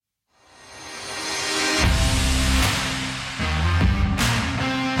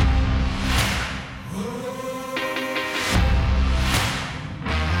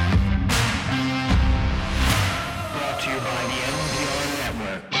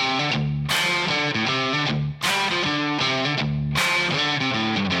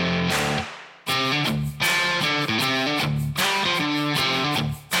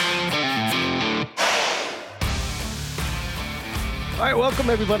right, welcome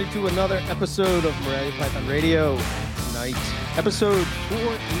everybody to another episode of Morelia Python Radio. Tonight, episode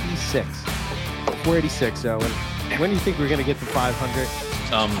 486. 486, Owen. When do you think we're going to get to 500?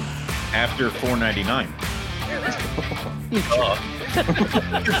 After 499. God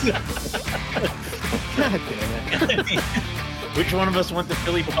damn it. Which one of us went to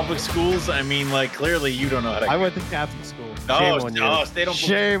Philly public schools? I mean, like, clearly you don't know how to. I went to Catholic school. Oh, Shame on you. they don't.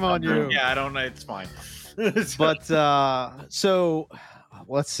 Shame on you. Yeah, I don't know. It's fine. But so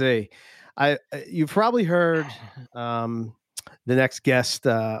let's see. You've probably heard the next guest,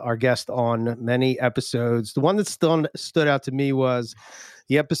 our guest on many episodes. The one that stood out to me was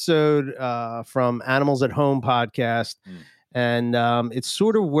the episode from Animals at Home podcast. And it's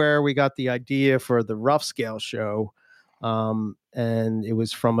sort of where we got the idea for the Rough Scale show. And it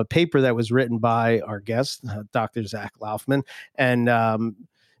was from a paper that was written by our guest, Dr. Zach Laufman. And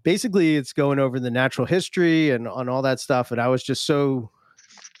basically, it's going over the natural history and on all that stuff. And I was just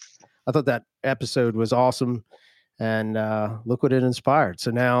I thought that episode was awesome. And look what it inspired. So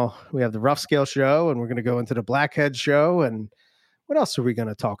now we have the Rough Scale show, and we're going to go into the Blackhead show. And what else are we going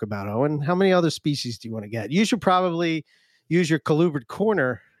to talk about, Owen? How many other species do you want to get? You should probably use your colubrid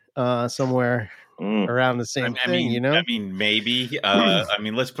corner somewhere around the same thing, you know? I mean, maybe. I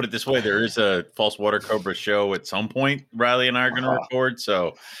mean, let's put it this way. There is a false water cobra show at some point Riley and I are going to record.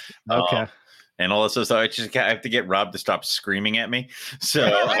 So, okay. And all this stuff. I have to get Rob to stop screaming at me. So,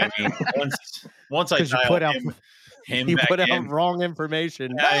 I mean, once I dial him you back put out in, wrong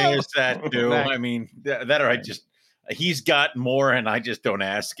information. There's that too. I mean, that or he's got more and I just don't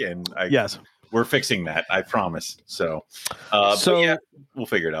ask. And yes, we're fixing that. I promise. So yeah, we'll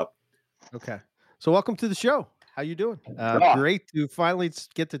figure it out. Okay. So welcome to the show. How you doing? Great to finally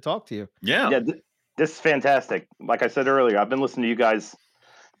get to talk to you. Yeah. This is fantastic. Like I said earlier, I've been listening to you guys.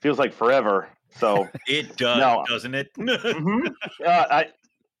 Feels like forever. So it does, doesn't it?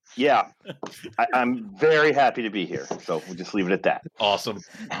 I'm very happy to be here. So we'll just leave it at that. Awesome.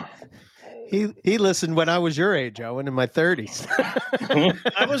 He listened when I was your age, Owen, in my 30s.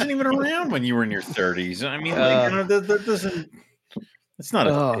 I wasn't even around when you were in your 30s. I mean, that doesn't. It's not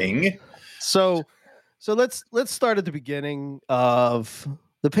a thing. So let's start at the beginning of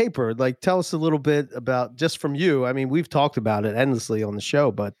the paper. Like, tell us a little bit about, just from you. I mean, we've talked about it endlessly on the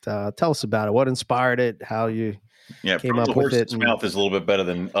show, but tell us about it. What inspired it? How you came up with it? Mouth is a little bit better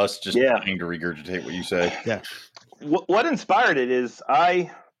than us just trying to regurgitate what you say. Yeah. What inspired it is I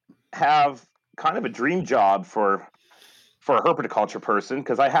have kind of a dream job for a herpetoculture person,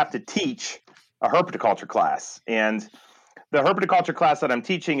 because I have to teach a herpetoculture class. And the herpetoculture class that I'm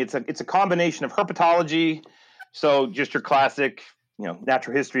teaching, it's a combination of herpetology, so just your classic,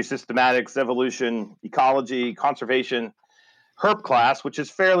 natural history, systematics, evolution, ecology, conservation, herp class, which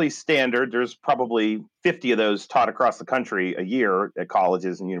is fairly standard. There's probably 50 of those taught across the country a year at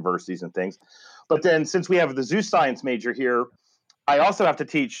colleges and universities and things. But then, since we have the zoo science major here, I also have to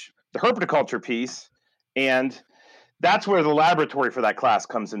teach the herpetoculture piece, and that's where the laboratory for that class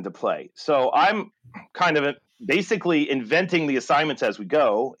comes into play. So I'm kind of basically inventing the assignments as we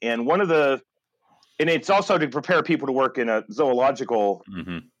go. And and it's also to prepare people to work in a zoological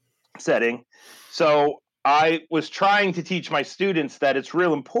setting. So I was trying to teach my students that it's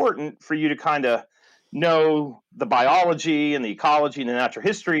real important for you to kind of know the biology and the ecology and the natural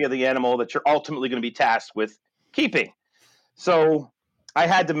history of the animal that you're ultimately going to be tasked with keeping. So I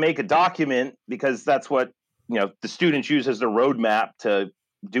had to make a document, because that's what, the students use as their roadmap to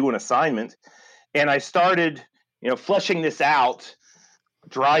do an assignment. And I started, fleshing this out,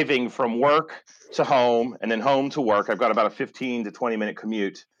 driving from work to home and then home to work. I've got about a 15 to 20 minute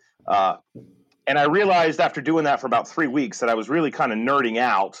commute. And I realized after doing that for about 3 weeks that I was really kind of nerding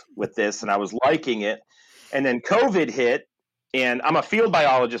out with this, and I was liking it. And then COVID hit, and I'm a field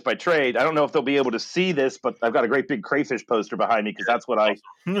biologist by trade. I don't know if they'll be able to see this, but I've got a great big crayfish poster behind me, because that's what I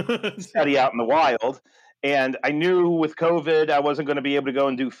study out in the wild. And I knew with COVID, I wasn't going to be able to go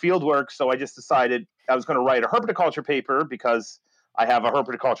and do field work. So I just decided I was going to write a herpetoculture paper, because I have a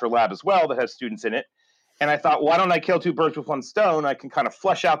herpetoculture lab as well that has students in it. And I thought, why don't I kill two birds with one stone? I can kind of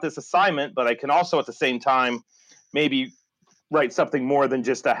flesh out this assignment, but I can also at the same time maybe write something more than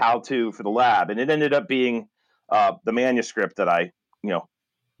just a how-to for the lab. And it ended up being the manuscript that I,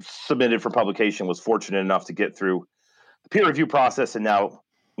 submitted for publication. Was fortunate enough to get through the peer review process, and now,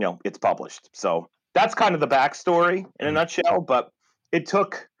 it's published. So that's kind of the backstory in a nutshell, but it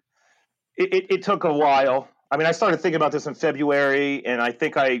took a while. I mean, I started thinking about this in February, and I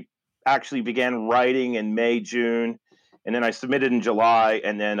think I actually began writing in May, June, and then I submitted in July,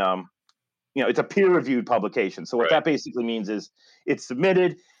 and then, it's a peer-reviewed publication. So what that basically means is it's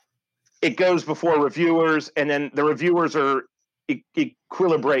submitted, it goes before reviewers, and then the reviewers are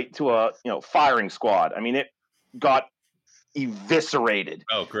equilibrate to a firing squad. I mean, it got eviscerated.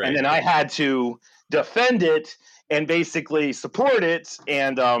 Oh, great! And then I had to defend it and basically support it,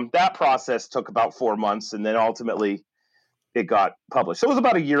 and that process took about 4 months, and then ultimately it got published. So it was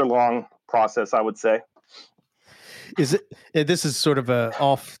about a year-long process, I would say. Is it? This is sort of a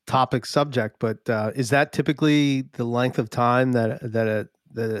off-topic subject, but is that typically the length of time that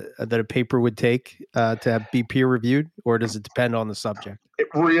a paper would take to be peer reviewed, or does it depend on the subject? It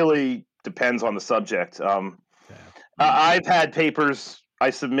really depends on the subject. I've had papers I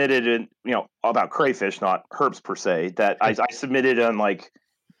submitted in, about crayfish, not herps per se, that I submitted on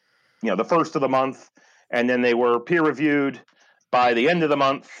the first of the month, and then they were peer reviewed by the end of the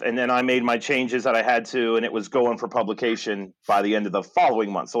month, and then I made my changes that I had to, and it was going for publication by the end of the following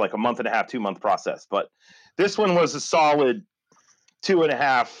month. So like a month and a half, 2 month process. But this one was a solid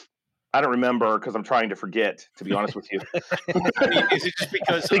 2.5. I don't remember because I'm trying to forget, to be honest with you. Is it just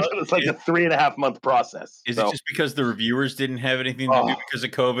because it's like a 3.5 month process? Is it just because the reviewers didn't have anything to do because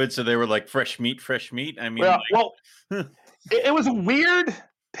of COVID, so they were like fresh meat? I mean, it was a weird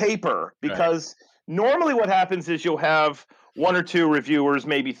paper because normally what happens is you'll have 1 or 2 reviewers,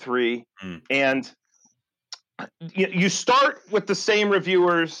 maybe 3, and you start with the same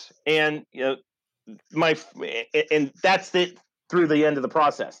reviewers, and and that's it through the end of the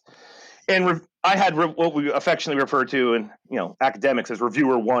process. And I had what we affectionately refer to in academics as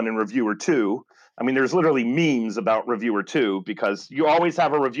reviewer 1 and reviewer 2. I mean, there's literally memes about reviewer 2 because you always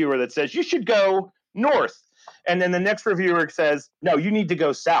have a reviewer that says you should go north, and then the next reviewer says no, you need to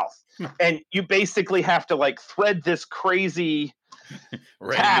go south, and you basically have to thread this crazy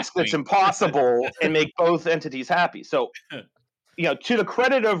task that's impossible and make both entities happy. So, to the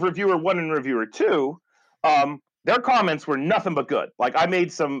credit of reviewer 1 and reviewer 2, their comments were nothing but good. Like, I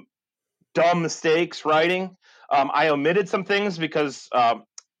made some dumb mistakes writing. I omitted some things because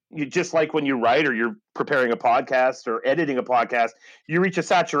you just like when you write or you're preparing a podcast or editing a podcast, you reach a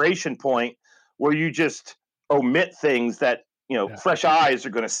saturation point where you just omit things that fresh eyes are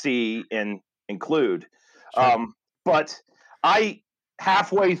going to see and include. Sure. But I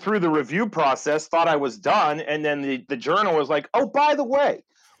halfway through the review process thought I was done, and then the journal was like, oh, by the way,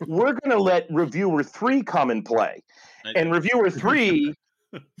 we're going to let reviewer 3 come and play. And reviewer 3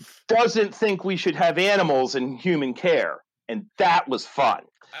 doesn't think we should have animals in human care. And that was fun,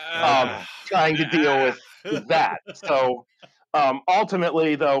 trying to deal with that. So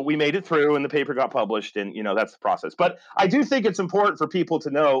ultimately, though, we made it through and the paper got published, and, that's the process. But I do think it's important for people to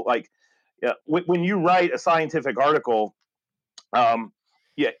know, when you write a scientific article,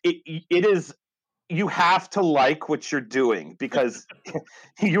 it is, you have to like what you're doing, because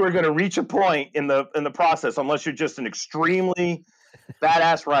you are going to reach a point in the process, unless you're just an extremely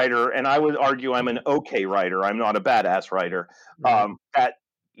badass writer, and I would argue I'm an okay writer. I'm not a badass writer. That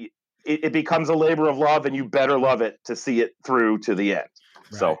it becomes a labor of love, and you better love it to see it through to the end.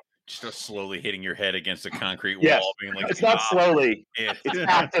 Right. So just slowly hitting your head against a concrete wall, being like, it's not slowly, it's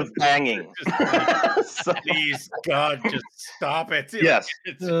active banging. Please, God, just stop it. Yes.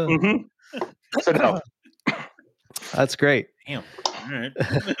 So no. That's great. Damn.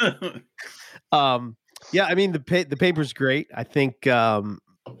 All right. Yeah, I mean, the paper's great. I think for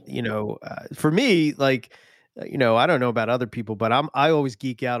me, I don't know about other people, but I always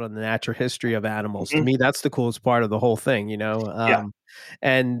geek out on the natural history of animals. To me, that's the coolest part of the whole thing,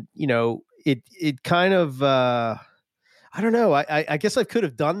 and it kind of I don't know. I guess I could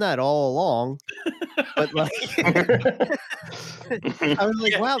have done that all along, but I was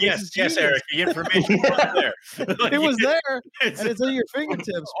like, wow, yes, Eric, the information was there. It was there, and it's at your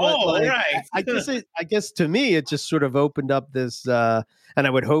fingertips. But right. I guess to me, it just sort of opened up this, and I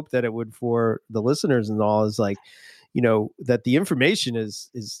would hope that it would for the listeners and all, is that the information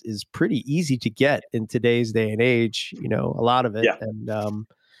is pretty easy to get in today's day and age. A lot of it, and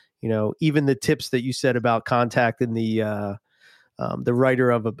even the tips that you said about contacting the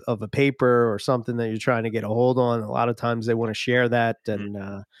writer of a paper or something that you're trying to get a hold on. A lot of times they want to share that.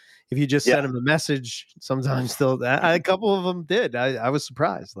 And if you just send them a message, sometimes a couple of them did. I was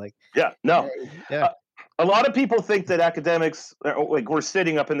surprised. A lot of people think that academics, we're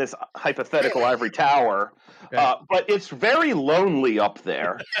sitting up in this hypothetical ivory tower, but it's very lonely up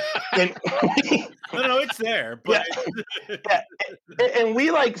there. And no, it's there. But and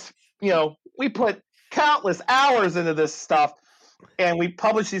we we put countless hours into this stuff, and we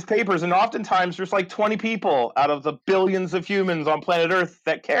publish these papers, and oftentimes there's 20 people out of the billions of humans on planet Earth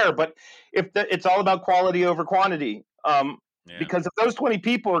that care. But it's all about quality over quantity. Because if those 20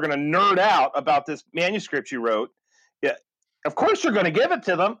 people are going to nerd out about this manuscript you wrote, of course you're going to give it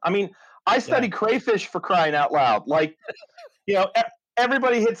to them. I mean, I study crayfish, for crying out loud.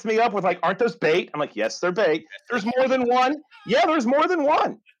 Everybody hits me up with like, aren't those bait? I'm like, yes, they're bait. There's more than one. Yeah, there's more than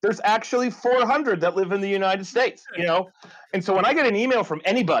one. There's actually 400 that live in the United States, And so when I get an email from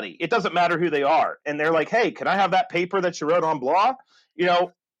anybody, it doesn't matter who they are, and they're like, hey, can I have that paper that you wrote on blah?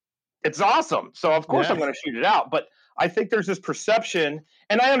 It's awesome. So of course I'm going to shoot it out. But I think there's this perception,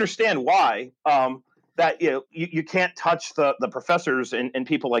 and I understand why, that you can't touch the professors and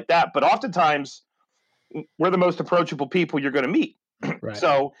people like that. But oftentimes we're the most approachable people you're going to meet. Right.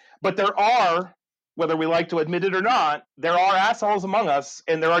 So, but there are, whether we like to admit it or not, there are assholes among us,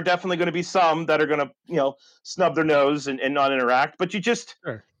 and there are definitely going to be some that are going to, snub their nose and not interact. But you just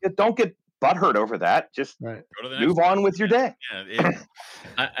don't get butthurt over that. Just move on with your day.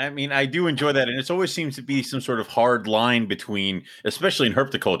 I do enjoy that, and it always seems to be some sort of hard line between, especially in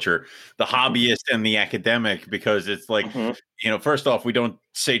herpetoculture, the hobbyist and the academic, because it's like, first off, we don't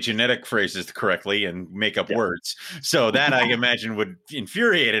say genetic phrases correctly and make up words, so that I imagine would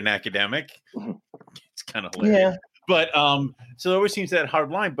infuriate an academic. It's kind of hilarious. But so there always seems that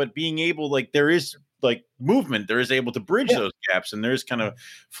hard line, but being able, like, there is like movement, there is able to bridge those gaps, and there's kind of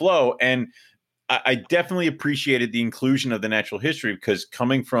flow. And I definitely appreciated the inclusion of the natural history, because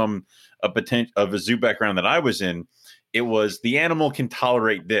coming from a zoo background that I was in, it was the animal can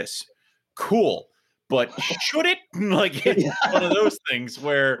tolerate this. Cool. But should it? Like, it's one of those things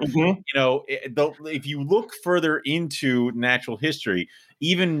where, if you look further into natural history,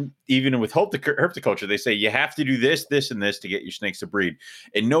 even with herpetoculture, they say you have to do this, this, and this to get your snakes to breed.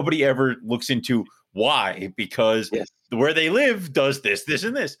 And nobody ever looks into why, because where they live does this, this,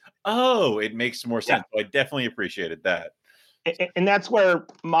 and this. Oh, it makes more sense. So I definitely appreciated that. And that's where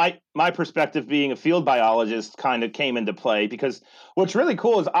my perspective, being a field biologist, kind of came into play, because what's really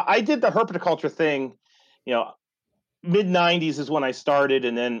cool is I did the herpetoculture thing, mid 90s is when I started.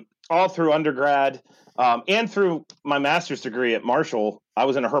 And then all through undergrad and through my master's degree at Marshall, I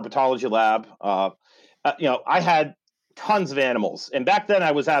was in a herpetology lab. I had tons of animals. And back then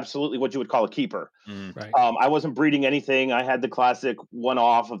I was absolutely what you would call a keeper. Right. I wasn't breeding anything. I had the classic one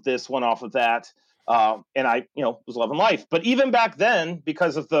off of this, one off of that. And I, was loving life. But even back then,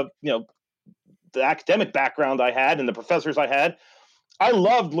 because of the academic background I had and the professors I had, I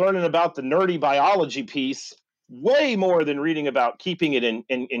loved learning about the nerdy biology piece way more than reading about keeping it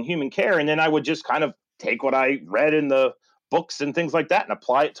in human care. And then I would just kind of take what I read in the books and things like that and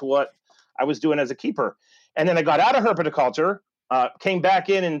apply it to what I was doing as a keeper. And then I got out of herpetoculture, came back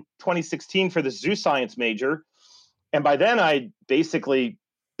in 2016 for the zoo science major. And by then I basically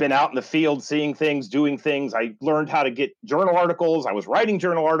been out in the field, seeing things, doing things. I learned how to get journal articles. I was writing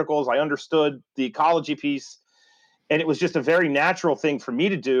journal articles. I understood the ecology piece. And it was just a very natural thing for me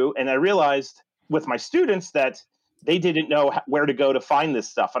to do. And I realized with my students that they didn't know where to go to find this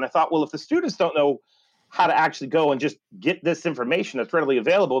stuff. And I thought, well, if the students don't know how to actually go and just get this information that's readily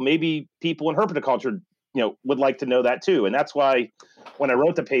available, maybe people in herpetoculture, would like to know that too. And that's why when I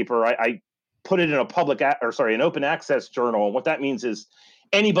wrote the paper, I put it in an open access journal. And what that means is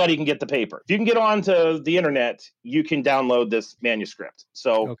anybody can get the paper. If you can get onto the internet, you can download this manuscript.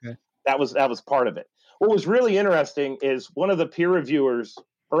 So that was part of it. What was really interesting is one of the peer reviewers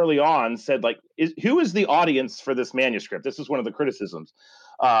early on said, like, who is the audience for this manuscript? This is one of the criticisms.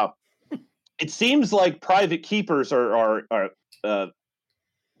 It seems like private keepers are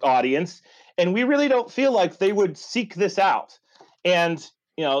audience, and we really don't feel like they would seek this out. And,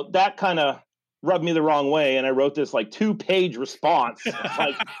 that kind of rubbed me the wrong way. And I wrote this like 2-page response.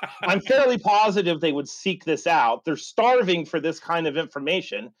 Like, I'm fairly positive they would seek this out. They're starving for this kind of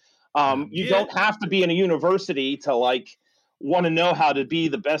information. You don't have to be in a university to want to know how to be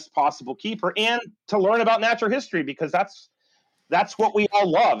the best possible keeper and to learn about natural history, because that's what we all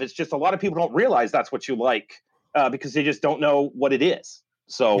love. It's just a lot of people don't realize that's what you like because they just don't know what it is.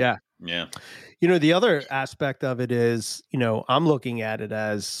 So yeah. The other aspect of it is, I'm looking at it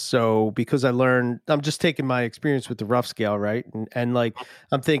as, because I'm just taking my experience with the rough scale, right? And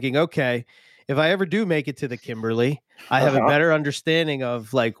I'm thinking, okay, if I ever do make it to the Kimberley, I have a better understanding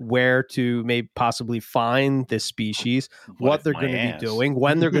of where to maybe possibly find this species, what they're going to be doing,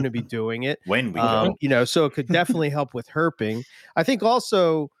 when they're going to be doing it, when we go. So it could definitely help with herping. I think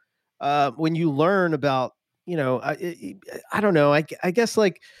also when you learn about, I don't know, I guess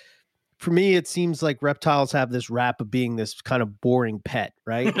for me, it seems like reptiles have this rap of being this kind of boring pet,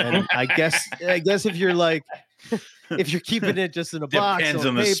 right? And I guess if you're if you're keeping it just in a box depends or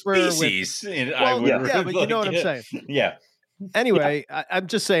on paper the species. But you know what I'm saying. Yeah. Anyway, I'm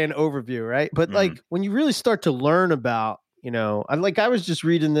just saying overview, right? But when you really start to learn about, I was just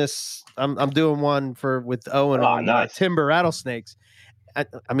reading this. I'm doing one with Owen on nice. timber rattlesnakes.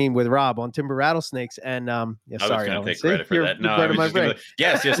 I mean, with Rob on timber rattlesnakes, and I was going to take credit for that. No, I was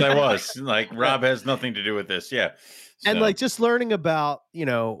yes, I was. Like, Rob has nothing to do with this. Yeah. And like just learning about,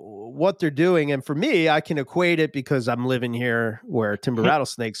 what they're doing. And for me, I can equate it because I'm living here where timber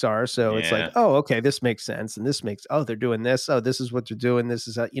rattlesnakes are. So it's like, oh, okay, this makes sense. And this makes, they're doing this. Oh, this is what they're doing. This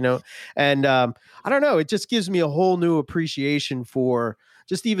is, and I don't know. It just gives me a whole new appreciation for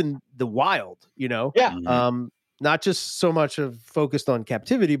just even the wild, Yeah. Not just so much of focused on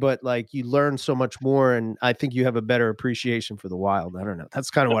captivity, but like you learn so much more. And I think you have a better appreciation for the wild. I don't know.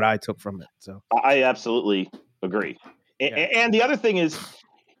 That's kind of what I took from it. So I absolutely agree. Yeah. And the other thing is,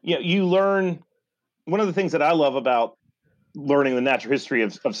 you learn, one of the things that I love about learning the natural history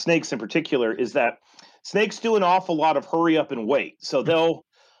of snakes in particular is that snakes do an awful lot of hurry up and wait. So they'll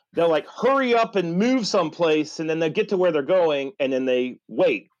like hurry up and move someplace, and then they get to where they're going, and then they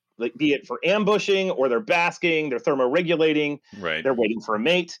wait, like be it for ambushing or they're basking, they're thermoregulating, right? They're waiting for a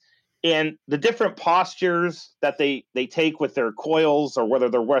mate. And the different postures that they take with their coils, or whether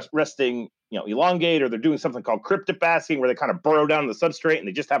they're resting, elongate, or they're doing something called cryptic basking, where they kind of burrow down the substrate and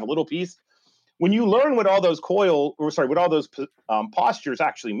they just have a little piece. When you learn what all those postures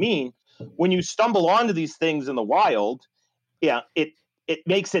actually mean, when you stumble onto these things in the wild, it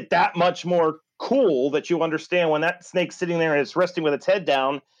makes it that much more cool that you understand when that snake's sitting there and it's resting with its head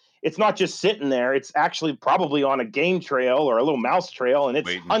down. It's not just sitting there. It's actually probably on a game trail or a little mouse trail, and it's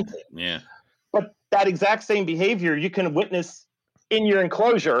hunting. Yeah. But that exact same behavior you can witness in your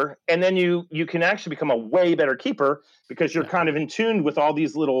enclosure, and then you can actually become a way better keeper because you're kind of in tune with all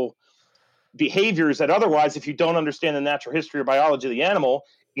these little behaviors that otherwise, if you don't understand the natural history or biology of the animal,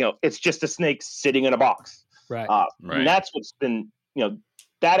 it's just a snake sitting in a box. Right. Right. And that's what's been,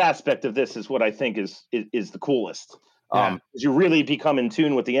 that aspect of this is what I think is the coolest. You really become in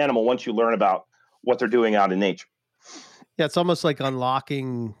tune with the animal once you learn about what they're doing out in nature. Yeah, it's almost like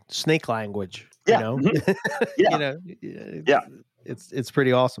unlocking snake language. It's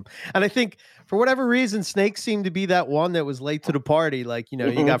pretty awesome. And I think for whatever reason, snakes seem to be that one that was late to the party. Like, you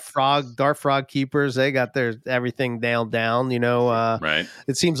got dart frog keepers, they got their everything nailed down. Right.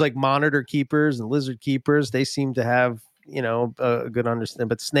 It seems like monitor keepers and lizard keepers, they seem to have a good understanding.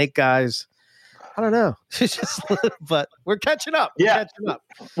 But snake guys, I don't know. It's just, but we're catching up.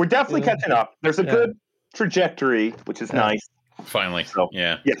 We're definitely catching up. There's a good trajectory, which is nice. Finally. So,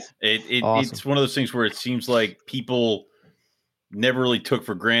 yes. Awesome. It's one of those things where it seems like people never really took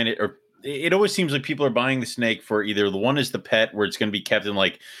for granted, or it always seems like people are buying the snake for either the one is the pet where it's going to be kept in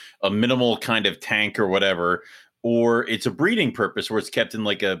like a minimal kind of tank or whatever, or it's a breeding purpose where it's kept in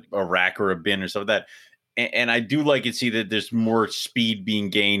like a rack or a bin or something like that. And I do like it, see that there's more speed being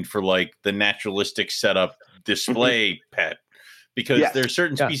gained for like the naturalistic setup display pet, because there are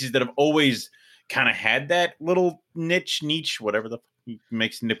certain species that have always kind of had that little niche, whatever the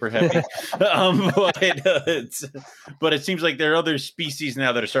makes Nipper happy. But it seems like there are other species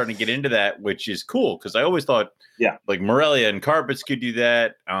now that are starting to get into that, which is cool. Cause I always thought like Morelia and carpets could do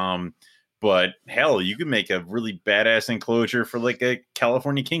that. But hell, you could make a really badass enclosure for like a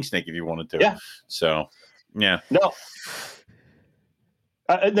California king snake if you wanted to. Yeah. So, yeah. No.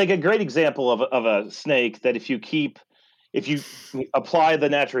 Like a great example of a snake that if you apply the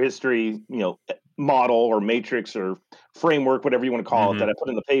natural history, model or matrix or framework, whatever you want to call it, that I put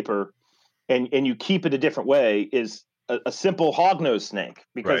in the paper, and you keep it a different way, is a simple hognose snake.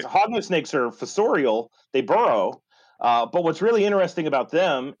 Because hognose snakes are fossorial, they burrow. But what's really interesting about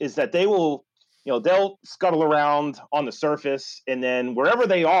them is that they will, they'll scuttle around on the surface, and then wherever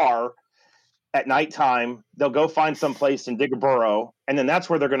they are at nighttime, they'll go find some place and dig a burrow, and then that's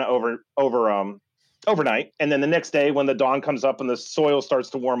where they're going to overnight. And then the next day, when the dawn comes up and the soil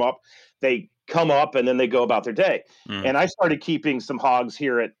starts to warm up, they come up and then they go about their day. And I started keeping some hogs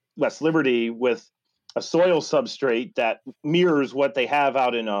here at West Liberty with a soil substrate that mirrors what they have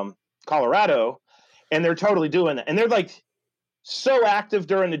out in Colorado. And they're totally doing it. And they're like so active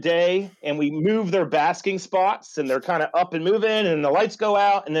during the day, and we move their basking spots, and they're kind of up and moving, and the lights go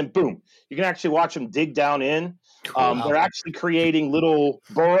out, and then boom, you can actually watch them dig down in. They're actually creating little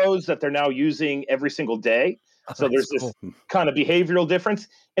burrows that they're now using every single day. So there's this kind of behavioral difference,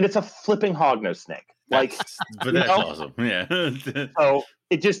 and it's a flipping hognose snake. Like, but that's awesome. Yeah. So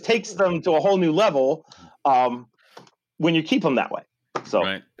it just takes them to a whole new level when you keep them that way.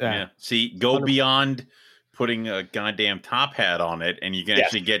 So yeah. See, go beyond putting a goddamn top hat on it, and you can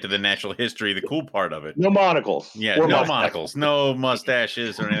actually get to the natural history, the cool part of it. No monocles. Yeah, no monocles, no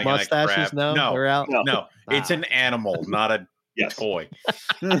mustaches or anything like that. Mustaches, no, they're out. No. It's an animal, not a toy.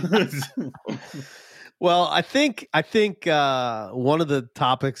 Well, I think one of the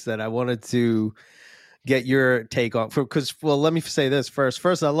topics that I wanted to get your take on, because let me say this first.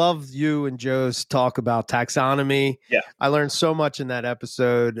 First, I love you and Joe's talk about taxonomy. Yeah, I learned so much in that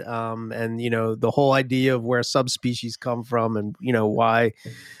episode, and the whole idea of where subspecies come from, and why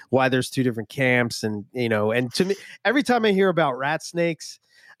there's two different camps, and and to me, every time I hear about rat snakes,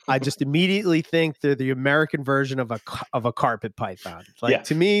 I just immediately think they're the American version of a carpet python. Like,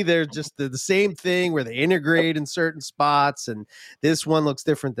 to me, they're just the same thing, where they integrate in certain spots, and this one looks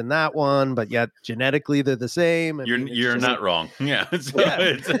different than that one, but yet genetically they're the same. You're not wrong. Yeah.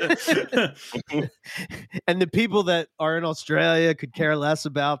 And the people that are in Australia could care less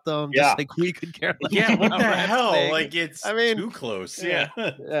about them, just like we could care less. Yeah, what about the rat hell? snake. Like, it's too close. Yeah.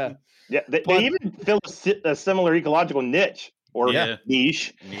 They even fill a similar ecological niche. Or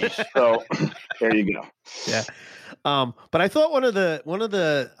niche. So there you go. Yeah. But I thought one of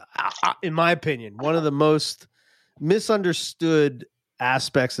the in my opinion, one of the most misunderstood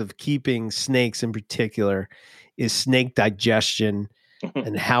aspects of keeping snakes in particular is snake digestion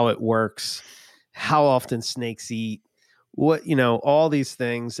and how it works, how often snakes eat, what, all these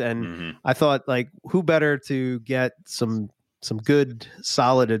things. And I thought, like, who better to get some good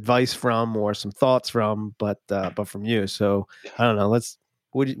solid advice from, or some thoughts from, but from you. So I don't know.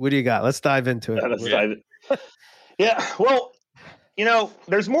 What do you got? Let's dive into it. Yeah. Well,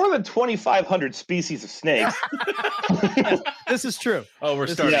 there's more than 2,500 species of snakes. This is true. Oh, we're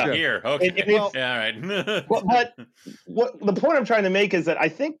starting here. Okay. All right. But what the point I'm trying to make is that I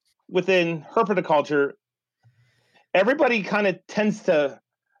think within herpetoculture, everybody kind of tends to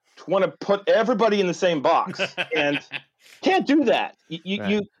want to put everybody in the same box, and can't do that.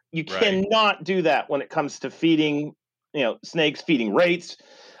 You cannot do that when it comes to feeding, snakes, feeding rates,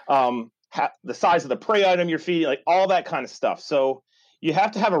 the size of the prey item you're feeding, like all that kind of stuff. So you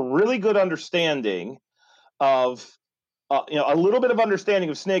have to have a really good understanding of, a little bit of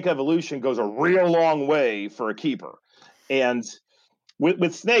understanding of snake evolution goes a real long way for a keeper. And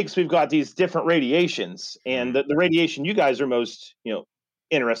with snakes, we've got these different radiations, and the radiation you guys are most,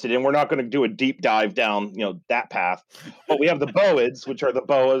 interested in. We're not going to do a deep dive down, that path, but we have the boids, which are the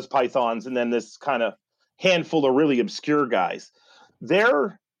boas, pythons, and then this kind of handful of really obscure guys.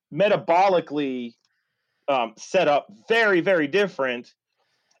 They're metabolically set up very, very different,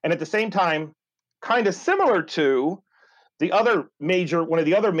 and at the same time, kind of similar to one of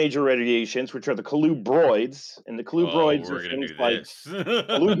the other major radiations, which are the colubroids, and the colubroids are things like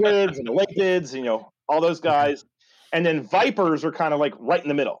colubroids and elapids, all those guys. And then vipers are kind of like right in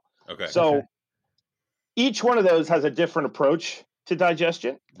the middle. Okay. So each one of those has a different approach to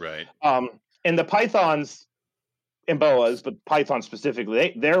digestion. Right. And the pythons and boas, but pythons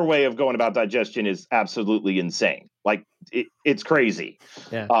specifically, their way of going about digestion is absolutely insane. Like it's crazy.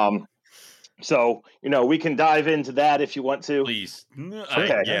 Yeah. So, we can dive into that if you want to. Please.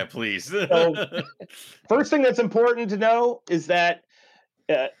 Okay. Please. So, first thing that's important to know is that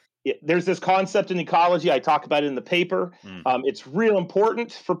there's this concept in ecology. I talk about it in the paper. It's real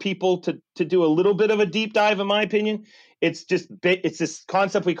important for people to do a little bit of a deep dive, in my opinion. It's this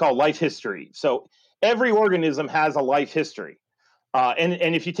concept we call life history. So every organism has a life history.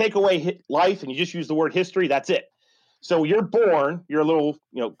 And if you take away life and you just use the word history, that's it. So you're born, you're a little,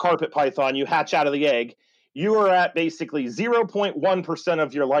 carpet python, you hatch out of the egg. You are at basically 0.1%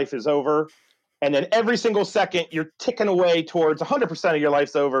 of your life is over. And then every single second, you're ticking away towards 100% of your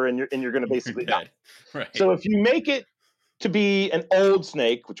life's over, and you're going to basically die. Right. So if you make it to be an old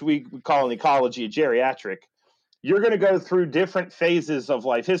snake, which we call in ecology a geriatric, you're going to go through different phases of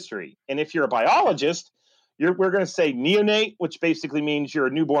life history. And if you're a biologist, we're going to say neonate, which basically means you're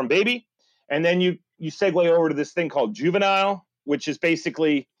a newborn baby. And then you segue over to this thing called juvenile, which is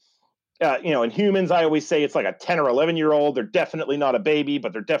basically in humans, I always say it's like a 10 or 11-year-old. They're definitely not a baby,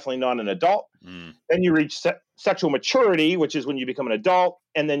 but they're definitely not an adult. Then you reach sexual maturity, which is when you become an adult,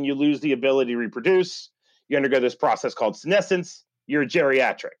 and then you lose the ability to reproduce. You undergo this process called senescence. You're a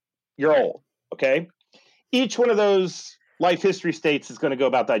geriatric. You're old, okay? Each one of those life history states is going to go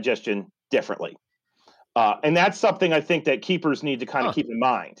about digestion differently. And that's something I think that keepers need to kind of keep in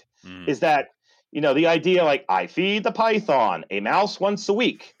mind, is that, the idea like, I feed the python a mouse once a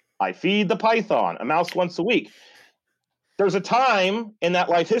week. I feed the python a mouse once a week. There's a time in that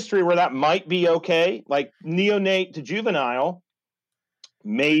life history where that might be okay, like neonate to juvenile,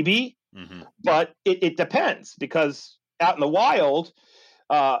 maybe, but it depends, because out in the wild,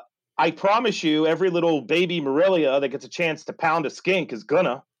 I promise you, every little baby Morelia that gets a chance to pound a skink is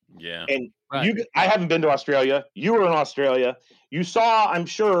gonna. Yeah. And I haven't been to Australia. You were in Australia. You saw, I'm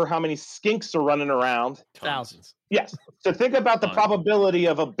sure, how many skinks are running around. Thousands. Yes. So think about the probability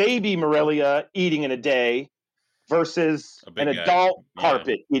of a baby Morelia eating in a day versus an adult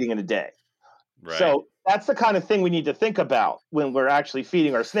carpet eating in a day. Right. So that's the kind of thing we need to think about when we're actually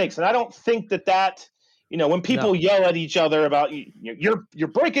feeding our snakes. And I don't think that when people yell at each other about you're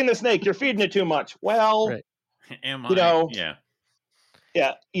breaking the snake, you're feeding it too much. Well, Right.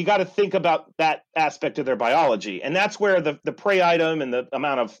 Yeah, you got to think about that aspect of their biology, and that's where the prey item and the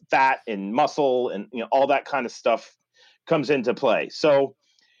amount of fat and muscle and all that kind of stuff comes into play. So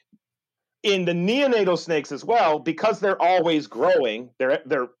in the neonatal snakes as well, because they're always growing,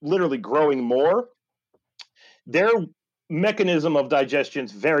 they're literally growing more. Their mechanism of digestion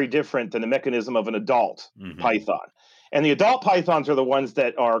is very different than the mechanism of an adult python. And the adult pythons are the ones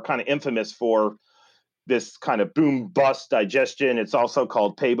that are kind of infamous for this kind of boom bust digestion. It's also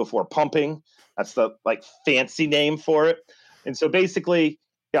called pay before pumping. That's the fancy name for it. And so basically,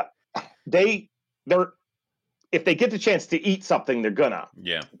 they're if they get the chance to eat something, they're gonna.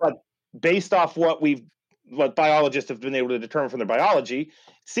 Yeah. But based off what biologists have been able to determine from their biology, it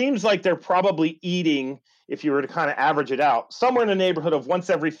seems like they're probably eating, if you were to kind of average it out, somewhere in the neighborhood of once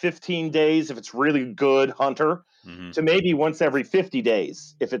every 15 days if it's really good hunter, to maybe once every 50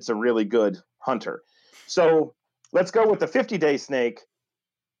 days if it's a really good hunter. So let's go with the 50-day snake.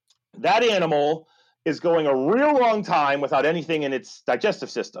 That animal is going a real long time without anything in its digestive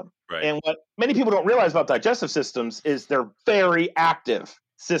system. Right. And what many people don't realize about digestive systems is they're very active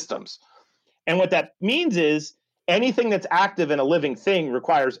systems. And what that means is anything that's active in a living thing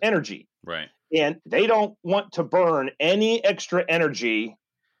requires energy. Right. And they don't want to burn any extra energy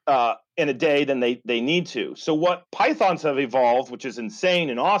in a day than they need to. So what pythons have evolved, which is insane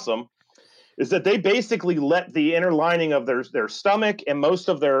and awesome, is that they basically let the inner lining of their stomach and most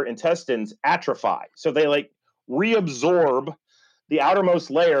of their intestines atrophy. So they reabsorb the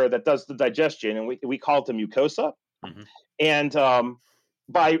outermost layer that does the digestion, and we call it the mucosa. And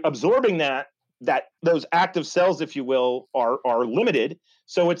by absorbing that those active cells, if you will, are limited.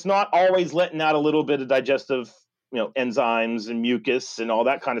 So it's not always letting out a little bit of digestive, enzymes and mucus and all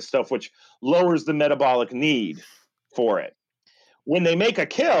that kind of stuff, which lowers the metabolic need for it. When they make a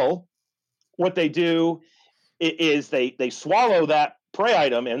kill, what they do is they swallow that prey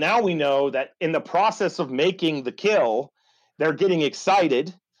item, and now we know that in the process of making the kill, they're getting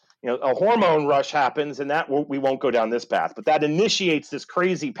excited. A hormone rush happens, and we won't go down this path, but that initiates this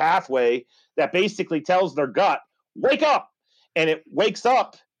crazy pathway that basically tells their gut, wake up, and it wakes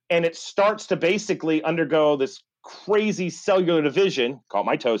up, and it starts to basically undergo this crazy cellular division called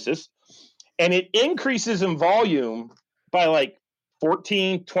mitosis, and it increases in volume by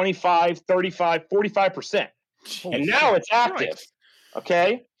 14, 25, 35, 45%. And now it's active. Christ.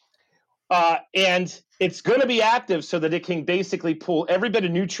 Okay. And it's going to be active so that it can basically pull every bit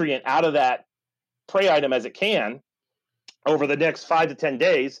of nutrient out of that prey item as it can over the next 5 to 10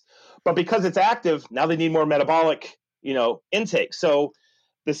 days. But because it's active, now they need more metabolic, intake. So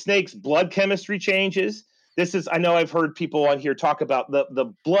the snake's blood chemistry changes. I know I've heard people on here talk about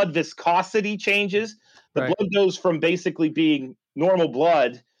the blood viscosity changes. The blood goes from basically being normal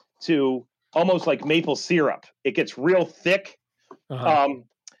blood to almost like maple syrup. It gets real thick.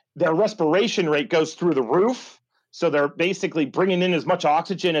 Their respiration rate goes through the roof. So they're basically bringing in as much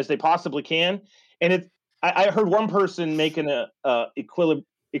oxygen as they possibly can. And I heard one person making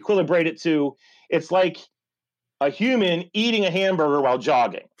equilibrate it to, it's like a human eating a hamburger while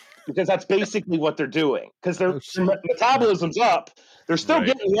jogging, because that's basically what they're doing. Because their metabolism's up. They're still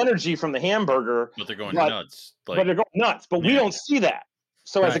getting the energy from the hamburger. But they're going nuts. But they're going nuts. But we don't see that.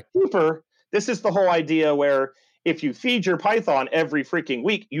 So as a keeper, this is the whole idea where if you feed your python every freaking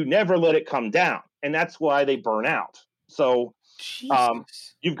week, you never let it come down. And that's why they burn out. So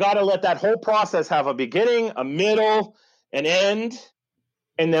you've got to let that whole process have a beginning, a middle, an end,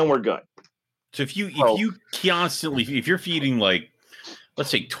 and then we're good. So if you're feeding let's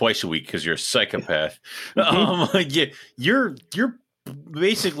say twice a week because you're a psychopath, you're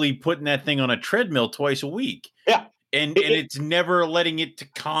basically putting that thing on a treadmill twice a week. Yeah. And it's never letting it to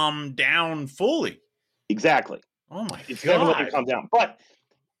calm down fully. Exactly. Oh my It's God. never letting it calm down. But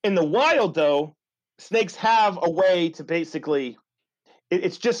in the wild, though, snakes have a way to basically,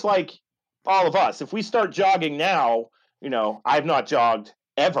 it's just like all of us. If we start jogging now, I've not jogged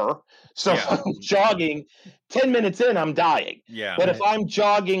ever. So if I'm jogging 10 minutes in, I'm dying. Yeah. But if I'm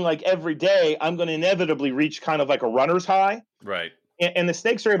jogging every day, I'm going to inevitably reach kind of like a runner's high. Right. And the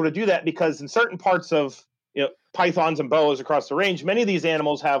snakes are able to do that because in certain parts of pythons and boas across the range, many of these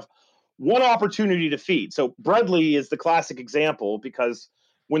animals have one opportunity to feed. So Bredli is the classic example because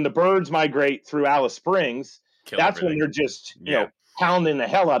when the birds migrate through Alice Springs, that's when they're just pounding the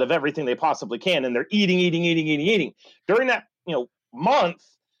hell out of everything they possibly can, and they're eating. During that month,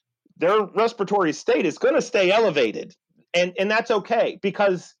 their respiratory state is going to stay elevated, and that's okay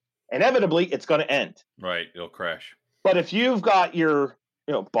because inevitably it's going to end. Right. It'll crash. But if you've got your,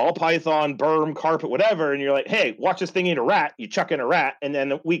 ball python, berm, carpet, whatever, and you're like, hey, watch this thing eat a rat, you chuck in a rat, and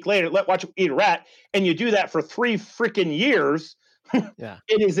then a week later, watch it eat a rat, and you do that for 3 freaking years, yeah,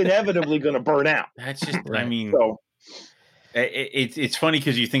 it is inevitably going to burn out. That's just, right. I mean, it's funny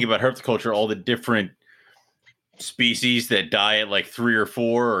because you think about herpetoculture, all the different species that die at like 3 or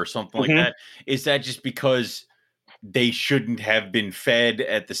 4 or something like that. Is that just because they shouldn't have been fed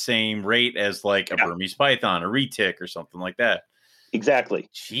at the same rate as like a Burmese python, a retic, or something like that? Exactly.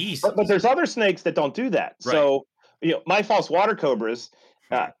 Jeez. But there's other snakes that don't do that. Right. So, my false water cobras,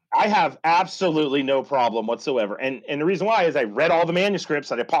 I have absolutely no problem whatsoever. And the reason why is I read all the manuscripts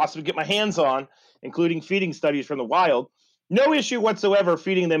that I possibly get my hands on, including feeding studies from the wild. No issue whatsoever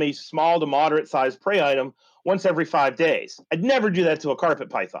feeding them a small to moderate sized prey item once every 5 days. I'd never do that to a carpet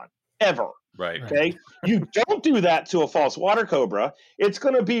python, ever. Right. Okay. You don't do that to a false water cobra. It's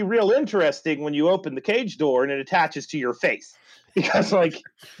going to be real interesting when you open the cage door and it attaches to your face, because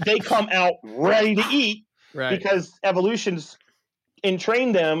they come out ready to eat, because evolution's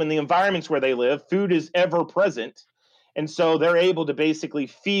entrained them in the environments where they live. Food is ever present. And so they're able to basically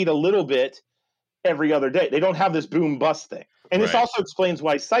feed a little bit every other day. They don't have this boom bust thing. And this also explains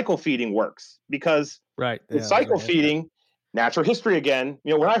why cycle feeding works, because with cycle feeding, natural history again,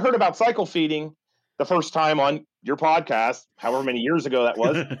 when I heard about cycle feeding the first time on your podcast, however many years ago that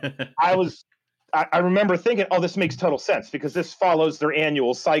was, I remember thinking, oh, this makes total sense, because this follows their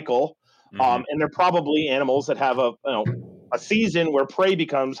annual cycle. And they're probably animals that have a season where prey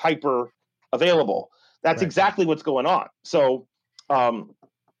becomes hyper available. That's exactly what's going on. So, and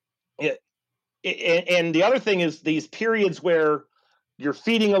the other thing is these periods where you're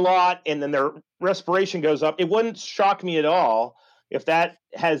feeding a lot and then their respiration goes up. It wouldn't shock me at all if that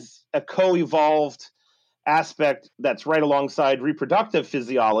has a co-evolved aspect that's right alongside reproductive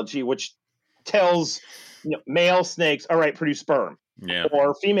physiology, which tells male snakes, all right, produce sperm. Yeah.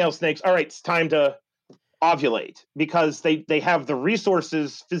 Or female snakes, all right, it's time to ovulate, because they have the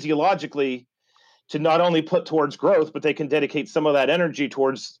resources physiologically to not only put towards growth, but they can dedicate some of that energy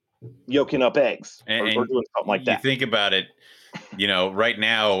towards yolking up eggs or doing something like that. You think about it, right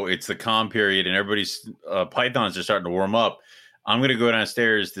now it's the calm period and everybody's pythons are starting to warm up. I'm going to go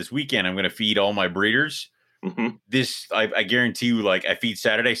downstairs this weekend. I'm going to feed all my breeders. This, I guarantee you, like I feed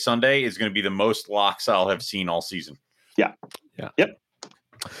Saturday, Sunday is going to be the most locks I'll have seen all season. Yeah. Yep.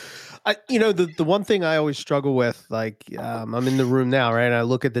 The one thing I always struggle with, like I'm in the room now, right? I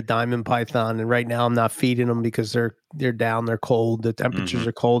look at the diamond python, and right now I'm not feeding them because they're down, they're cold, the temperatures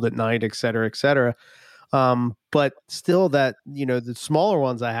are cold at night, et cetera, et cetera. But still, that the smaller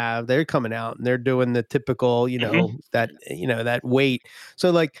ones I have, they're coming out and they're doing the typical, that weight.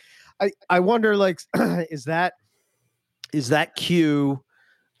 So like, I wonder, like, is that cue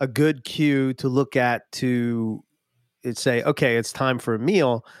a good cue to look at to say, okay, it's time for a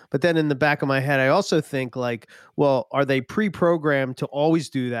meal? But then in the back of my head, I also think like, well, are they pre-programmed to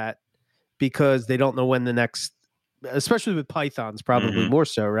always do that because they don't know when the next, especially with pythons, probably more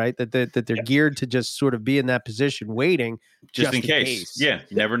so, right? That they're geared to just sort of be in that position, waiting just in case. Yeah,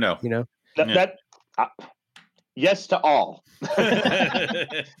 you never know. Yes to all.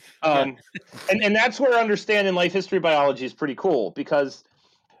 And that's where understanding life history biology is pretty cool, because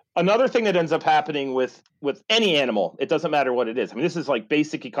another thing that ends up happening with any animal, it doesn't matter what it is. I mean, this is like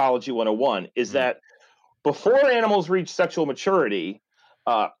basic ecology 101, is that before animals reach sexual maturity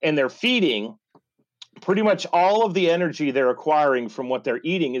and they're feeding, pretty much all of the energy they're acquiring from what they're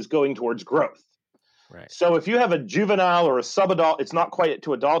eating is going towards growth. Right. So if you have a juvenile or a subadult, it's not quite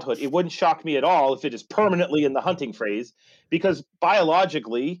to adulthood. It wouldn't shock me at all if it is permanently in the hunting phase, because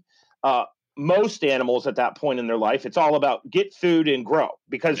biologically, most animals at that point in their life, it's all about get food and grow,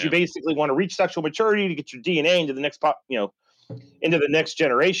 because you basically want to reach sexual maturity to get your DNA into the next, into the next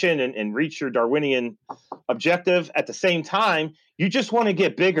generation and reach your Darwinian objective. At the same time, you just want to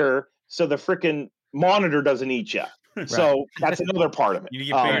get bigger so the freaking monitor doesn't eat you. Right. So that's another part of it. You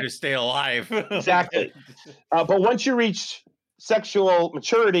get bigger to stay alive. Exactly. But once you reach sexual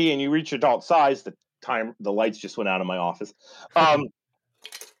maturity and you reach adult size, the lights just went out of my office.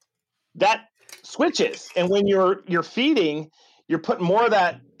 That switches, and when you're feeding, you're putting more of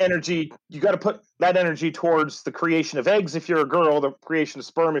that energy. You got to put that energy towards the creation of eggs if you're a girl, the creation of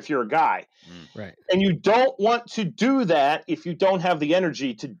sperm if you're a guy. Right. And you don't want to do that if you don't have the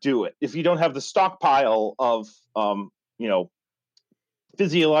energy to do it. If you don't have the stockpile of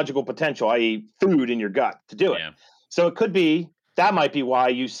physiological potential, i.e. food in your gut to do it. Yeah. So that might be why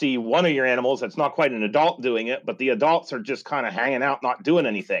you see one of your animals that's not quite an adult doing it, but the adults are just kind of hanging out, not doing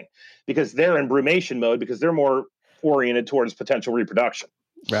anything, because they're in brumation mode, because they're more oriented towards potential reproduction.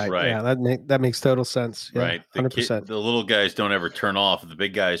 Right. Right. Yeah, that makes total sense. Yeah, Right. 100%. The little guys don't ever turn off. The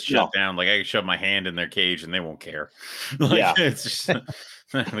big guys shut down. Like I can shove my hand in their cage and they won't care. Like it's just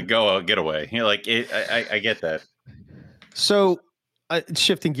go get away. Like I get that. So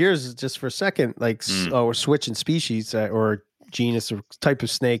shifting gears just for a second, like we're switching species or genus or type of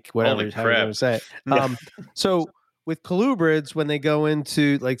snake, whatever how you want to say it. So with colubrids, when they go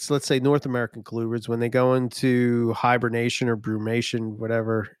into let's say North American colubrids, when they go into hibernation or brumation,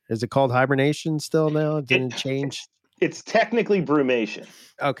 whatever, is it called hibernation still now? Didn't it change? It's technically brumation.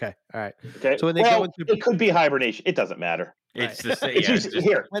 Okay. All right. Okay. So when they go into, it could be hibernation. It doesn't matter. It's the same.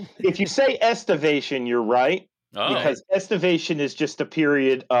 Here, if you say estivation, you're right. Because estivation is just a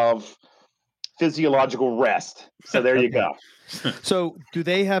period of physiological rest. So there you go. So do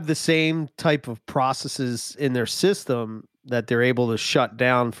they have the same type of processes in their system that they're able to shut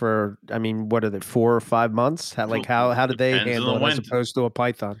down for, I mean, what are they, 4 or 5 months? How do they handle it as opposed to a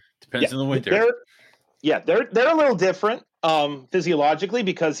python? Depends on the winter. They're a little different physiologically,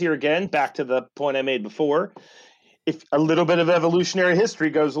 because here again, back to the point I made before, if a little bit of evolutionary history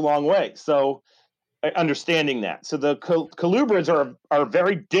goes a long way. So understanding that. So the colubrids are a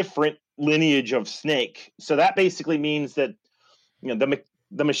very different lineage of snake. So that basically means that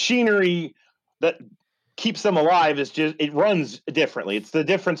the machinery that keeps them alive is just, it runs differently. It's the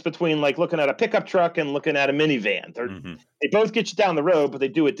difference between like looking at a pickup truck and looking at a minivan. They both get you down the road, but they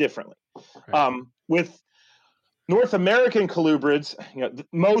do it differently. Right. With North American colubrids,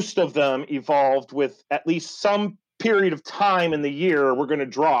 most of them evolved with at least some period of time in the year we're going to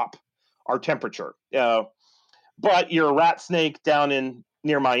drop our temperature. But you're a rat snake down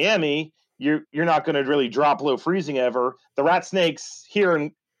near Miami, you're not going to really drop below freezing ever. The rat snakes here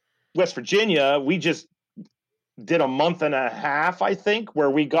in West Virginia, we just did a month and a half, I think, where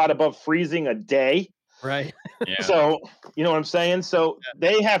we got above freezing a day. Right. Yeah. So, you know what I'm saying? So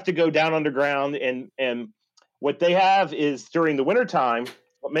they have to go down underground, and what they have is during the wintertime,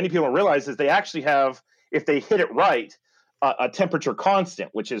 what many people don't realize is they actually have, if they hit it right, a temperature constant,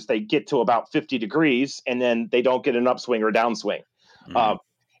 which is they get to about 50 degrees and then they don't get an upswing or downswing.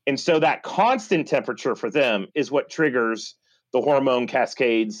 And so that constant temperature for them is what triggers the hormone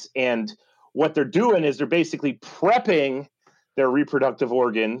cascades. And what they're doing is they're basically prepping their reproductive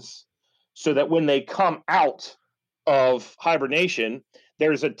organs so that when they come out of hibernation,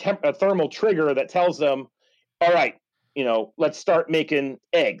 there's a thermal trigger that tells them, all right, let's start making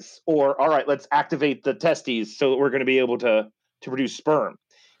eggs, or all right, let's activate the testes so that we're going to be able to produce sperm.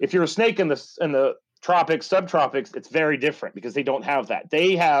 If you're a snake in the tropics, subtropics, it's very different because they don't have that.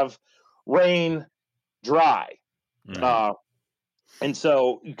 They have rain, dry. And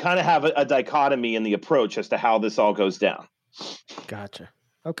so you kind of have a dichotomy in the approach as to how this all goes down. Gotcha.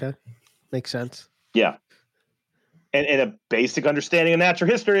 Okay. Makes sense. Yeah. And a basic understanding of natural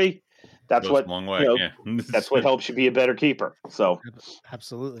history, that's what, long way. That's what helps you be a better keeper. So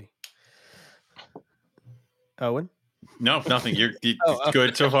absolutely. Owen? No, nothing. You're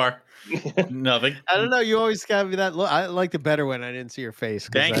good so far. Nothing. I don't know. You always got me that look. I liked it better when I didn't see your face.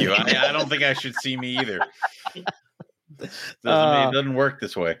 Thank you. I don't think I should see me either. It doesn't work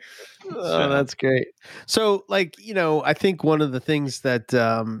this way. Oh, that's great. So, I think one of the things that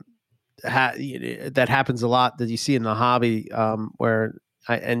that happens a lot that you see in the hobby, where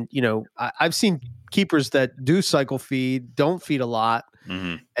I've seen keepers that do cycle feed, don't feed a lot,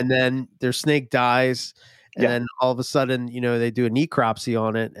 and then their snake dies. And then all of a sudden, they do a necropsy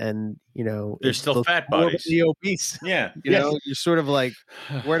on it, and there's still fat bodies, obese. Yeah, you're sort of like,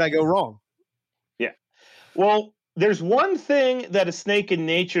 where'd I go wrong? Yeah. Well, there's one thing that a snake in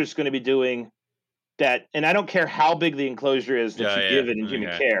nature is going to be doing that, and I don't care how big the enclosure is that you give it in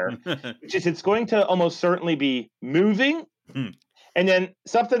human care, which is it's going to almost certainly be moving. And then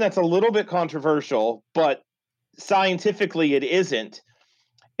something that's a little bit controversial, but scientifically it isn't,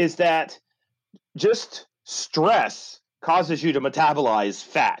 is that just stress causes you to metabolize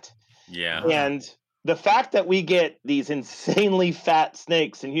fat. Yeah. And the fact that we get these insanely fat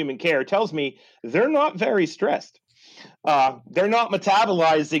snakes in human care tells me they're not very stressed. They're not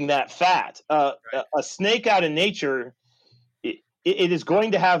metabolizing that fat. A snake out in nature, it is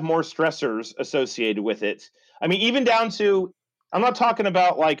going to have more stressors associated with it. I mean, even down to, I'm not talking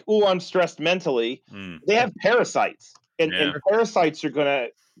about like, I'm stressed mentally. They have parasites, and parasites are going to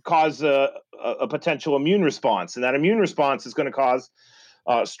cause a potential immune response, and that immune response is going to cause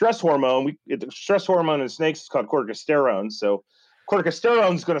stress hormone. The stress hormone in snakes is called corticosterone. So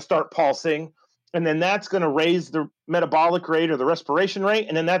corticosterone is going to start pulsing, and then that's going to raise the metabolic rate or the respiration rate,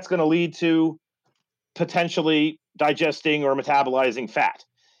 and then that's going to lead to potentially digesting or metabolizing fat.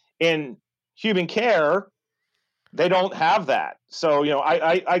 In human care, they don't have that. So,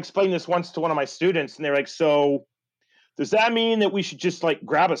 I explained this once to one of my students, and they're like, so does that mean that we should just like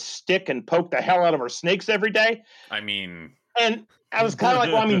grab a stick and poke the hell out of our snakes every day? I mean, and I was kind of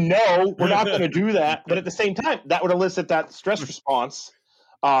like, well, I mean, no, we're not going to do that. But at the same time, that would elicit that stress response.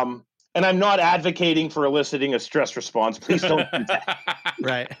 And I'm not advocating for eliciting a stress response. Please don't do that.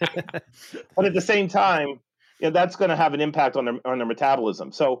 Right. But at the same time, that's going to have an impact on their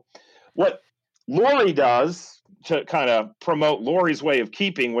metabolism. So what Lori does to kind of promote Lori's way of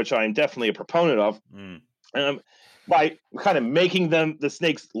keeping, which I'm definitely a proponent of, by kind of making the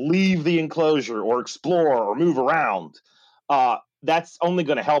snakes leave the enclosure or explore or move around, that's only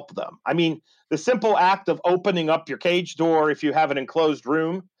going to help them. I mean, the simple act of opening up your cage door if you have an enclosed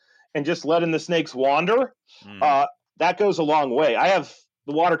room and just letting the snakes wander, that goes a long way. I have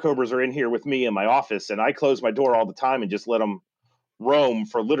the water cobras are in here with me in my office, and I close my door all the time and just let them roam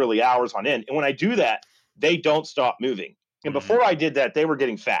for literally hours on end. And when I do that, they don't stop moving. And before I did that, they were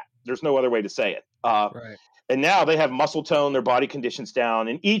getting fat. There's no other way to say it. Right. And now they have muscle tone, their body conditions down,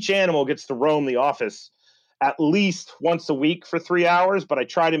 and each animal gets to roam the office at least once a week for 3 hours, but I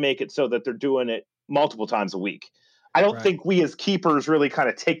try to make it so that they're doing it multiple times a week. I don't think we as keepers really kind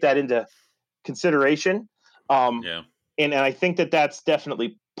of take that into consideration. And I think that that's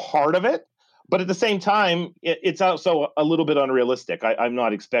definitely part of it. But at the same time, it's also a little bit unrealistic. I'm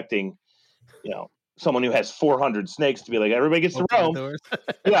not expecting, someone who has 400 snakes to be like, everybody gets to roam.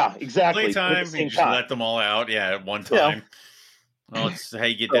 Yeah, exactly. Playtime, you just let them all out. Yeah, at one time. Well, it's how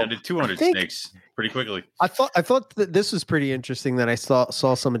you get down to 200 snakes pretty quickly. I thought that this was pretty interesting that I saw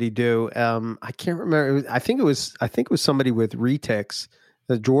somebody do. I can't remember. I think it was somebody with retics,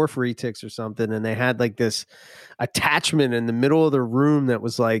 the dwarf retics or something, and they had like this attachment in the middle of the room that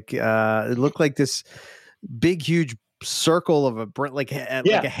was like it looked like this big, huge circle of like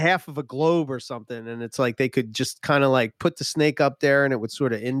a half of a globe or something, and it's like they could just kind of like put the snake up there and it would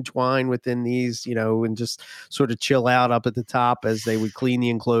sort of entwine within these, and just sort of chill out up at the top as they would clean the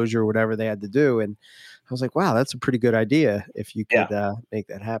enclosure or whatever they had to do. And I was like, wow, that's a pretty good idea if you could make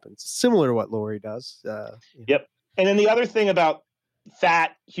that happen. It's similar to what Lori does. Yep. And then the other thing about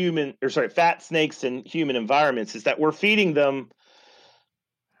fat snakes in human environments is that we're feeding them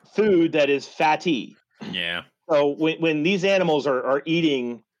food that is fatty. Yeah. So when these animals are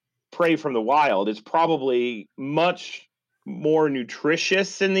eating prey from the wild, it's probably much more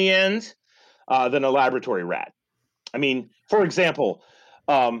nutritious in the end than a laboratory rat. I mean, for example,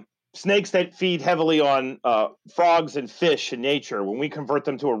 snakes that feed heavily on frogs and fish in nature, when we convert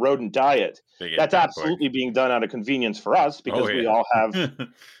them to a rodent diet, that's absolutely being done out of convenience for us because we all have a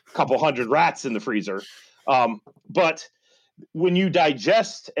couple hundred rats in the freezer. But when you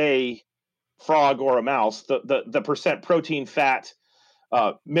digest a frog or a mouse, the percent protein, fat,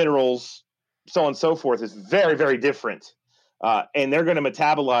 minerals, so on and so forth is very, very different. And they're going to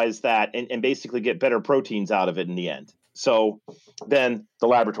metabolize that and basically get better proteins out of it in the end. So then the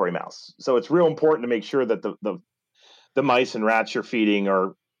laboratory mouse. So it's real important to make sure that the mice and rats you're feeding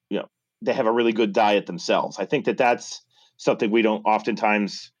are, they have a really good diet themselves. I think that that's something we don't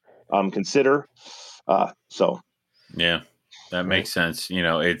oftentimes consider. Yeah. That makes sense.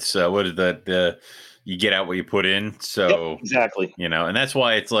 It's what is that? You get out what you put in. So exactly. And that's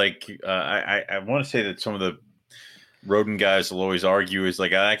why it's like I want to say that some of the rodent guys will always argue is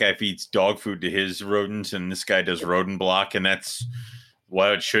like that guy feeds dog food to his rodents and this guy does rodent block, and that's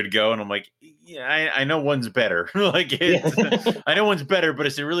what it should go. And I'm like, yeah, I know one's better. I know one's better, but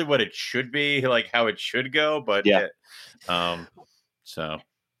is it really what it should be? Like how it should go? But so.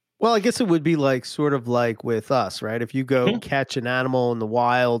 Well, I guess it would be like sort of like with us, right? If you go catch an animal in the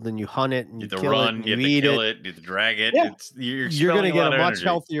wild and you hunt it and you kill it and you eat it, you have to drag it. Yeah. You're going to get a much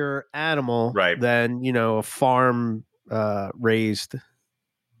healthier animal than, a farm raised,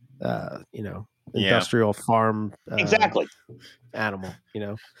 industrial farm exactly animal,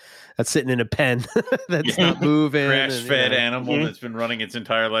 that's sitting in a pen that's not moving. Grass-fed animal that's been running its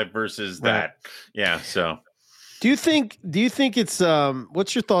entire life versus that. Yeah, so... Do you think it's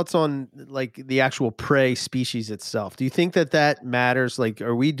what's your thoughts on like the actual prey species itself? Do you think that matters? Like,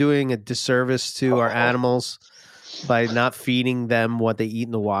 are we doing a disservice to our animals by not feeding them what they eat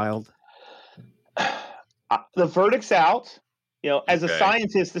in the wild? The verdict's out. As a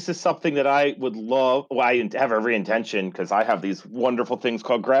scientist, this is something that I would love. Well, I have every intention because I have these wonderful things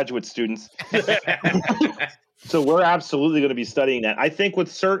called graduate students. So we're absolutely going to be studying that. I think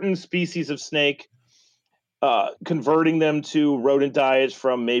with certain species of snake, converting them to rodent diets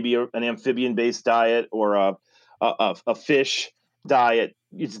from maybe an amphibian-based diet or a fish diet,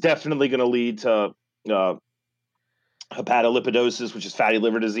 it's definitely going to lead to hepatolipidosis, which is fatty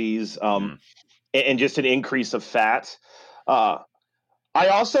liver disease. and just an increase of fat. I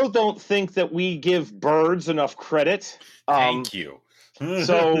also don't think that we give birds enough credit. Thank you.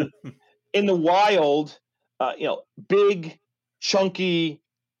 So in the wild, big, chunky,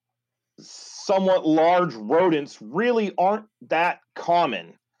 somewhat large rodents really aren't that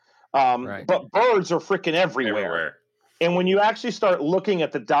common. But birds are freaking everywhere. And when you actually start looking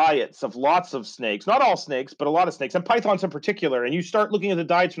at the diets of lots of snakes, not all snakes, but a lot of snakes, and pythons in particular, and you start looking at the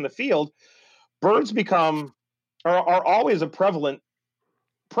diets from the field, birds are always a prevalent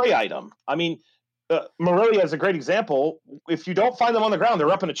prey item. I mean, Morelia is a great example. If you don't find them on the ground, they're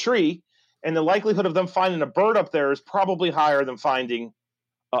up in a tree, and the likelihood of them finding a bird up there is probably higher than finding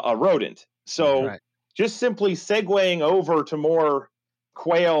a rodent. So just simply segueing over to more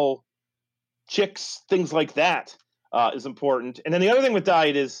quail, chicks, things like that is important. And then the other thing with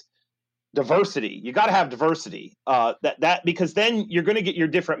diet is diversity. You got to have diversity. Because then you're going to get your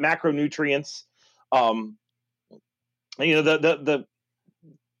different macronutrients.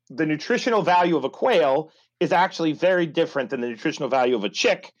 The nutritional value of a quail is actually very different than the nutritional value of a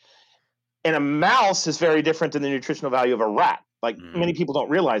chick, and a mouse is very different than the nutritional value of a rat. Like many people don't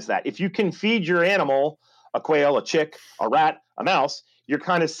realize that. If you can feed your animal, a quail, a chick, a rat, a mouse, you're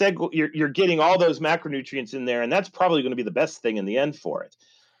kind of you're getting all those macronutrients in there, and that's probably going to be the best thing in the end for it.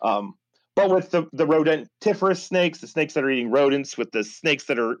 But with the rodentiferous snakes, the snakes that are eating rodents, with the snakes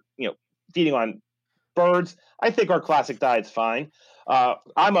that are feeding on birds, I think our classic diet's fine.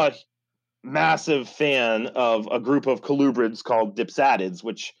 I'm a massive fan of a group of colubrids called dipsadids,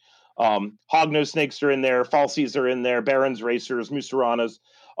 which hognose snakes are in there, falsies are in there, Barron's racers, musaranas,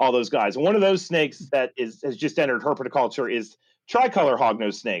 all those guys. And one of those snakes that has just entered herpetoculture is tricolor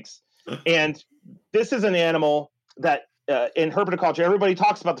hognose snakes. And this is an animal that in herpetoculture, everybody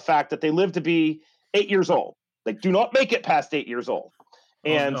talks about the fact that they live to be 8 years old. They do not make it past 8 years old.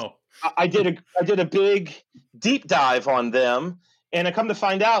 And I did a big deep dive on them, and I come to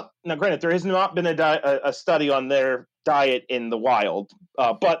find out. Now, granted, there has not been a study on their diet in the wild,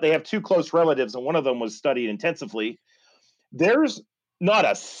 but they have two close relatives, and one of them was studied intensively. There's not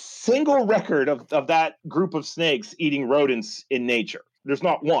a single record of that group of snakes eating rodents in nature. There's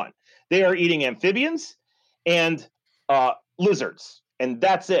not one. They are eating amphibians and lizards, and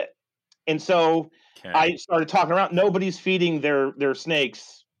that's it. And so I started talking around. Nobody's feeding their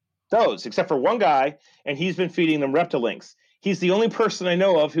snakes those, except for one guy, and he's been feeding them Reptilynx. He's the only person I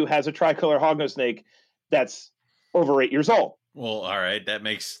know of who has a tricolor hognose snake that's over 8 years old. Well, all right, that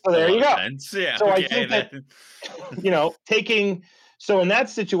makes sense. Yeah. So I think that so in that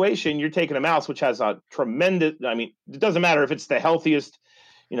situation, you're taking a mouse which has a tremendous. I mean, it doesn't matter if it's the healthiest,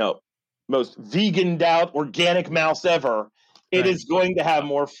 most veganed out organic mouse ever. It is going to have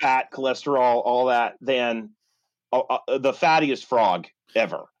more fat, cholesterol, all that than the fattiest frog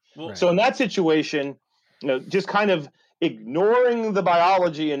ever. So in that situation, just kind of ignoring the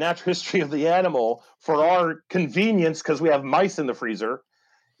biology and natural history of the animal for our convenience because we have mice in the freezer.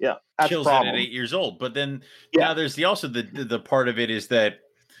 Yeah, that's kills a problem. it at 8 years old. But then now there's the part of it is that,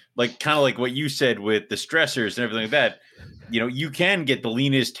 like, kind of like what you said with the stressors and everything like that. You can get the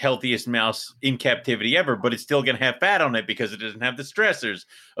leanest, healthiest mouse in captivity ever, but it's still going to have fat on it because it doesn't have the stressors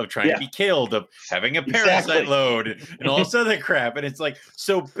of trying to be killed, of having a parasite load, and all this other crap. And it's like,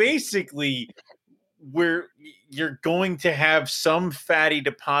 so basically, you're going to have some fatty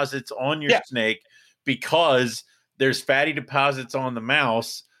deposits on your snake because there's fatty deposits on the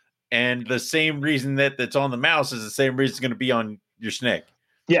mouse, and the same reason that's on the mouse is the same reason it's going to be on your snake.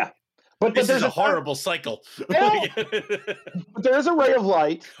 Yeah. But this is a horrible cycle. Well, but there is a ray of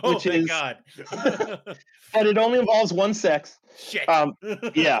light, which thank God. And it only involves one sex. Shit.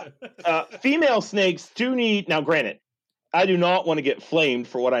 Female snakes do need. Now, granted, I do not want to get flamed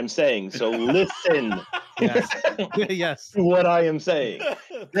for what I'm saying, so listen. Yes. To what I am saying.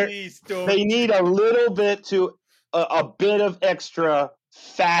 Please don't. They need a little bit a bit of extra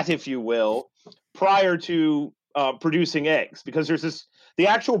fat, if you will, prior to producing eggs, because there's the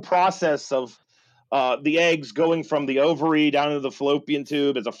actual process of the eggs going from the ovary down into the fallopian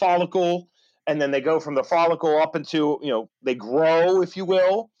tube as a follicle, and then they go from the follicle up into, they grow, if you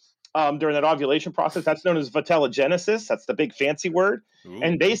will, during that ovulation process. That's known as vitellogenesis. That's the big fancy word. Ooh.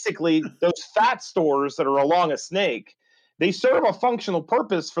 And basically, those fat stores that are along a snake, they serve a functional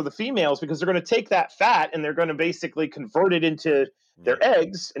purpose for the females because they're going to take that fat and they're going to basically convert it into their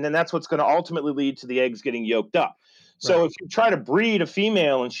eggs, and then that's what's going to ultimately lead to the eggs getting yolked up. So if you try to breed a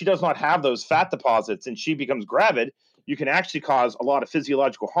female and she does not have those fat deposits and she becomes gravid, you can actually cause a lot of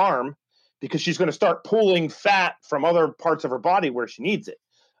physiological harm because she's going to start pulling fat from other parts of her body where she needs it.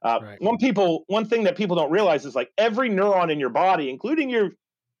 One thing that people don't realize is, like, every neuron in your body, including your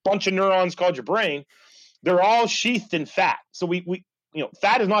bunch of neurons called your brain. They're all sheathed in fat. So we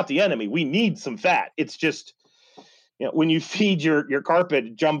fat is not the enemy. We need some fat. It's just, when you feed your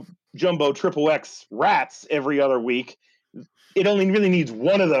carpet jumbo triple X rats every other week, it only really needs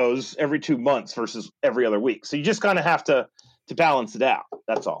one of those every 2 months versus every other week. So you just kind of have to balance it out.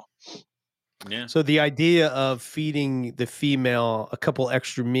 That's all. Yeah. So the idea of feeding the female a couple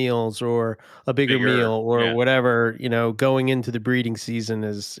extra meals or a bigger meal or whatever, going into the breeding season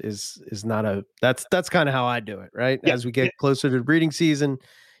is not that's kind of how I do it, right? Yeah. As we get closer to the breeding season,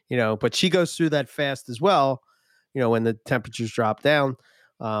 but she goes through that fast as well, when the temperatures drop down.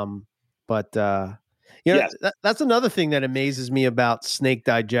 Yes. That's another thing that amazes me about snake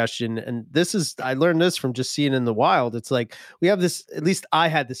digestion. And I learned this from just seeing in the wild. It's like we have this, at least I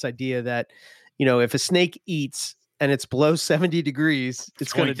had this idea that, if a snake eats and it's below 70 degrees,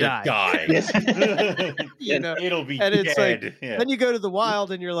 it's going to die. Yes. It'll be and it's dead. Like, then you go to the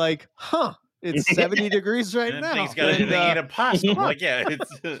wild and you're like, it's 70 degrees right now. They eat a possum.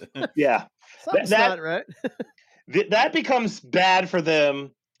 It's yeah. That's not right. That becomes bad for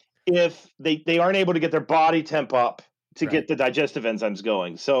them if they aren't able to get their body temp up to get the digestive enzymes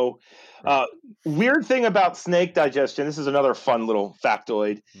going. So weird thing about snake digestion, this is another fun little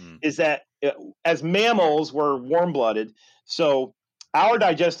factoid, is that as mammals, we're warm-blooded. So our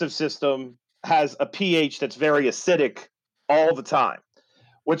digestive system has a pH that's very acidic all the time.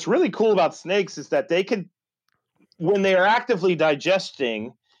 What's really cool about snakes is that when they are actively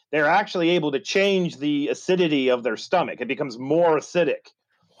digesting, they're actually able to change the acidity of their stomach. It becomes more acidic.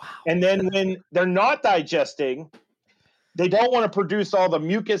 Wow. And then when they're not digesting, they don't want to produce all the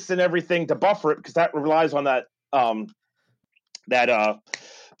mucus and everything to buffer it because that relies on that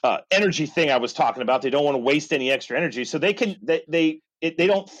energy thing I was talking about. They don't want to waste any extra energy, so they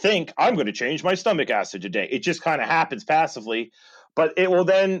don't think I'm going to change my stomach acid today. It just kind of happens passively, but it will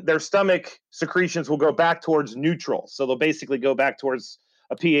then their stomach secretions will go back towards neutral. So they'll basically go back towards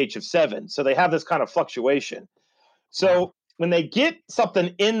a pH of 7. So they have this kind of fluctuation. So when they get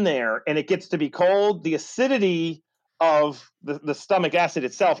something in there and it gets to be cold, the acidity of the stomach acid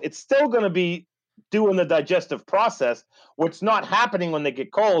itself, it's still going to be doing the digestive process. What's not happening when they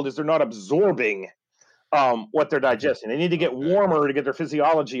get cold is they're not absorbing what they're digesting. They need to get warmer to get their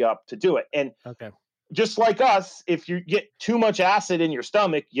physiology up to do it. And just like us, if you get too much acid in your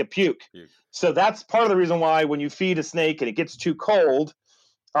stomach, you puke. So that's part of the reason why when you feed a snake and it gets too cold,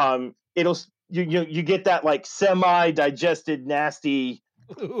 you get that like semi-digested, nasty,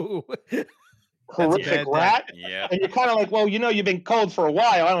 horrific rat. Yeah. And you're kind of like, well, you've been cold for a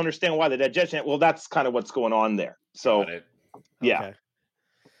while. I don't understand why the digestion. Well, that's kind of what's going on there. So, yeah.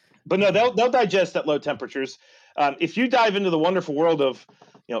 But no, they'll digest at low temperatures. If you dive into the wonderful world of,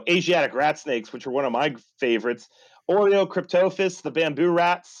 Asiatic rat snakes, which are one of my favorites, Oreocryptophis, the bamboo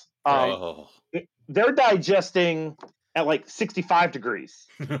rats, they're digesting at like 65 degrees.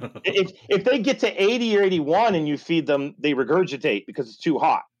 if they get to 80 or 81 and you feed them, they regurgitate because it's too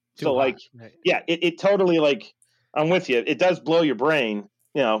hot. It totally, like, I'm with you. It does blow your brain,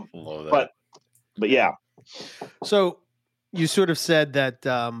 but yeah. So you sort of said that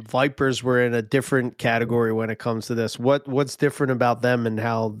vipers were in a different category when it comes to this. What's different about them and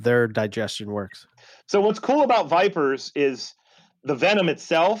how their digestion works? So what's cool about vipers is the venom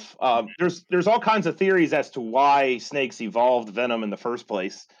itself. There's all kinds of theories as to why snakes evolved venom in the first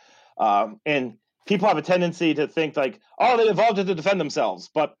place. And people have a tendency to think like, they evolved it to defend themselves.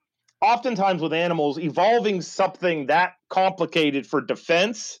 But oftentimes with animals, evolving something that complicated for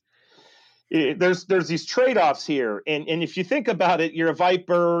defense, there's these trade-offs here. And if you think about it, you're a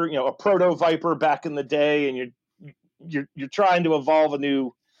viper, a proto-viper back in the day, and you're trying to evolve a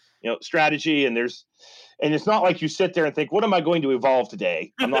new, strategy. And it's not like you sit there and think, what am I going to evolve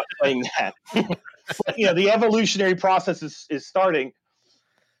today? I'm not saying that. But, the evolutionary process is starting.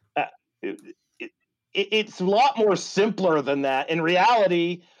 It's a lot more simpler than that. In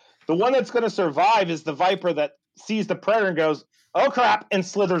reality, the one that's going to survive is the viper that sees the predator and goes, oh crap, and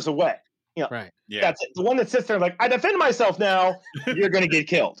slithers away. Right. Yeah. That's it. The one that sits there like, I defend myself now, you're going to get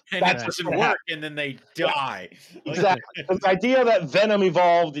killed. And that doesn't work, and then they die. Exactly. The idea that venom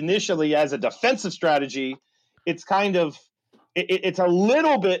evolved initially as a defensive strategy, it's kind of, it's a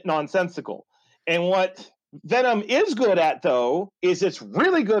little bit nonsensical. And what venom is good at, though, is it's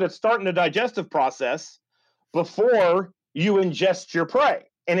really good at starting the digestive process before you ingest your prey.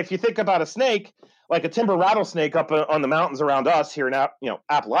 And if you think about a snake, like a timber rattlesnake up on the mountains around us here in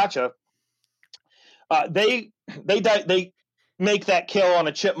Appalachia, they make that kill on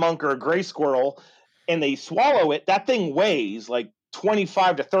a chipmunk or a gray squirrel, and they swallow it. That thing weighs like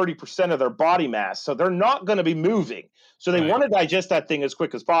 25 to 30% of their body mass. So they're not going to be moving. So they want to digest that thing as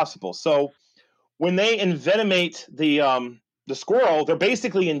quick as possible. So when they envenomate the squirrel, they're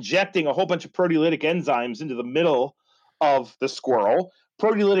basically injecting a whole bunch of proteolytic enzymes into the middle of the squirrel.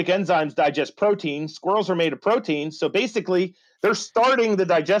 Proteolytic enzymes digest protein. Squirrels are made of protein. So basically, they're starting the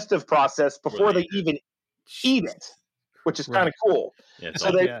digestive process before they even eat it, which is kind of cool. Yeah,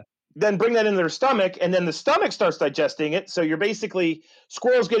 so they then bring that into their stomach, and then the stomach starts digesting it. So you're basically,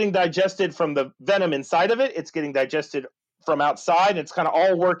 squirrel's getting digested from the venom inside of it. It's getting digested from outside. It's kind of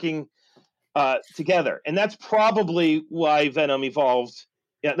all working together. And that's probably why venom evolved.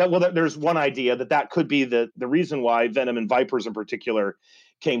 Yeah, there's one idea that could be the reason why venom in vipers in particular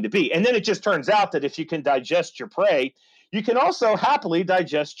came to be. And then it just turns out that if you can digest your prey, you can also happily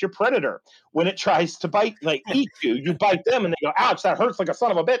digest your predator. When it tries to eat you, you bite them and they go, ouch, that hurts like a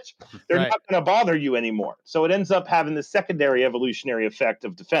son of a bitch. They're not going to bother you anymore. So it ends up having the secondary evolutionary effect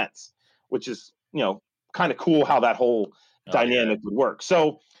of defense, which is, kind of cool how that whole dynamic would work.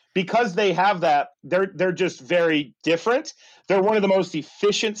 So because they have that, they're just very different. They're one of the most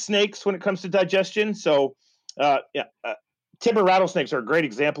efficient snakes when it comes to digestion. So, timber rattlesnakes are a great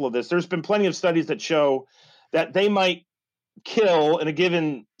example of this. There's been plenty of studies that show that they might kill in a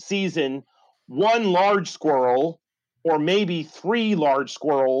given season one large squirrel or maybe 3 large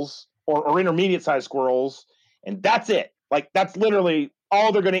squirrels or intermediate sized squirrels, and that's it. That's literally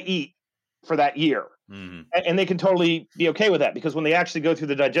all they're going to eat for that year. Mm-hmm. And they can totally be okay with that, because when they actually go through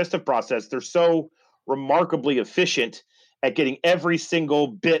the digestive process, they're so remarkably efficient at getting every single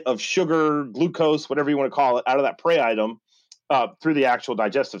bit of sugar, glucose, whatever you want to call it, out of that prey item through the actual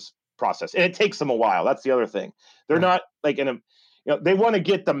digestive process. And it takes them a while. That's the other thing. They're not they want to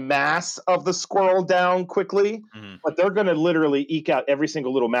get the mass of the squirrel down quickly, but they're going to literally eke out every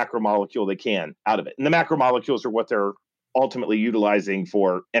single little macromolecule they can out of it. And the macromolecules are what they're ultimately utilizing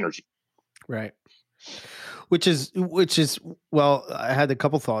for energy. Right. Which is well, I had a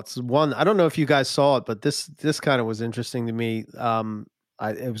couple thoughts. One, I don't know if you guys saw it, but this kind of was interesting to me.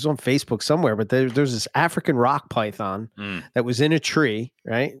 It was on Facebook somewhere, but there's this African rock python that was in a tree,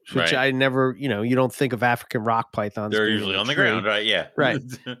 right? Which I never, you don't think of African rock pythons. They're usually on the ground, right? Yeah. Right.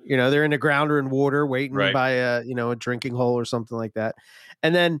 They're in the ground or in water waiting by a drinking hole or something like that.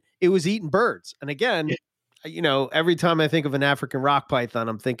 And then it was eating birds. And again, every time I think of an African rock python,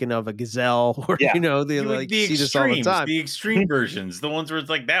 I'm thinking of a gazelle or, the see this all the time. The extreme versions, the ones where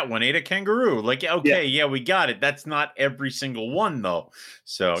it's like that one ate a kangaroo. We got it. That's not every single one though.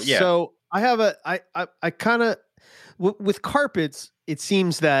 So, yeah. So I have I kind of, with carpets, it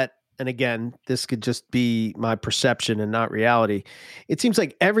seems that, and again, this could just be my perception and not reality. It seems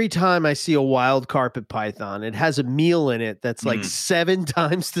like every time I see a wild carpet python, it has a meal in it that's like 7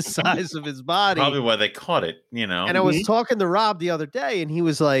 times the size of his body. Probably why they caught it, And I was talking to Rob the other day, and he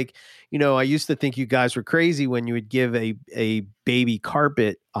was like, I used to think you guys were crazy when you would give a baby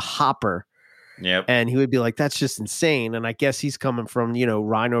carpet a hopper. Yep. And he would be like, that's just insane. And I guess he's coming from,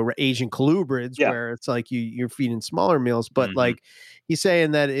 rhino Asian colubrids where it's like you're feeding smaller meals. But he's saying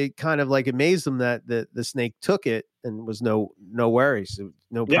that it kind of amazed him that the snake took it and was no worries,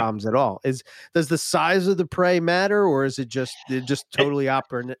 no problems at all. Does the size of the prey matter, or is it just totally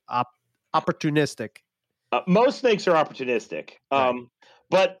opportunistic? Most snakes are opportunistic.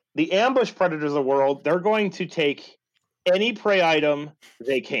 But the ambush predators of the world, they're going to take any prey item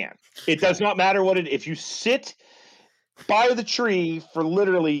they can. It does not matter if you sit by the tree for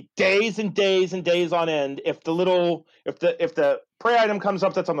literally days and days and days on end, if the prey item comes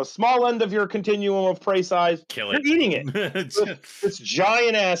up that's on the small end of your continuum of prey size, you're eating it. This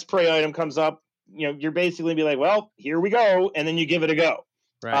giant ass prey item comes up, you're basically be like, well, here we go, and then you give it a go.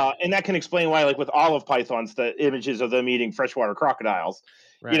 Right. And that can explain why, with olive pythons, the images of them eating freshwater crocodiles,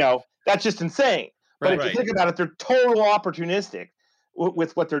 that's just insane. But if you think about it, they're total opportunistic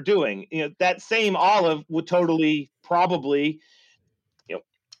with what they're doing. That same olive would totally probably,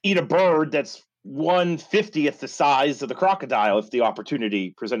 eat a bird that's 1/50th the size of the crocodile if the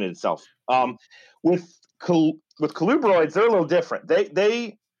opportunity presented itself. With colubroids, they're a little different.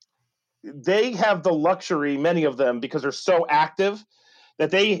 They have the luxury, many of them, because they're so active,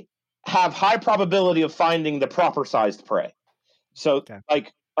 that they have high probability of finding the proper sized prey. So,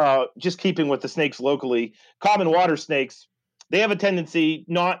 just keeping with the snakes locally, common water snakes, they have a tendency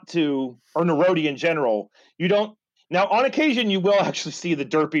not to, or Nerodia in general, now on occasion you will actually see the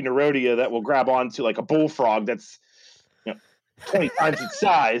derpy Nerodia that will grab onto a bullfrog that's 20 times its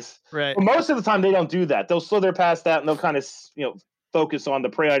size. Right. But most of the time they don't do that. They'll slither past that and they'll kind of focus on the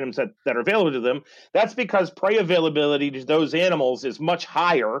prey items that are available to them. That's because prey availability to those animals is much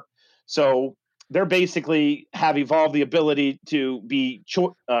higher. So they're basically have evolved the ability to be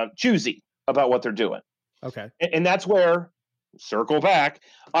choosy about what they're doing. Okay. And that's where, circle back,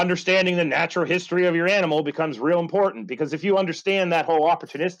 understanding the natural history of your animal becomes real important, because if you understand that whole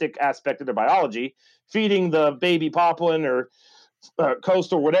opportunistic aspect of their biology, feeding the baby poplin or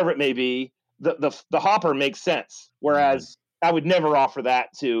coastal, whatever it may be, the hopper makes sense. Whereas I would never offer that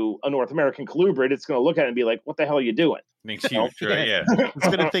to a North American colubrid. It's going to look at it and be like, what the hell are you doing? Makes huge, right? Yeah. It's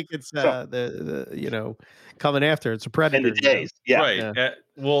going to think it's the coming after. It's a predator. In the days. Yeah. Right. Yeah.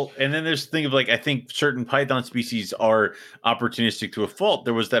 Well, and then there's the thing of like, I think certain python species are opportunistic to a fault.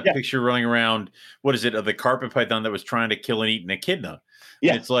 There was that picture running around, what is it, of the carpet python that was trying to kill and eat an echidna.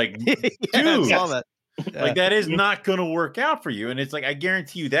 Yeah. And it's like, dude, I saw that. like that is not going to work out for you. And it's like, I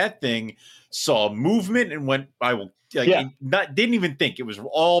guarantee you that thing saw movement and went, didn't even think. It was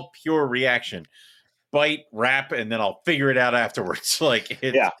all pure reaction. Bite, wrap, and then I'll figure it out afterwards. Like,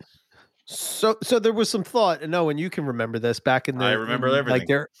 So there was some thought, and Owen, you can remember this back in the everything. Like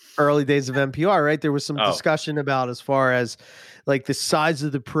their early days of NPR, right? There was some discussion about as far as like the size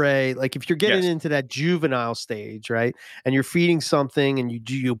of the prey. Like if you're getting into that juvenile stage, right, and you're feeding something and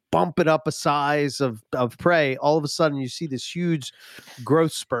you bump it up a size of prey, all of a sudden you see this huge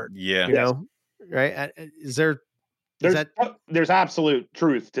growth spurt. Yeah. You know, right? There's absolute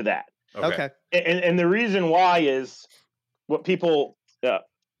truth to that. Okay. And the reason why is what people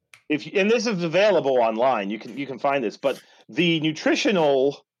and this is available online. You can find this, but the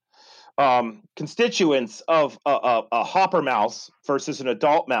nutritional constituents of a hopper mouse versus an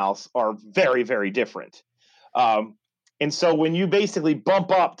adult mouse are very, very different. And so when you basically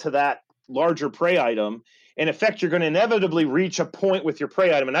bump up to that larger prey item, in effect, you're going to inevitably reach a point with your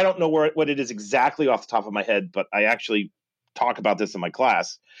prey item. And I don't know what it is exactly off the top of my head, but I actually talk about this in my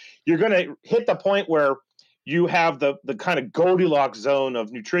class. You're going to hit the point where you have the kind of Goldilocks zone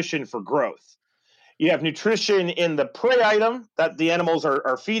of nutrition for growth. You have nutrition in the prey item that the animals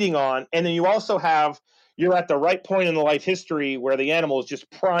are feeding on. And then you also you're at the right point in the life history where the animal is just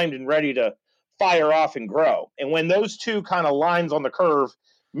primed and ready to fire off and grow. And when those two kind of lines on the curve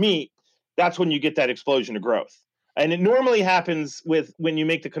meet, that's when you get that explosion of growth. And it normally happens when you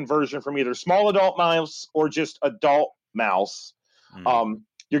make the conversion from either small adult mouse or just adult mouse.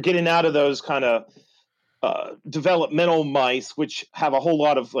 You're getting out of those kind of developmental mice, which have a whole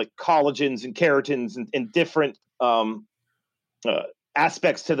lot of like collagens and keratins and different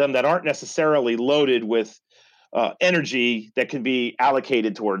aspects to them that aren't necessarily loaded with energy that can be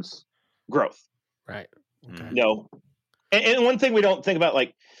allocated towards growth. Right. Okay. And one thing we don't think about,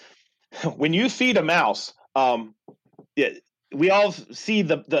 like when you feed a mouse, we all see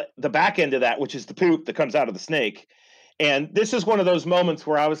the back end of that, which is the poop that comes out of the snake. And this is one of those moments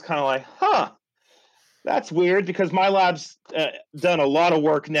where I was kind of like, that's weird, because my lab's done a lot of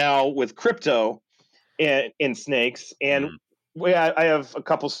work now with crypto in snakes. And I have a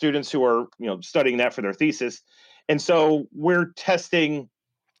couple students who are, studying that for their thesis. And so we're testing,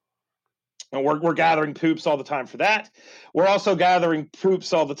 and we're gathering poops all the time for that. We're also gathering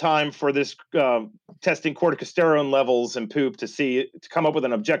poops all the time for this, testing corticosterone levels in poop to come up with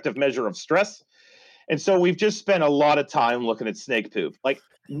an objective measure of stress. And so we've just spent a lot of time looking at snake poop, like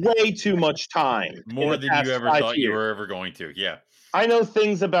way too much time. More than you ever thought you were ever going to. Yeah. I know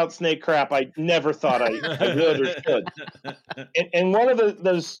things about snake crap I never thought I would or should. And one of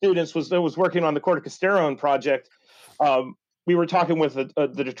those students was working on the corticosterone project. We were talking with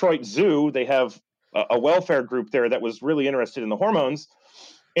the Detroit Zoo. They have a welfare group there that was really interested in the hormones.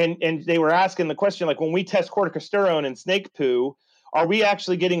 And they were asking the question, like, when we test corticosterone in snake poo, are we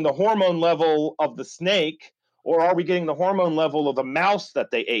actually getting the hormone level of the snake, or are we getting the hormone level of the mouse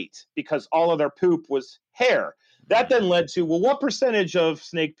that they ate? Because all of their poop was hair. That then led to, well, what percentage of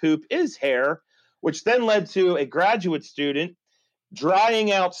snake poop is hair? Which then led to a graduate student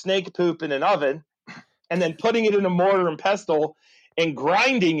drying out snake poop in an oven and then putting it in a mortar and pestle and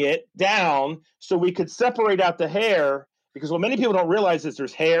grinding it down so we could separate out the hair. Because what many people don't realize is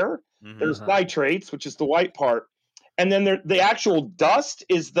there's hair, there's nitrates, which is the white part, and then the actual dust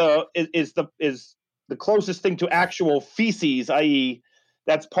is the closest thing to actual feces, i.e.,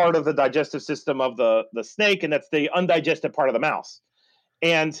 that's part of the digestive system of the snake, and that's the undigested part of the mouse.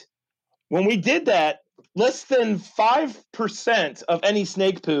 And when we did that, less than 5% of any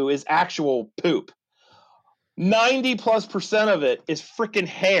snake poo is actual poop. 90+% of it is freaking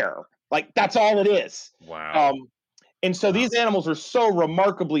hair. Like, that's all it is. Wow. And so these animals are so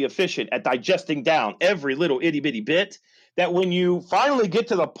remarkably efficient at digesting down every little itty bitty bit that when you finally get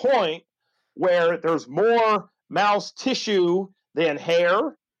to the point where there's more mouse tissue than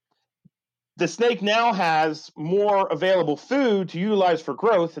hair, the snake now has more available food to utilize for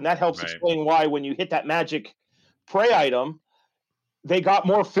growth, and that helps explain why when you hit that magic prey item, they got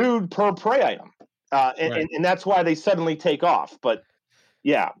more food per prey item, and that's why they suddenly take off. But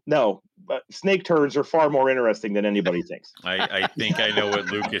but snake turds are far more interesting than anybody thinks. I think I know what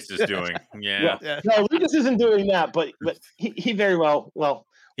Lucas is doing. Yeah. No, Lucas isn't doing that, but he very well.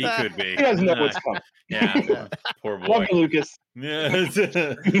 He could be. He doesn't know what's coming. Yeah. Poor boy. Love you, Lucas.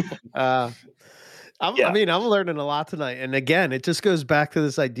 I mean, I'm learning a lot tonight. And again, it just goes back to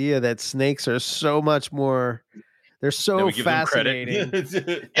this idea that snakes are so much more, they're so fascinating.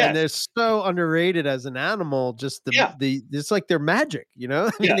 And they're so underrated as an animal. Just it's like they're magic, you know?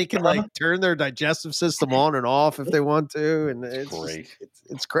 I mean, they can like turn their digestive system on and off if they want to. And it's great.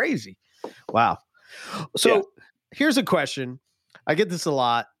 It's crazy. Wow. So here's a question. I get this a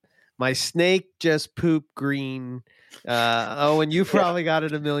lot. My snake just pooped green. And you probably got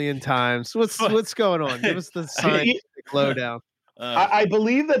it a million times. What's going on? Give us the scientific lowdown. I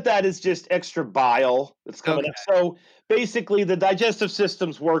believe that is just extra bile that's coming up. So basically, the digestive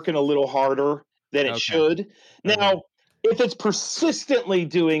system's working a little harder than it should. Now, if it's persistently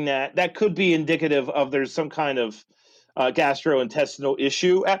doing that, that could be indicative of there's some kind of gastrointestinal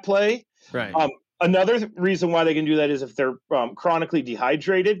issue at play. Right. Another reason why they can do that is if they're chronically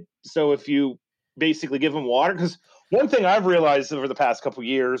dehydrated. So if you basically give them water, because one thing I've realized over the past couple of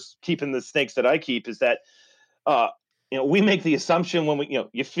years, keeping the snakes that I keep, is that we make the assumption when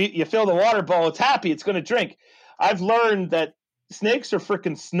you fill the water bowl, it's happy, it's going to drink. I've learned that snakes are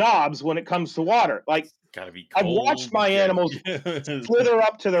freaking snobs when it comes to water. Like, gotta be cold. I've watched my animals slither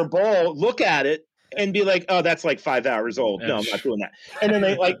up to their bowl, look at it, and be like, "Oh, that's like 5 hours old. No, I'm not doing that." And then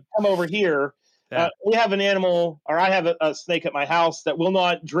they like come over here. We have an animal, or I have a snake at my house that will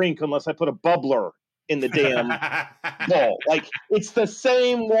not drink unless I put a bubbler in the damn bowl. Like, it's the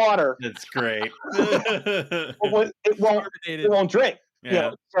same water. That's great. It won't drink.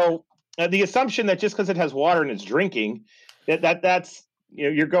 Yeah. So the assumption that just because it has water and it's drinking, that's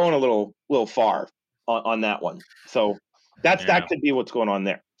you're going a little that on that one. So that could be what's going on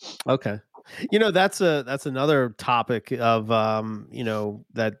there. Okay. That's another topic of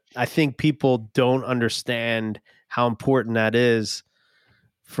that I think people don't understand how important that is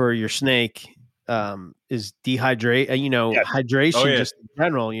for your snake, is hydration just in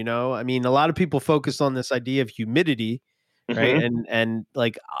general. I mean, a lot of people focus on this idea of humidity, right? And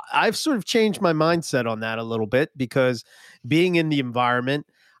like, I've sort of changed my mindset on that a little bit, because being in the environment,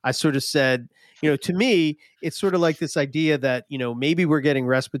 I sort of said, to me, it's sort of like this idea that, maybe we're getting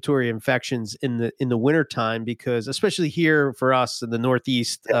respiratory infections in the wintertime, because especially here for us in the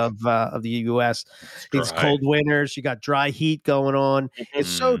Northeast of the US, it's cold winters. You got dry heat going on. It's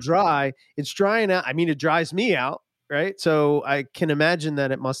so dry. It's drying out. I mean, it dries me out. Right. So I can imagine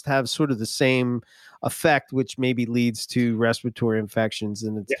that it must have sort of the same effect, which maybe leads to respiratory infections,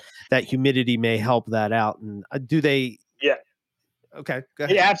 and that humidity may help that out. And do they? Yeah. Okay, go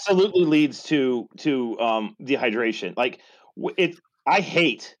ahead. It absolutely leads to dehydration. Like, I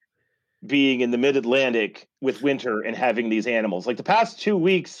hate being in the Mid-Atlantic with winter and having these animals. Like the past 2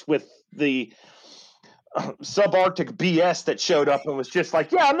 weeks with the subarctic BS that showed up and was just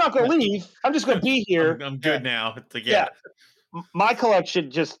like, I'm not going to leave. I'm just going to be here. I'm good now. It's like, my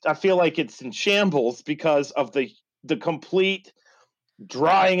collection I feel like it's in shambles because of the complete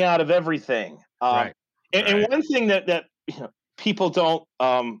drying out of everything. And one thing that people don't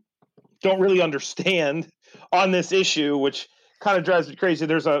really understand on this issue, which kind of drives me crazy.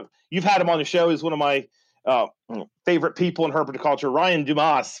 You've had him on the show. He's one of my favorite people in herpetoculture. Ryan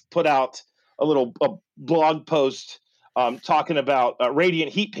Dumas put out a blog post talking about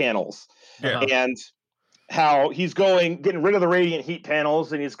radiant heat panels and how he's getting rid of the radiant heat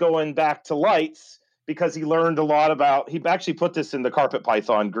panels, and he's going back to lights because he learned a lot about. He actually put this in the Carpet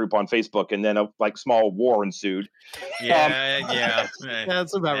Python group on Facebook, and then a small war ensued.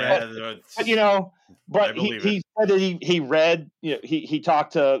 That's about right. But he said that he read. He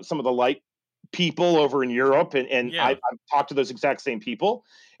talked to some of the light people over in Europe, and I've talked to those exact same people,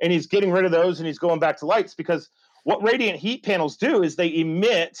 and he's getting rid of those, and he's going back to lights, because what radiant heat panels do is they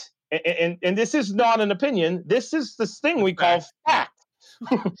emit, and this is not an opinion. This is this thing we call fact.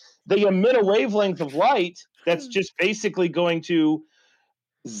 They emit a wavelength of light that's just basically going to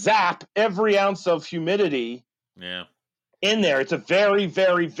zap every ounce of humidity in there. It's a very,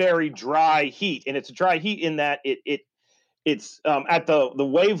 very, very dry heat, and it's a dry heat in that it's at the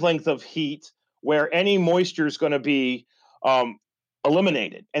wavelength of heat where any moisture is going to be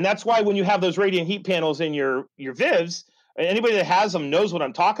eliminated. And that's why when you have those radiant heat panels in your Vivs, anybody that has them knows what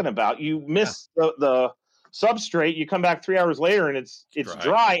I'm talking about. You miss the substrate, you come back 3 hours later and it's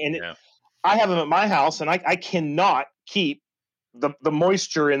dry. And I have them at my house, and I cannot keep the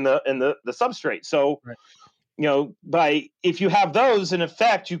moisture in the substrate. So, Right. if you have those in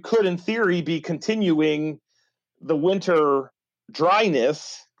effect, you could, in theory, be continuing the winter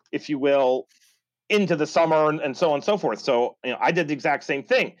dryness, if you will, into the summer and so on and so forth. So, I did the exact same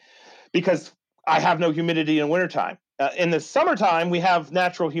thing because I have no humidity in wintertime. In the summertime, we have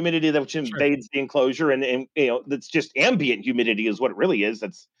natural humidity which invades the enclosure, and that's just ambient humidity is what it really is.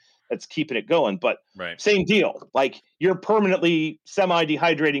 That's keeping it going. But same deal. Like, you're permanently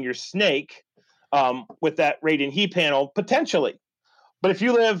semi-dehydrating your snake with that radiant heat panel potentially. But if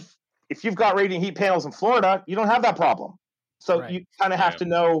you've got radiant heat panels in Florida, you don't have that problem. So you kind of have to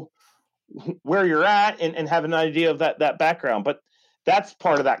know where you're at and have an idea of that background. But that's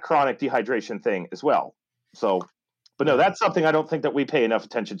part of that chronic dehydration thing as well. So, but no, that's something I don't think that we pay enough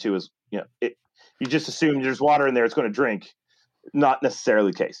attention to. Is you just assume there's water in there, it's going to drink. Not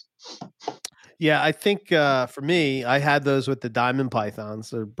necessarily the case. Yeah, I think for me, I had those with the diamond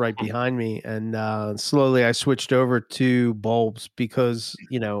pythons. They're right behind me, and slowly I switched over to bulbs because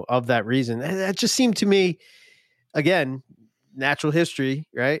of that reason. That just seemed to me, again, natural history,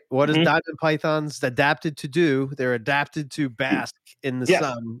 right? What is diamond pythons adapted to do? They're adapted to bask in the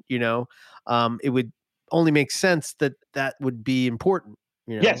sun. It would only make sense that would be important.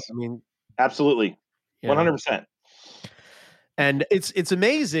 Yes, I mean, absolutely, 100%. And it's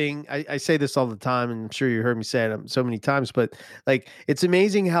amazing. I say this all the time, and I'm sure you heard me say it so many times, but like, it's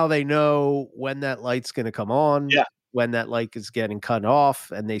amazing how they know when that light's going to come on, when that light is getting cut off,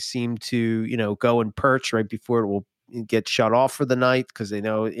 and they seem to, go and perch right before it will get shut off for the night because they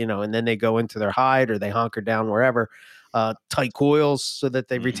know, and then they go into their hide or they hunker down wherever, tight coils so that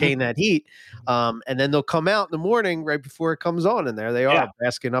they retain that heat. And then they'll come out in the morning right before it comes on, and there they are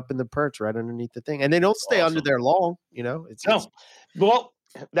basking up in the perch right underneath the thing. And they don't stay under there long, Well,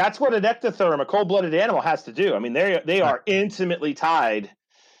 that's what an ectotherm, a cold-blooded animal, has to do. I mean, they are intimately tied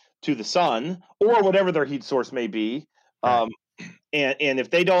to the sun or whatever their heat source may be. And if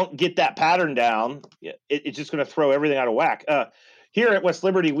they don't get that pattern down, it's just going to throw everything out of whack. Here at West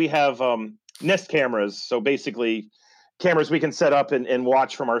Liberty, we have Nest cameras. So basically, cameras we can set up and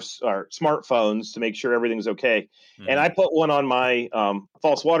watch from our smartphones to make sure everything's okay. And I put one on my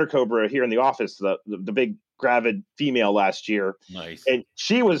false water cobra here in the office, the big gravid female last year. Nice. And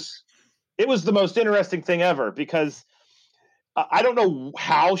it was the most interesting thing ever because I don't know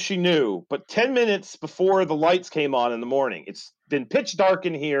how she knew, but 10 minutes before the lights came on in the morning, it's been pitch dark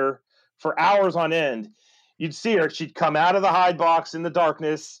in here for hours on end. You'd see her. She'd come out of the hide box in the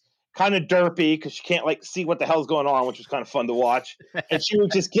darkness, kind of derpy because she can't see what the hell's going on, which was kind of fun to watch. And she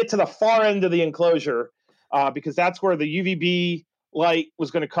would just get to the far end of the enclosure because that's where the UVB light was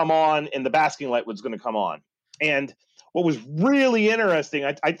going to come on and the basking light was going to come on. And what was really interesting,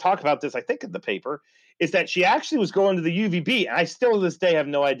 I talk about this, I think, in the paper, is that she actually was going to the UVB, and I still to this day have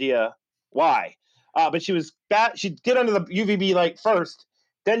no idea why. But she'd get under the UVB light first,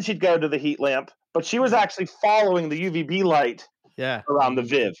 then she'd go to the heat lamp. But she was actually following the UVB light around the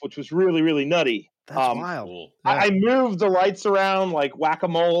Viv, which was really, really nutty. That's wild. I moved the lights around like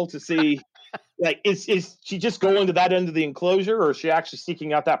whack-a-mole to see, is she just going to that end of the enclosure, or is she actually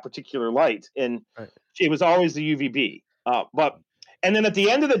seeking out that particular light? And it was always the UVB. And then at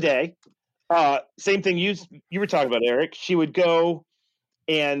the end of the day, same thing you were talking about, Eric. She would go,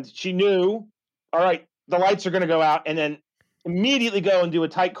 and she knew, all right, the lights are going to go out, and then immediately go and do a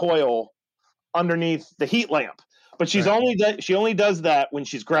tight coil underneath the heat lamp. But she only does that when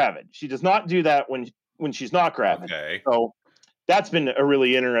she's gravid. She does not do that when she's not gravid. Okay. So that's been a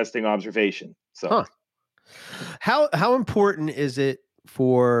really interesting observation. So, how important is it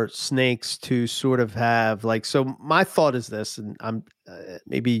for snakes to sort of have so my thought is this, and I'm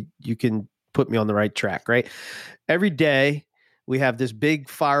maybe you can put me on the right track, right? Every day we have this big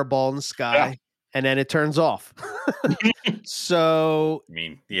fireball in the sky and then it turns off. So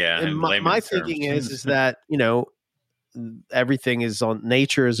my thinking is that, everything is on,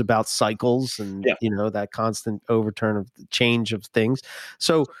 nature is about cycles and, that constant overturn of the change of things.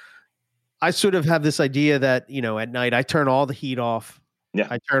 So I sort of have this idea that, at night I turn all the heat off. Yeah.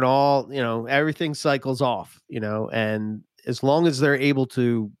 I turn all, everything cycles off, and as long as they're able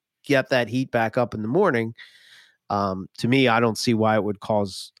to get that heat back up in the morning, to me, I don't see why it would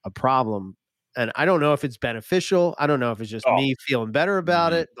cause a problem. And I don't know if it's beneficial. I don't know if it's just me feeling better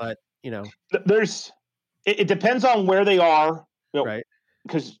about it, but it depends on where they are, right?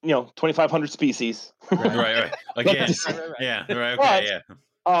 Because 2,500 species, right. Again, yeah, right. Okay,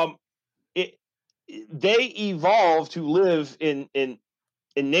 but, they evolve to live in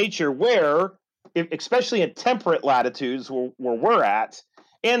nature where, especially in temperate latitudes where we're at,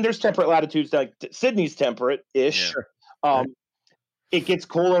 and there's temperate latitudes like Sydney's temperate-ish. Yeah. It gets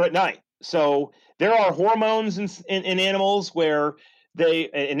cooler at night. So there are hormones in animals where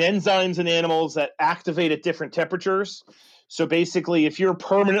and enzymes in animals that activate at different temperatures. So basically, if you're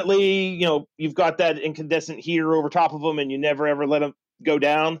permanently, you've got that incandescent heater over top of them and you never ever let them go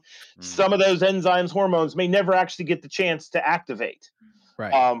down, some of those enzymes, hormones may never actually get the chance to activate,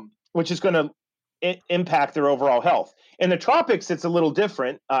 right? Which is going to impact their overall health. In the tropics, it's a little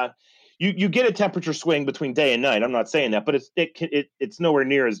different. You get a temperature swing between day and night. I'm not saying that, but it's nowhere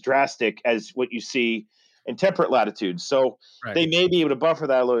near as drastic as what you see in temperate latitudes. So they may be able to buffer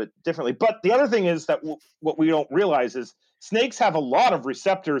that a little bit differently. But the other thing is that what we don't realize is snakes have a lot of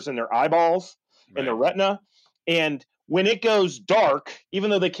receptors in their eyeballs, in their retina. And when it goes dark,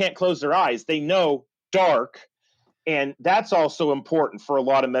 even though they can't close their eyes, they know dark. And that's also important for a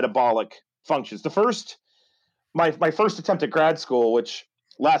lot of metabolic functions. My first attempt at grad school, which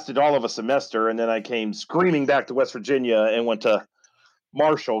lasted all of a semester, and then I came screaming back to West Virginia and went to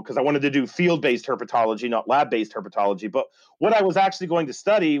Marshall because I wanted to do field-based herpetology, not lab-based herpetology. But what I was actually going to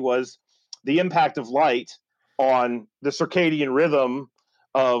study was the impact of light on the circadian rhythm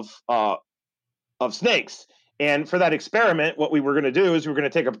of snakes. And for that experiment, what we were going to do is we were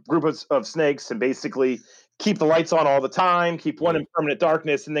going to take a group of snakes and basically keep the lights on all the time, keep one in permanent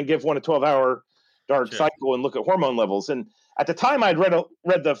darkness, and then give one a 12-hour dark cycle and look at hormone levels. And at the time, I'd read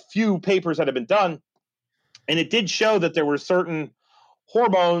the few papers that had been done, and it did show that there were certain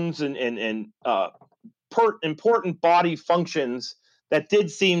hormones and important body functions that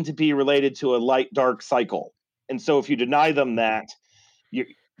did seem to be related to a light-dark cycle. And so if you deny them that,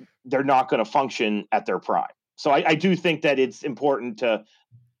 they're not going to function at their prime. So I do think that it's important to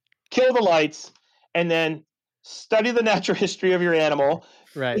kill the lights and then study the natural history of your animal,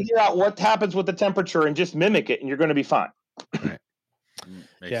 figure out what happens with the temperature, and just mimic it, and you're going to be fine. Right.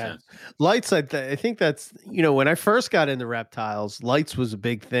 Makes sense. Lights, I think that's, when I first got into reptiles, lights was a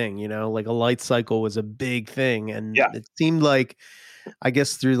big thing, like a light cycle was a big thing. And it seemed like, I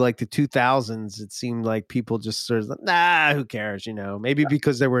guess through like the 2000s, it seemed like people just sort of who cares, maybe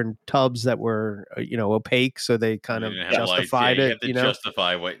because they were in tubs that were, opaque. So they kind of justified it. You have to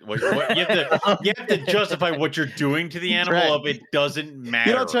justify what you have to justify what you're doing to the animal. If it doesn't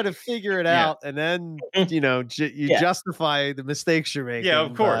matter. You don't try to figure it out and then, you justify the mistakes you're making. Yeah,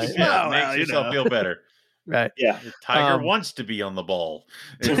 of course. It makes yourself feel better. Right. Yeah. The tiger wants to be on the ball.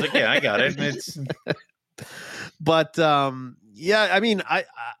 It's like, I got it. But I mean,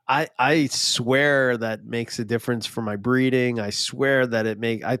 I swear that makes a difference for my breeding. I swear that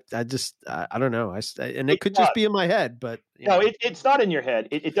I don't know. And it could just be in my head, but it's not in your head.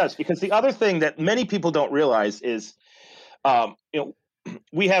 It does, because the other thing that many people don't realize is,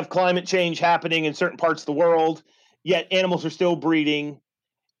 we have climate change happening in certain parts of the world, yet animals are still breeding.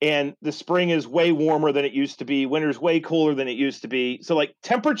 And the spring is way warmer than it used to be. Winter's way cooler than it used to be. So like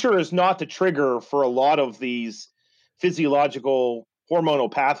temperature is not the trigger for a lot of these physiological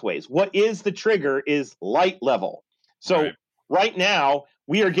hormonal pathways. What is the trigger is light level. So right now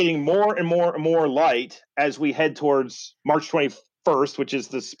we are getting more and more and more light as we head towards March 21st, which is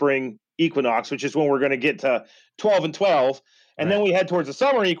the spring equinox, which is when we're going to get to 12 and 12. And then we head towards the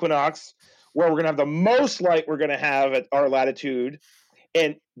summer equinox, where we're going to have the most light we're going to have at our latitude.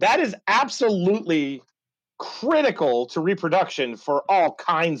 And that is absolutely critical to reproduction for all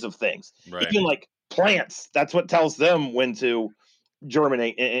kinds of things. Even like plants, that's what tells them when to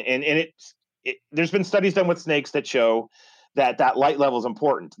germinate. And there's been studies done with snakes that show that light level is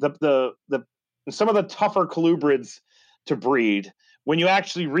important. Some of the tougher colubrids to breed, when you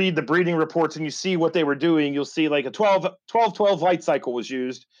actually read the breeding reports and you see what they were doing, you'll see like a 12-12 light cycle was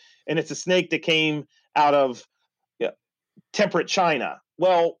used, and it's a snake that came out of temperate China.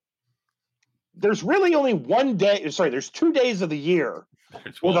 Well, there's really only there's 2 days of the year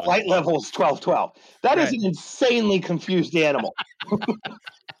where the light level is 12-12. That is an insanely confused animal.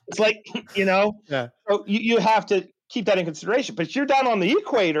 It's like, so you have to keep that in consideration. But if you're down on the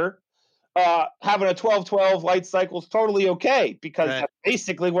equator, having a 12-12 light cycle is totally okay, because that's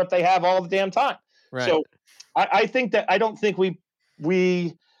basically what they have all the damn time. So I think that, I don't think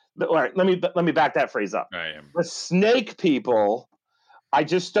all right, let me back that phrase up. The snake people, I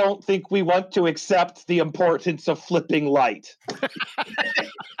just don't think we want to accept the importance of flipping light.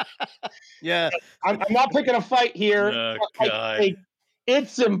 I'm not picking a fight here. Oh, God.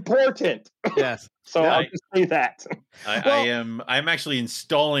 It's important. Yes. So I'll just say that. I'm actually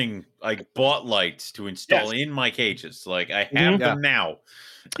installing, bought lights to install in my cages. Like, I have them now.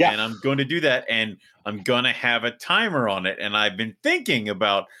 And I'm going to do that, and I'm going to have a timer on it. And I've been thinking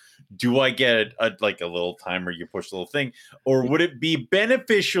about do I get a little timer? You push the little thing, or would it be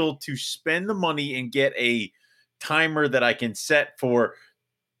beneficial to spend the money and get a timer that I can set for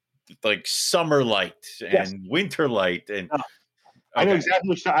like summer light and winter light? And I know exactly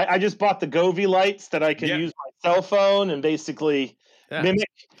what I just bought the Govee lights that I can use my cell phone and basically mimic.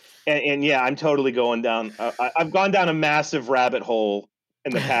 And yeah, I'm totally going down. I've gone down a massive rabbit hole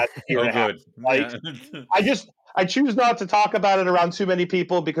in the past year and a half. Like, I choose not to talk about it around too many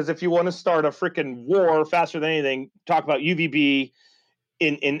people, because if you want to start a freaking war faster than anything, talk about UVB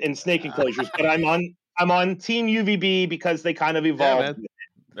in snake enclosures. But I'm on team UVB because they kind of evolved.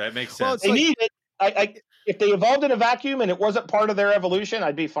 That makes sense. They need it. If they evolved in a vacuum and it wasn't part of their evolution,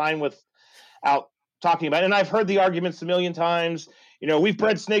 I'd be fine without talking about it. And I've heard the arguments a million times. We've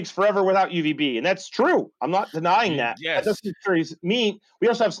bred snakes forever without UVB, and that's true. I'm not denying that. Yes. That doesn't mean we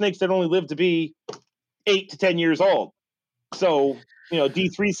also have snakes that only live to be 8 to 10 years old. So,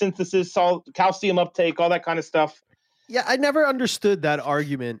 D3 synthesis, calcium uptake, all that kind of stuff. Yeah, I never understood that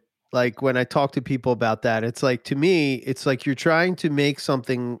argument. Like when I talk to people about that, it's like, to me, it's like you're trying to make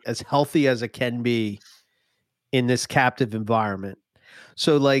something as healthy as it can be in this captive environment.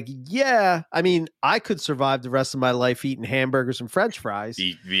 So like, yeah, I mean, I could survive the rest of my life eating hamburgers and French fries.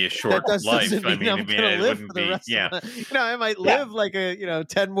 Be a short life. I mean, it wouldn't be. Yeah, I might live like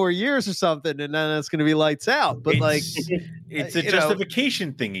 10 more years or something, and then it's going to be lights out. But it's a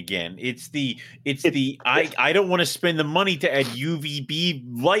justification thing again. It's the I don't want to spend the money to add UVB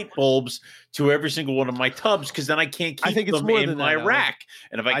light bulbs to every single one of my tubs, because then I can't keep them in my rack.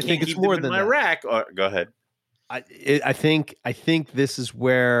 And if I can't keep them in my rack, go ahead. I think this is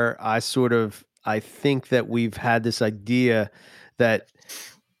where I think that we've had this idea that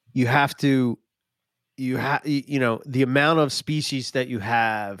the amount of species that you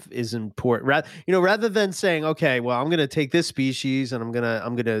have is important. Rather than saying, okay, well, I'm going to take this species and I'm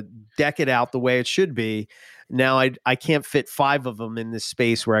going to deck it out the way it should be. Now I can't fit 5 of them in this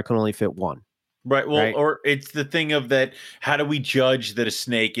space where I can only fit 1. Right. Well, right? Or it's the thing of that. How do we judge that a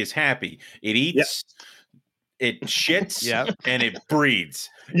snake is happy? It eats. Yep. It shits and it breeds.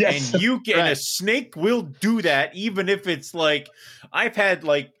 Yes. And a snake will do that, even if it's like, I've had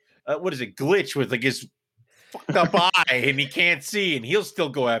glitch with his fucked up eye and he can't see, and he'll still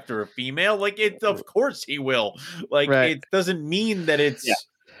go after a female. Of course he will. It doesn't mean that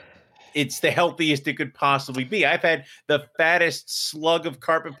it's the healthiest it could possibly be. I've had the fattest slug of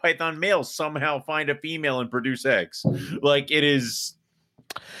carpet python males somehow find a female and produce eggs. It is.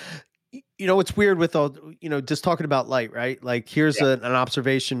 It's weird with all, just talking about light, right? Like here's an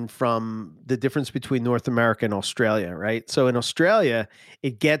observation from the difference between North America and Australia, right? So in Australia,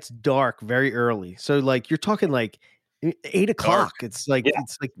 it gets dark very early. So you're talking 8 o'clock. It's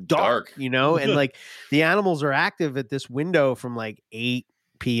it's dark, and the animals are active at this window from 8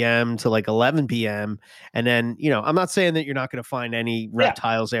 p.m. to 11 p.m. And then, I'm not saying that you're not going to find any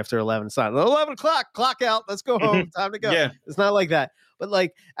reptiles after 11. It's not 11 o'clock, clock out, let's go home, time to go. Yeah. It's not like that.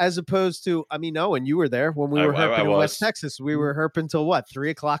 But as opposed to, Owen, you were there when we were herping in West Texas. We were herping till 3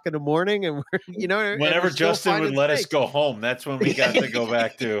 o'clock in the morning, and whenever Justin would let us go home, that's when we got to go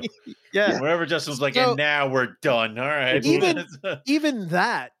back to. Yeah. Whenever Justin was and now we're done. All right. Even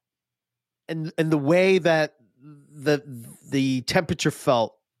that, and the way that the temperature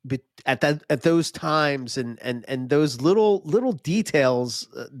felt at those times, and those little details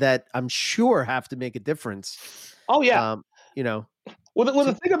that I'm sure have to make a difference. Oh yeah. Well,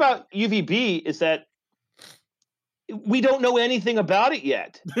 the thing about UVB is that we don't know anything about it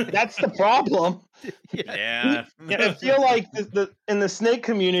yet. That's the problem. Yeah. I feel like in the snake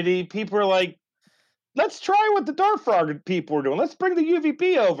community, people are like, let's try what the dart frog people are doing. Let's bring the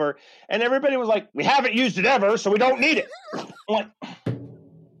UVB over. And everybody was like, we haven't used it ever, so we don't need it. I'm like,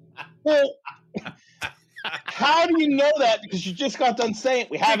 well, how do you know that? Because you just got done saying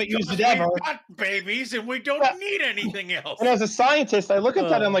we haven't used it ever. We've got babies and we don't need anything else. And as a scientist, I look at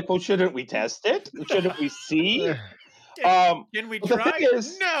that and I'm like, well, shouldn't we test it? Shouldn't we see? Can we try?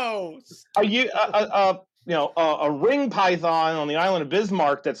 No. A ring python on the island of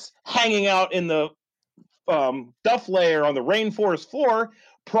Bismarck that's hanging out in the duff layer on the rainforest floor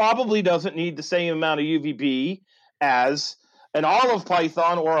probably doesn't need the same amount of UVB as an olive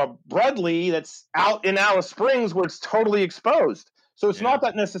python or a Bredli that's out in Alice Springs where it's totally exposed. So it's not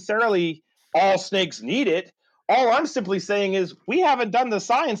that necessarily all snakes need it. All I'm simply saying is we haven't done the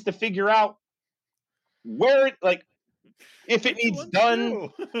science to figure out where, if it needs done,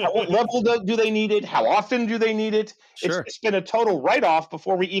 at what level do they need it? How often do they need it? Sure. It's been a total write-off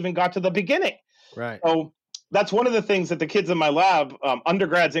before we even got to the beginning. Right. So that's one of the things that the kids in my lab,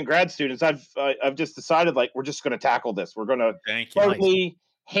 undergrads and grad students, I've just decided we're just going to tackle this. We're going to totally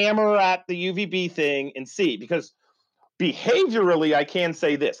hammer at the UVB thing and see, because behaviorally, I can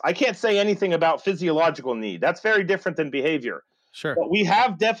say this. I can't say anything about physiological need. That's very different than behavior. Sure. But we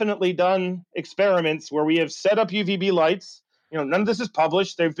have definitely done experiments where we have set up UVB lights. None of this is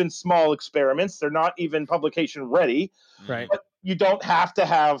published. They've been small experiments. They're not even publication ready. Right. But you don't have to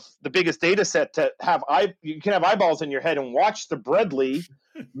have the biggest data set to have you can have eyeballs in your head and watch the Bredli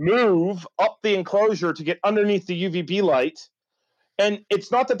move up the enclosure to get underneath the UVB light. And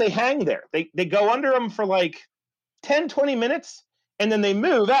it's not that they hang there. They go under them for like 10, 20 minutes, and then they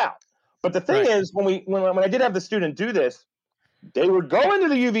move out. But the thing is, when I did have the student do this, they would go into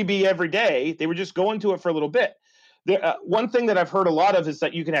the UVB every day. They would just go into it for a little bit. One thing that I've heard a lot of is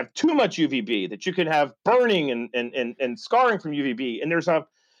that you can have too much UVB, that you can have burning and scarring from UVB. And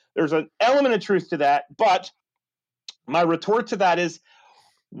there's an element of truth to that. But my retort to that is,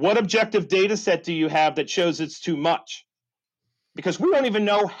 what objective data set do you have that shows it's too much? Because we don't even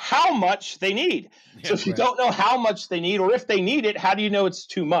know how much they need. So if you don't know how much they need, or if they need it, how do you know it's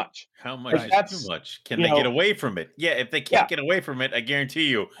too much? How much is too much? Can they get away from it? Yeah, if they can't get away from it, I guarantee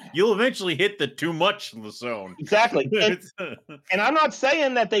you'll eventually hit the too much zone. Exactly. And I'm not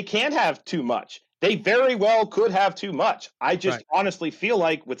saying that they can't have too much. They very well could have too much. I just honestly feel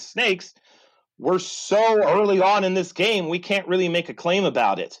like with snakes, we're so early on in this game, we can't really make a claim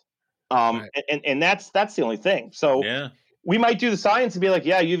about it. And that's the only thing. So we might do the science and be like,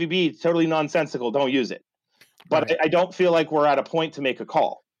 yeah, UVB, totally nonsensical. Don't use it. But I don't feel like we're at a point to make a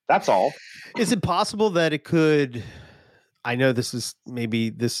call. That's all. Is it possible that it could, I know this is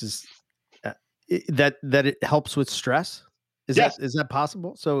that it helps with stress? Is that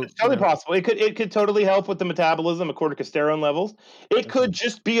possible? So it's totally possible. It could totally help with the metabolism of corticosterone levels. It could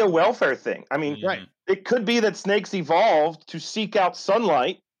just be a welfare thing. I mean, it could be that snakes evolved to seek out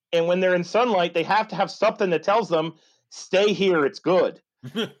sunlight. And when they're in sunlight, they have to have something that tells them, stay here, it's good.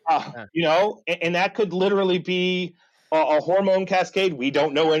 And that could literally be a hormone cascade we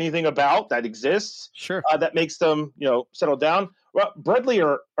don't know anything about that exists. Sure. That makes them, settle down. Well, Bredli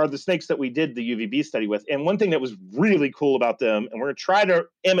are the snakes that we did the UVB study with. And one thing that was really cool about them, and we're going to try to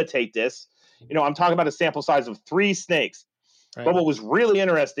imitate this, I'm talking about a sample size of 3 snakes. Right. But what was really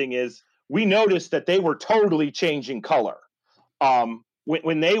interesting is we noticed that they were totally changing color.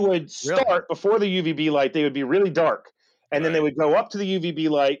 When they would start before the UVB light, they would be really dark. And then they would go up to the UVB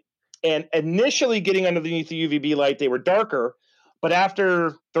light, and initially getting underneath the UVB light, they were darker. But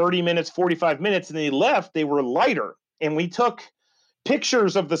after 30 minutes, 45 minutes, and they left, they were lighter. And we took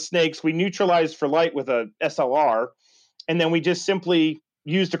pictures of the snakes. We neutralized for light with a SLR. And then we just simply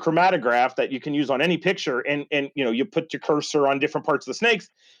used a chromatograph that you can use on any picture. And you put your cursor on different parts of the snakes.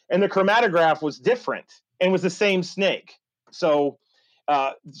 And the chromatograph was different and was the same snake. So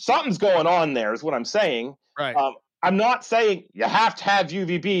something's going on there is what I'm saying. Right. I'm not saying you have to have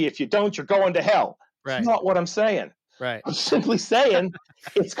UVB. If you don't, you're going to hell. Right. That's not what I'm saying. Right. I'm simply saying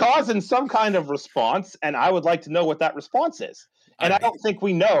it's causing some kind of response, and I would like to know what that response is. And I don't think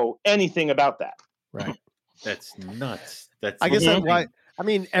we know anything about that. Right. That's nuts. I guess that's why. I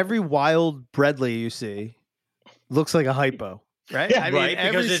mean, every wild Bredli you see looks like a hypo. Right. Yeah, I mean,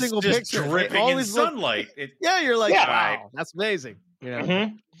 every because single it's just picture dripping in sunlight. You're like, wow, that's amazing.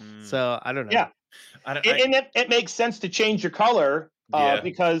 So I don't know. Yeah. And it makes sense to change your color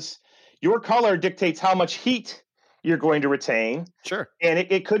because your color dictates how much heat you're going to retain. Sure. And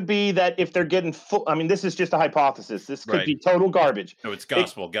it could be that if they're getting full, I mean, this is just a hypothesis. This could be total garbage. No, it's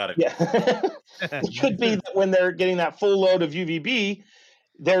gospel. Got it. Yeah. It could be that when they're getting that full load of UVB,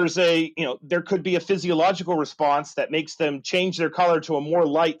 there could be a physiological response that makes them change their color to a more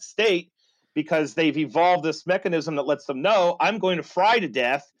light state because they've evolved this mechanism that lets them know I'm going to fry to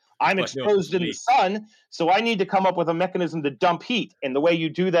death. I'm exposed in the sun, so I need to come up with a mechanism to dump heat. And the way you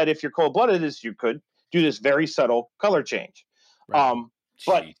do that if you're cold-blooded is you could do this very subtle color change. Right.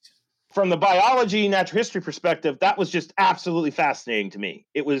 But from the biology, natural history perspective, that was just absolutely fascinating to me.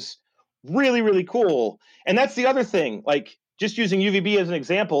 It was really, really cool. And that's the other thing, like just using UVB as an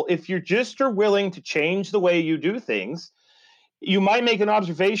example, if you're just are willing to change the way you do things, you might make an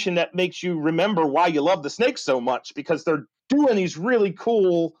observation that makes you remember why you love the snakes so much, because they're doing these really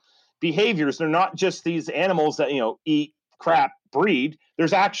cool behaviors. They're not just these animals that, eat, crap, breed.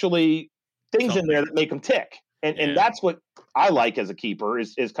 There's actually things in there that make them tick. And that's what I like as a keeper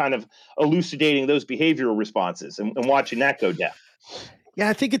is kind of elucidating those behavioral responses and watching that go down. Yeah,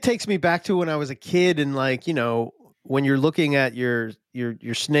 I think it takes me back to when I was a kid and when you're looking at your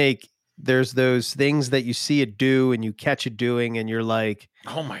snake, there's those things that you see it do and you catch it doing and you're like,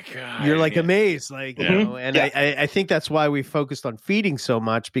 oh my God, you're like amazed. I think that's why we focused on feeding so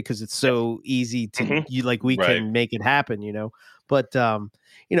much, because it's so easy to we can make it happen, but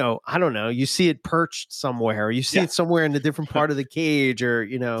I don't know, you see it perched somewhere, or you see it somewhere in a different part of the cage, or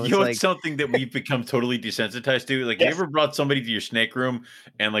it's something that we've become totally desensitized to. Like, you ever brought somebody to your snake room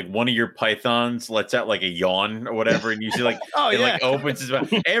and like one of your pythons lets out like a yawn or whatever, and you see like like opens his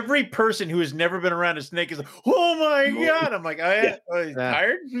mouth. Every person who has never been around a snake is like, "Oh my god!" I'm like,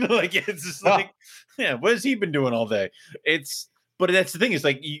 tired. Like, it's just like, what has he been doing all day? But that's the thing. Is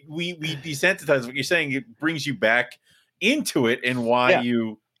like we desensitize. What you're saying, it brings you back into it, and why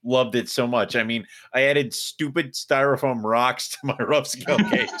you loved it so much. I mean, I added stupid styrofoam rocks to my rough scale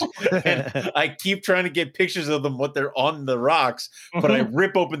cage, and I keep trying to get pictures of them what they're on the rocks, but I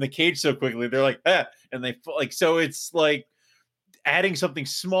rip open the cage so quickly. They're like, and they like, so it's like adding something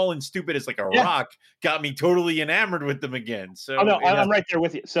small and stupid as like a rock got me totally enamored with them again. So I'm right there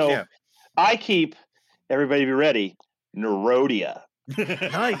with you. So I keep, everybody be ready, Nerodia.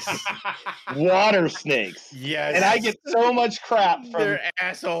 Nice. Water snakes. Yes. And I get so much crap from their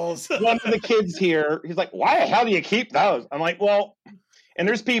assholes. One of the kids here, he's like, "Why the hell do you keep those?" I'm like, well, and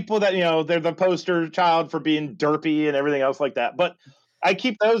there's people that, they're the poster child for being derpy and everything else like that. But I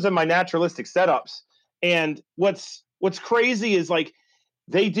keep those in my naturalistic setups. And what's crazy is like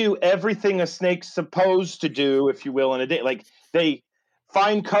they do everything a snake's supposed to do, if you will, in a day. Like they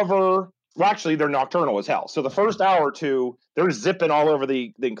find cover. Well, actually, they're nocturnal as hell. So the first hour or two, they're zipping all over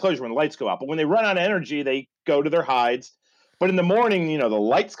the enclosure when the lights go out. But when they run out of energy, they go to their hides. But in the morning, the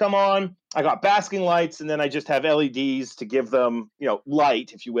lights come on. I got basking lights, and then I just have LEDs to give them,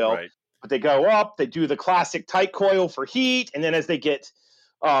 light, if you will. Right. But they go up. They do the classic tight coil for heat. And then as they get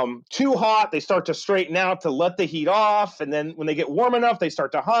too hot, they start to straighten out to let the heat off. And then when they get warm enough, they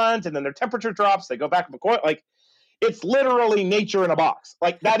start to hunt. And then their temperature drops. They go back to the coil. Like, it's literally nature in a box.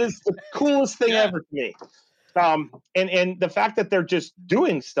 Like, that is the coolest thing ever to me. And the fact that they're just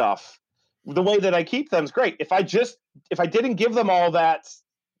doing stuff the way that I keep them is great. If I didn't give them all that,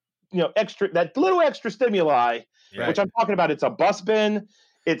 that little extra stimuli, which I'm talking about, it's a bus bin,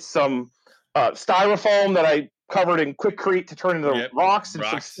 it's some styrofoam that I covered in Quikrete to turn into rocks and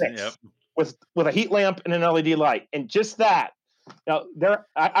some sticks with a heat lamp and an LED light, and just that. Now,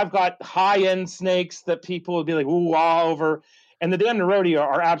 I've got high-end snakes that people would be like, ooh, all over. And the damn Nerodia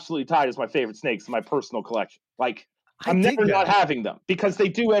are absolutely tied as my favorite snakes in my personal collection. Like, I'm never not having them because they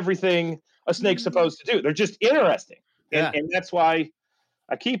do everything a snake's supposed to do. They're just interesting. And that's why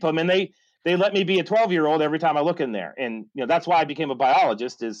I keep them. And they let me be a 12-year-old every time I look in there. And, that's why I became a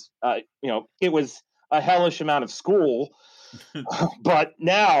biologist is, it was a hellish amount of school. But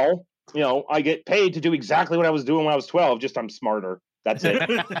now... I get paid to do exactly what I was doing when I was 12. Just I'm smarter. That's it.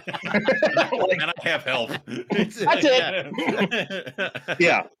 And I have help. That's it.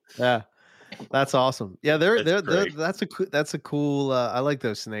 Yeah. That's awesome. Yeah, that's a cool. I like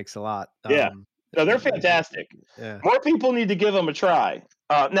those snakes a lot. No, they're fantastic. Yeah. More people need to give them a try.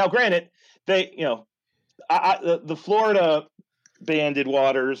 Now, granted, they, the Florida banded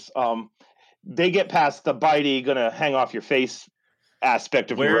waters, they get past the bitey, gonna hang off your face aspect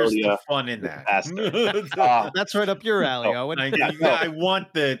of Where's Nerodia. the fun in that? That's right up your alley, Owen. I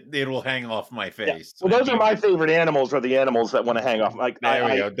want that it will hang off my face. Well, those are my favorite animals, are the animals that want to hang off. Like,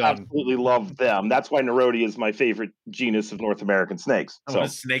 I absolutely love them. That's why Nerodia is my favorite genus of North American snakes. I want a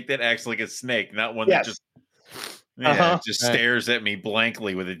snake that acts like a snake, not one that just stares at me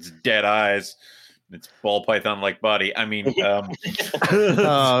blankly with its dead eyes. Its ball python-like body. I mean,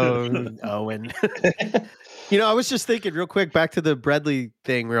 Owen. I was just thinking real quick back to the Bredli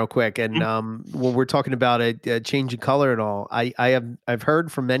thing real quick. And when we're talking about it changing color and all, I've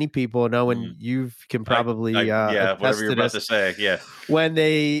heard from many people, and Owen, you can probably whatever you're about to say. Yeah. When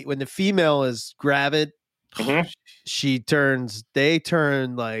the female is gravid, they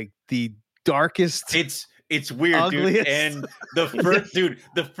turn like the darkest. It's weird, ugliest. dude. And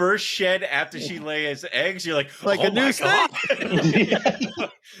the first shed after she lays eggs, you're like a new snake.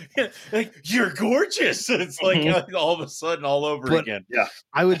 Like, you're gorgeous. It's like all of a sudden all over again. Yeah.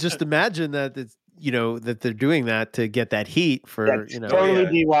 I would just imagine that it's, that they're doing that to get that heat for, totally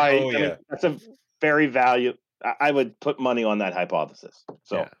be why. I mean, that's a very value. I would put money on that hypothesis.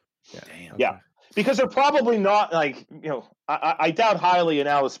 So because they're probably not like, I doubt highly in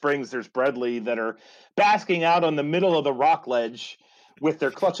Alice Springs there's Bredli that are basking out on the middle of the rock ledge with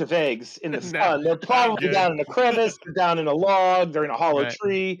their clutch of eggs in the sun. They're probably down in a crevice, they're down in a log, they're in a hollow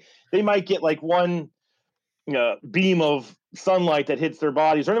tree. They might get like one beam of sunlight that hits their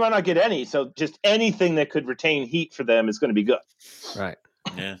bodies, or they might not get any. So just anything that could retain heat for them is going to be good. Right.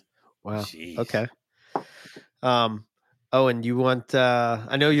 Yeah. Wow. Jeez. Okay. Oh, and you want?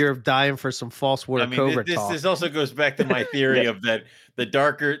 I know you're dying for some false water cobra talk. This also goes back to my theory of that the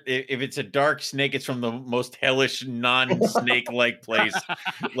darker, if it's a dark snake, it's from the most hellish non-snake like place,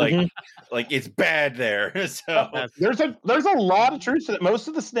 like it's bad there. So there's a lot of truth to that. Most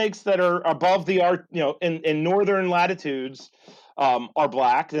of the snakes that are above the art, in northern latitudes, are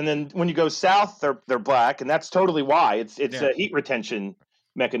black, and then when you go south, they're black, and that's totally why. It's a heat retention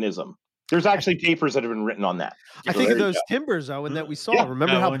mechanism. There's actually papers that have been written on that. I think of those timbers, Owen, that we saw.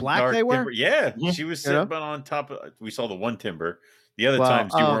 Remember how black they were? Timber. Yeah, she was sitting on top of. We saw the one timber. The other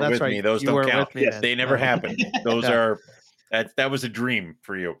times you weren't with me. Those don't count. They never happened. Those are. That was a dream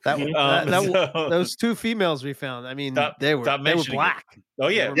for you. Those two females we found. I mean, they were black. Oh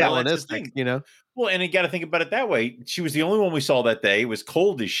yeah, that's the thing, Well, and you got to think about it that way. She was the only one we saw that day. It was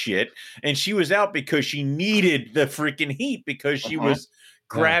cold as shit, and she was out because she needed the freaking heat because she was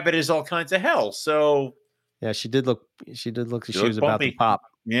gravid as all kinds of hell. So yeah, she did look like she was about to pop.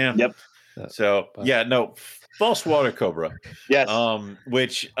 Yeah. Yep. So false water cobra. Yes.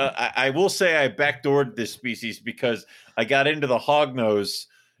 Which I will say I backdoored this species because I got into the hognose,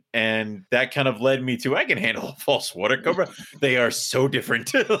 and that kind of led me to I can handle a false water cobra. They are so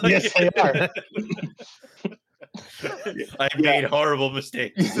different. Yes, they are. I made horrible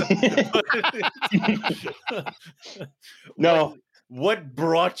mistakes. No. What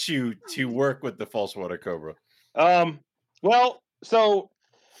brought you to work with the false water cobra? Well, so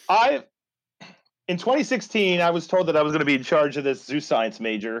in 2016, I was told that I was going to be in charge of this zoo science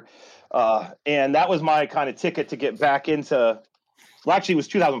major. And that was my kind of ticket to get back into, well, actually it was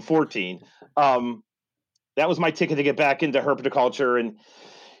 2014. That was my ticket to get back into herpetoculture. And,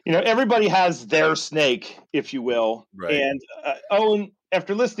 everybody has their snake, if you will. Right. And Owen,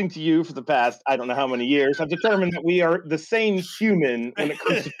 after listening to you for the past, I don't know how many years, I've determined that we are the same human when it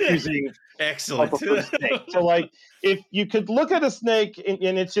comes to choosing. Excellent. So, if you could look at a snake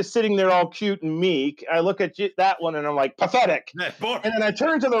and it's just sitting there all cute and meek, I look at that one and I'm like, pathetic. And then I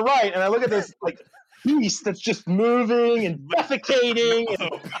turn to the right and I look at this beast that's just moving and defecating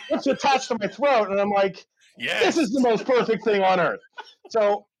and it's attached to my throat. And I'm like, this is the most perfect thing on earth.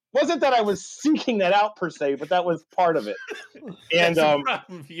 So wasn't that I was seeking that out per se, but that was part of it. And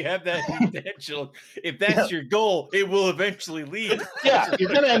if you have that potential, if that's your goal, it will eventually lead. Yeah,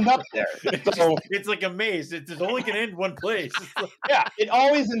 you're gonna end up there. So it's like a maze. It's only gonna end one place. Yeah, it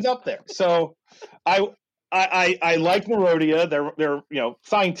always ends up there. So I like Nerodia. They're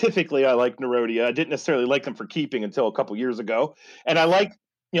scientifically I like Nerodia. I didn't necessarily like them for keeping until a couple years ago. And I like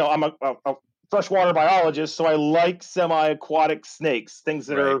I'm a freshwater biologist, so I like semi-aquatic snakes, things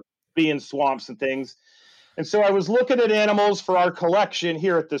that are in swamps and things. And so I was looking at animals for our collection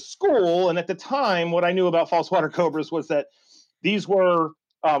here at the school, and at the time, what I knew about false water cobras was that these were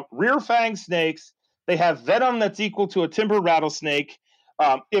rear fang snakes. They have venom that's equal to a timber rattlesnake.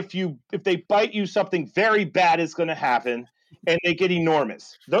 If they bite you, something very bad is going to happen, and they get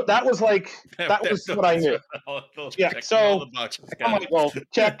enormous. That was what I knew. Yeah. So I'm like, well,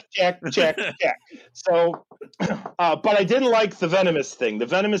 check. So, but I didn't like the venomous thing. The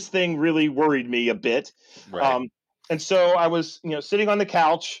venomous thing really worried me a bit. Right. And so I was, sitting on the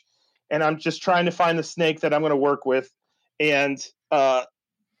couch, and I'm just trying to find the snake that I'm going to work with, and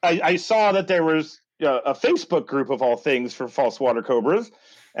I saw that there was a Facebook group of all things for false water cobras,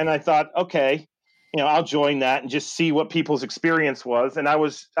 and I thought, okay, I'll join that and just see what people's experience was. And I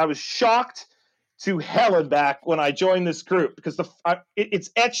was shocked to hell and back when I joined this group because it's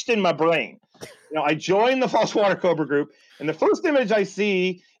etched in my brain. I joined the false water cobra group, and the first image I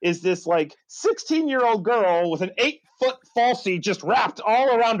see is this 16-year-old girl with an 8-foot falsie just wrapped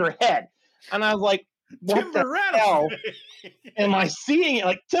all around her head, and I was like, what the hell am I seeing?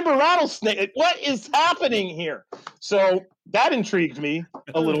 Timber rattlesnake. What is happening here? So that intrigued me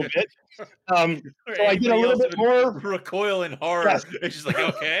a little bit. So I did a little bit more recoil in horror. Yes. It's just like,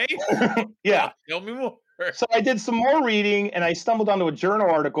 okay, yeah. Tell me more. So I did some more reading, and I stumbled onto a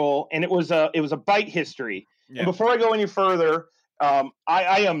journal article, and it was a bite history. Yeah. And before I go any further, I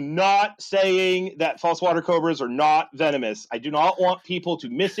am not saying that false water cobras are not venomous. I do not want people to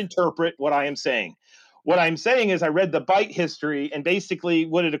misinterpret what I am saying. What I'm saying is I read the bite history, and basically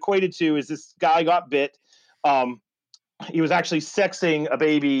what it equated to is this guy got bit. He was actually sexing a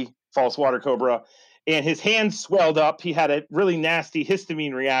baby false water cobra, and his hand swelled up. He had a really nasty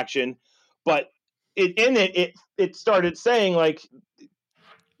histamine reaction, but it started saying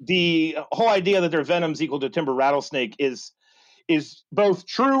the whole idea that their venom's equal to timber rattlesnake is both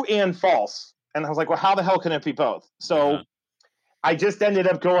true and false. And I was like, well, how the hell can it be both? So I just ended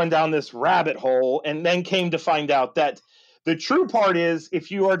up going down this rabbit hole, and then came to find out that The true part is if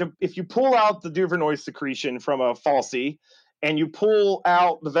you pull out the Duvernois secretion from a falsie and you pull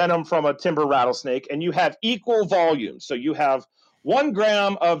out the venom from a timber rattlesnake and you have equal volumes. So you have 1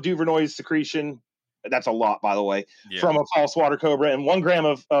 gram of Duvernois secretion. That's a lot, by the way, from a false water cobra, and 1 gram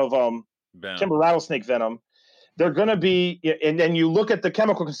of timber rattlesnake venom. They're going to be, and then you look at the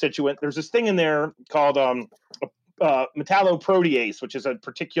chemical constituent. There's this thing in there called metalloprotease, which is a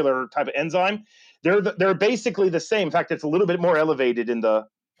particular type of enzyme. They're basically the same. In fact, it's a little bit more elevated in the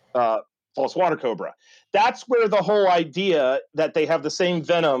false water cobra. That's where the whole idea that they have the same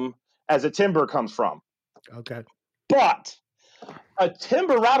venom as a timber comes from. Okay. But a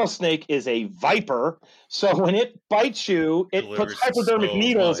timber rattlesnake is a viper, so when it bites you, it puts hypodermic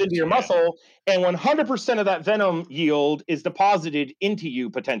needles into your muscle, and 100% of that venom yield is deposited into you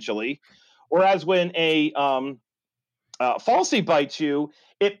potentially. Whereas when a falsie bites you,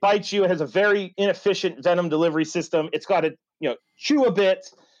 it has a very inefficient venom delivery system. It's got to chew a bit,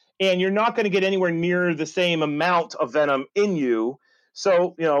 and you're not going to get anywhere near the same amount of venom in you.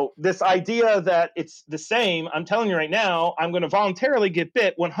 So, this idea that it's the same, I'm telling you right now, I'm going to voluntarily get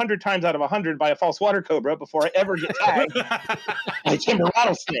bit 100 times out of 100 by a false water cobra before I ever get tagged by a timber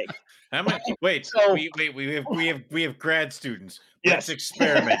rattlesnake. How many? Wait, so, we have grad students. Let's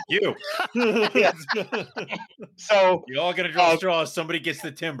experiment. You. So you all got to draw straws. Somebody gets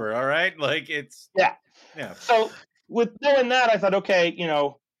the timber. All right, yeah. So with knowing that, I thought, okay,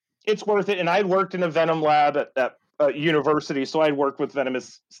 it's worth it. And I worked in a venom lab at university, so I worked with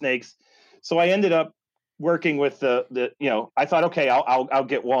venomous snakes. So I ended up working with the I thought, okay, I'll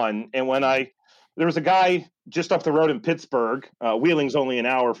get one. And when there was a guy just up the road in Pittsburgh, Wheeling's only an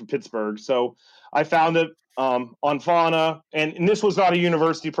hour from Pittsburgh, so I found it on Fauna, and this was not a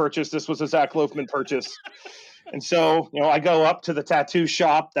university purchase. This was a Zach Loafman purchase. And so, I go up to the tattoo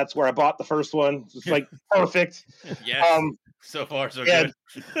shop. That's where I bought the first one. It's like perfect. Yes. So far, so good.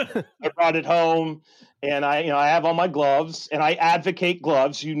 I brought it home, and I have all my gloves, and I advocate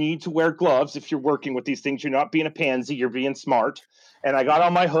gloves. You need to wear gloves if you're working with these things. You're not being a pansy. You're being smart. And I got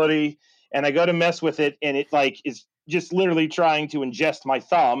on my hoodie, and I go to mess with it, and it is just literally trying to ingest my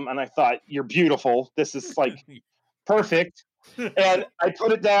thumb. And I thought, you're beautiful. This is perfect. And I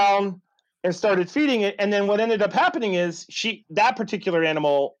put it down and started feeding it. And then what ended up happening is that particular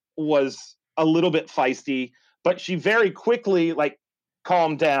animal was a little bit feisty, but she very quickly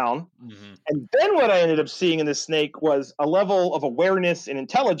calmed down. Mm-hmm. And then what I ended up seeing in this snake was a level of awareness and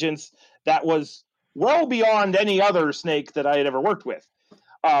intelligence that was well beyond any other snake that I had ever worked with.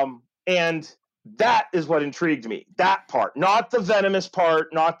 And that is what intrigued me. That part, not the venomous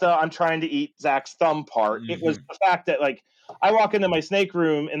part, not the I'm trying to eat Zach's thumb part. Mm-hmm. It was the fact that I walk into my snake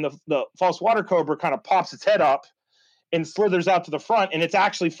room and the false water cobra kind of pops its head up and slithers out to the front, and it's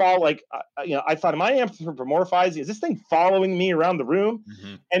actually I thought, am I anthropomorphizing? Is this thing following me around the room?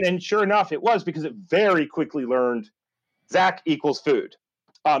 Mm-hmm. And then sure enough, it was, because it very quickly learned Zach equals food.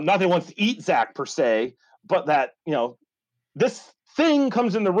 Not that it wants to eat Zach per se, but that, this thing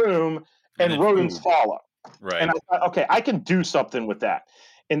comes in the room and rodents follow. Right. And I thought, okay, I can do something with that.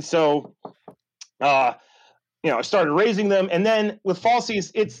 And so, I started raising them. And then with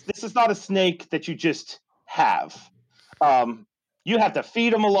falsies, this is not a snake that you just have. You have to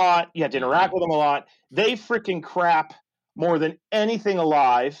feed them a lot. You have to interact with them a lot. They freaking crap more than anything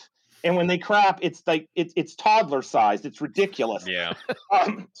alive. And when they crap, it's it's toddler sized. It's ridiculous. Yeah.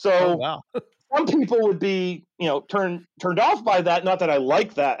 So wow. Some people would be, turned off by that. Not that I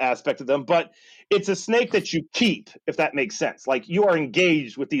like that aspect of them, but it's a snake that you keep, if that makes sense. You are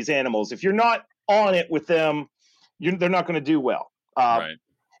engaged with these animals. If you're not on it with them, they're not going to do well. Right.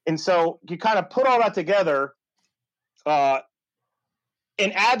 And so you kind of put all that together, and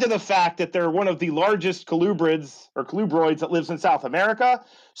add to the fact that they're one of the largest colubrids or colubroids that lives in South America.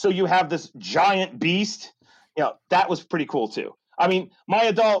 So you have this giant beast. That was pretty cool too. I mean, my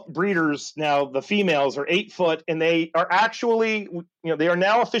adult breeders now, the females are 8 foot, and they are actually, they are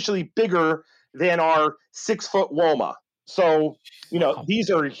now officially bigger than our 6 foot Woma. So,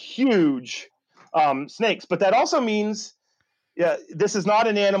 these are huge snakes. But that also means, this is not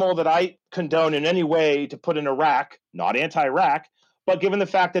an animal that I condone in any way to put in a rack, not anti-rack, but given the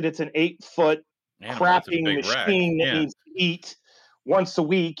fact that it's an 8 foot crapping machine that needs to eat once a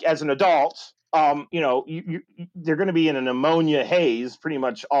week as an adult, they're going to be in an ammonia haze pretty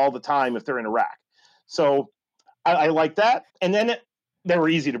much all the time if they're in a rack. So I like that. And then they were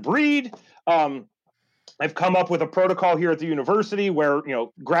easy to breed. I've come up with a protocol here at the university where,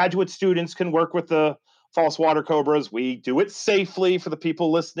 graduate students can work with the false water cobras. We do it safely for the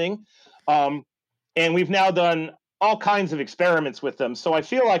people listening. And we've now done all kinds of experiments with them. So I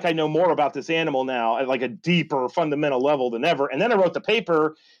feel like I know more about this animal now at like a deeper fundamental level than ever. And then I wrote the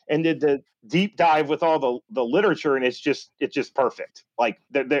paper and did the deep dive with all the literature, and it's just perfect. Like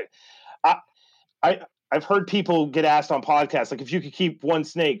I've heard people get asked on podcasts, like, if you could keep one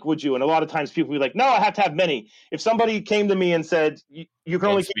snake, would you? And a lot of times people be like, no, I have to have many. If somebody came to me and said, you can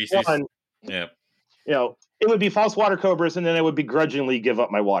only keep one, yeah, you know, it would be false water cobras, and then I would begrudgingly give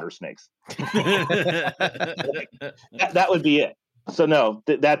up my water snakes. that would be it. So no,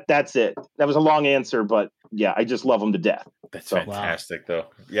 that's it. That was a long answer, but yeah, I just love them to death. That's fantastic, though.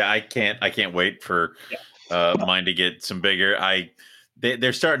 Yeah, I can't wait for mine to get some bigger.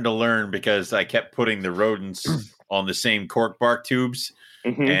 They're starting to learn, because I kept putting the rodents on the same cork bark tubes,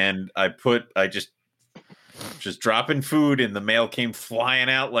 and I just dropping food, and the male came flying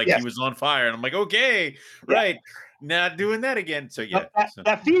out like he was on fire, and I'm like, okay, right, not doing that again. So yeah,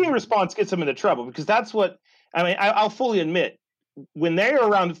 that feeding response gets them into trouble, because that's what I mean. I'll fully admit, when they're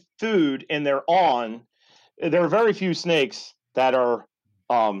around food and they're on, there are very few snakes that are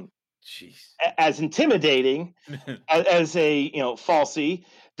as intimidating as a falsie.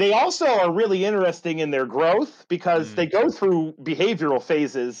 They also are really interesting in their growth, because they go through behavioral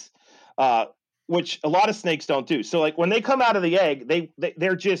phases, which a lot of snakes don't do. So like when they come out of the egg, they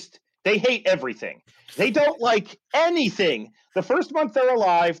hate everything. They don't like anything. The first month they're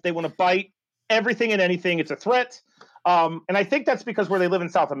alive, they want to bite everything and anything. It's a threat. And I think that's because where they live in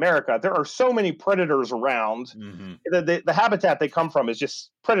South America, there are so many predators around. The habitat they come from is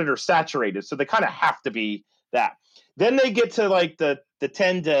just predator saturated. So they kind of have to be that. Then they get to like the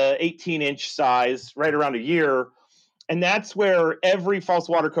 10 to 18 inch size, right around a year. And that's where every false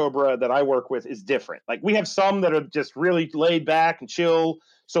water cobra that I work with is different. Like we have some that are just really laid back and chill,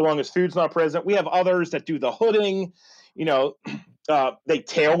 so long as food's not present. We have others that do the hooding, they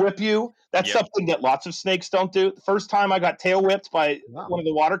tail whip you. That's something that lots of snakes don't do. The first time I got tail whipped by one of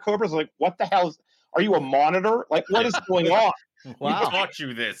the water cobras, I was like, what the hell? Are you a monitor? Like, what is going on? Wow. Who taught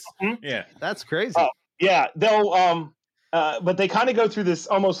you this? Yeah. That's crazy. Yeah. They'll, but they kind of go through this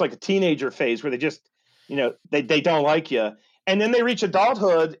almost like a teenager phase where they just, they don't like you. And then they reach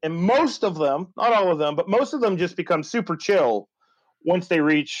adulthood, and most of them, not all of them, but most of them just become super chill once they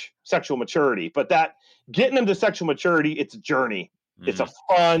reach sexual maturity. But that getting them to sexual maturity, it's a journey. It's a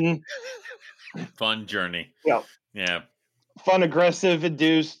fun journey. Yeah. Fun, aggressive,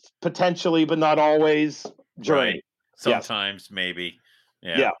 induced, potentially, but not always journey. Right. Sometimes, maybe.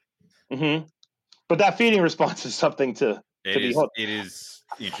 Yeah. But that feeding response is something to be hooked. It is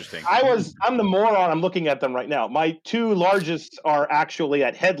interesting. I'm the moron. I'm looking at them right now. My two largest are actually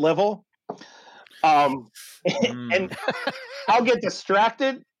at head level. And I'll get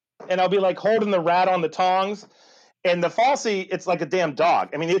distracted, and I'll be like holding the rat on the tongs. And the falsie, it's like a damn dog.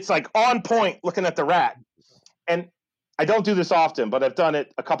 I mean, it's like on point looking at the rat. And I don't do this often, but I've done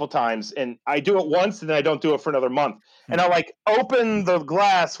it a couple times. And I do it once, and then I don't do it for another month. And I'll like open the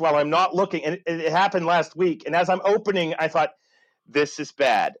glass while I'm not looking. And it happened last week. And as I'm opening, I thought, this is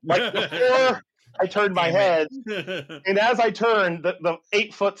bad. Like before I turned my head, and as I turned, the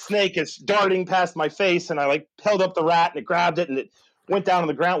 8-foot snake is darting past my face, and I like held up the rat, and it grabbed it, and it went down on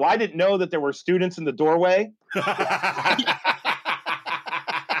the ground. Well, I didn't know that there were students in the doorway.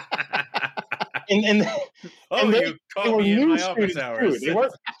 and they were new students too.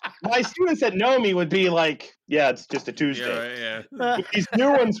 My students that know me would be like, yeah, it's just a Tuesday. But these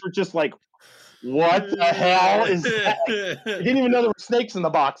new ones were just like, what the hell is that? I didn't even know there were snakes in the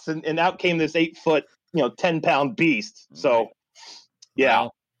box, and out came this 8-foot, 10-pound beast. So, yeah.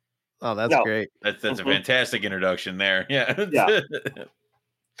 Wow. Oh, that's great. That's a fantastic introduction there. Yeah.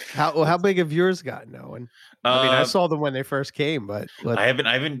 How big have yours gotten, Owen? I mean, I saw them when they first came, but I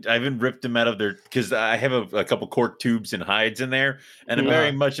haven't ripped them out of their, because I have a couple cork tubes and hides in there, and I'm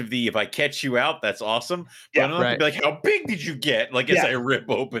very much of the, if I catch you out, that's awesome. But I'm not gonna be like, how big did you get? Like as I rip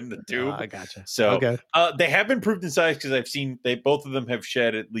open the tube. I gotcha. So they have improved in size, because I've seen both of them have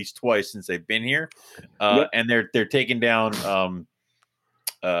shed at least twice since they've been here, and they're taking down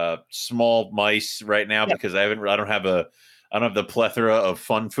small mice right now because I don't have the plethora of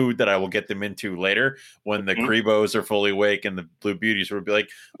fun food that I will get them into later when the Cribos are fully awake, and the Blue Beauties will be like,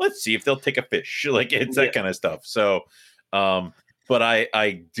 let's see if they'll take a fish. Like it's that kind of stuff. So, but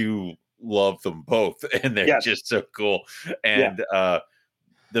I do love them both, and they're just so cool. And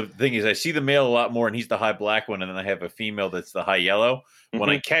the thing is, I see the male a lot more, and he's the high black one, and then I have a female that's the high yellow. When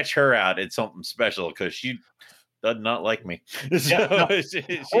I catch her out, it's something special, because she does not like me.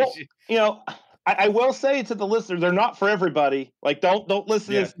 I will say to the listeners, they're not for everybody. Like, don't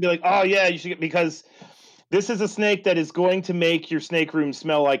listen to this and be like, oh yeah, you should get, because this is a snake that is going to make your snake room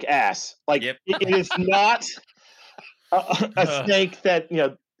smell like ass. Like it is not a snake that,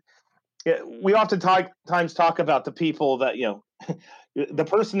 we oftentimes talk about the people that, the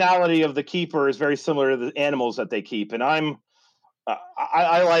personality of the keeper is very similar to the animals that they keep. And I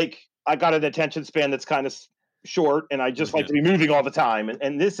got an attention span that's kind of short, and I just like to be moving all the time.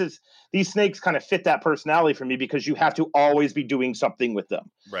 And these snakes kind of fit that personality for me, because you have to always be doing something with them.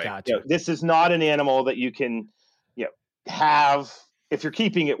 Right. Gotcha. This is not an animal that you can, have if you're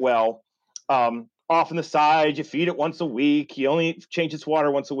keeping it well. Off on the side, you feed it once a week. You only change its water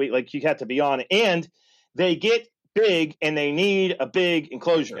once a week. Like, you have to be on it, and they get big and they need a big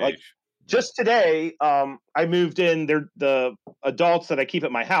enclosure. Like, just today, I moved in. The adults that I keep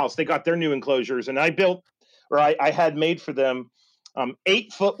at my house, they got their new enclosures, and I had made for them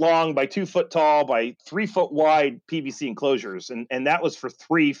 8 foot long by 2 foot tall by 3 foot wide PVC enclosures, and that was for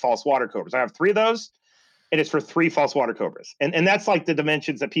 3 false water cobras. I have 3 of those, and it's for 3 false water cobras, and that's like the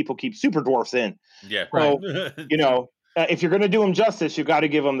dimensions that people keep super dwarfs in. Yeah. So, if you're going to do them justice, you got to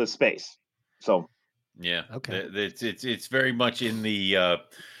give them the space. So, yeah, okay, it's very much in the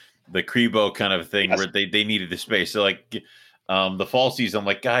Crebo kind of thing, where they needed the space. So, like, the falsies, I'm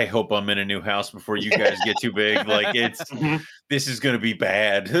like, I hope I'm in a new house before you guys get too big. Like, this is going to be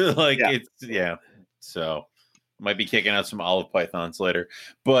bad. So might be kicking out some olive pythons later,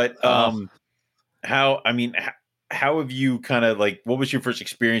 but how have you kind of, like, what was your first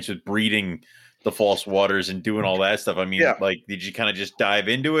experience with breeding the false waters and doing all that stuff? I mean, like, did you kind of just dive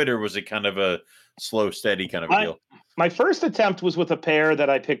into it, or was it kind of a slow, steady kind of deal? My first attempt was with a pair that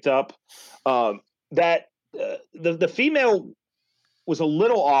I picked up. The female was a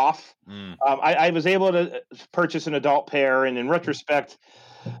little off. I was able to purchase an adult pair, and in retrospect,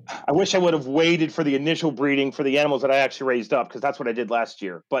 I wish I would have waited for the initial breeding for the animals that I actually raised up, because that's what I did last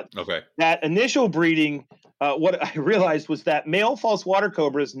year. But that initial breeding, what I realized was that male false water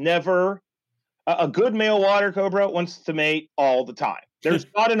cobras never, a good male water cobra wants to mate all the time. There's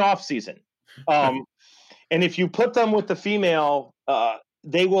not an off season. And if you put them with the female,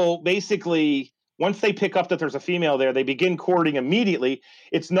 they will basically, once they pick up that there's a female there, they begin courting immediately.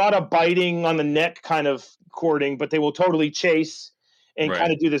 It's not a biting on the neck kind of courting, but they will totally chase and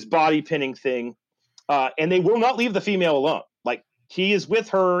kind of do this body pinning thing. And they will not leave the female alone. Like, he is with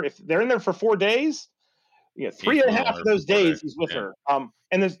her. If they're in there for 4 days, 3.5 of those days he's with her.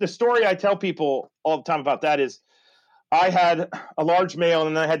 And the story I tell people all the time about that is, I had a large male,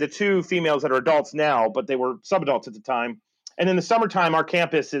 and then I had the 2 females that are adults now, but they were subadults at the time. And in the summertime, our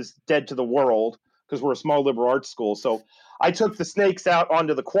campus is dead to the world because we're a small liberal arts school. So I took the snakes out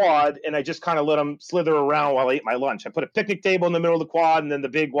onto the quad, and I just kind of let them slither around while I ate my lunch. I put a picnic table in the middle of the quad, and then the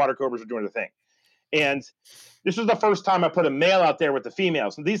big water cobras were doing their thing. And this was the first time I put a male out there with the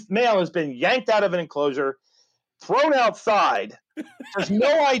females. And this male has been yanked out of an enclosure, thrown outside. There's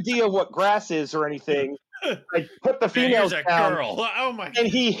no idea what grass is or anything. I put the females down, girl. Oh my! And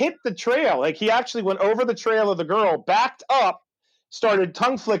he hit the trail. Like, he actually went over the trail of the girl, backed up, started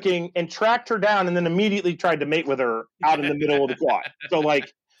tongue flicking, and tracked her down, and then immediately tried to mate with her out in the middle of the quad. So,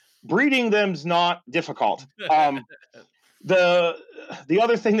 like, breeding them's not difficult. The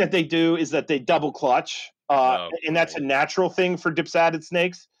other thing that they do is that they double clutch, and that's a natural thing for dipsadded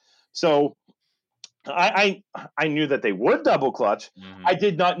snakes. So I knew that they would double clutch. I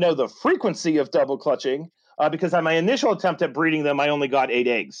did not know the frequency of double clutching, because on my initial attempt at breeding them, I only got 8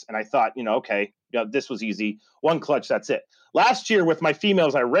 eggs. And I thought, okay, this was easy. 1 clutch, that's it. Last year with my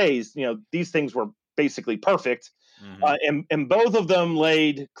females I raised, these things were basically perfect. And both of them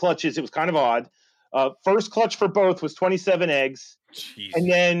laid clutches. It was kind of odd. First clutch for both was 27 eggs. Jeez.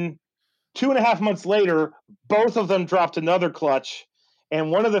 And then 2.5 months later, both of them dropped another clutch. And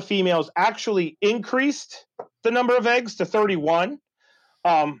one of the females actually increased the number of eggs to 31.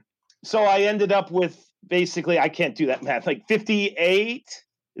 So I ended up with, basically, I can't do that math, like 58.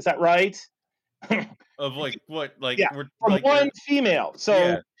 Is that right? Of like what? Like, from like one female.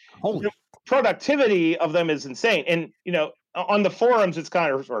 So holy productivity of them is insane. And, on the forums, it's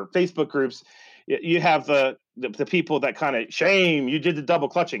kind of, or Facebook groups, you have the people that kind of shame you did the double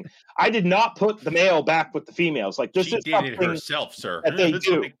clutching. I did not put the male back with the females. Like, this is something it herself, sir. That they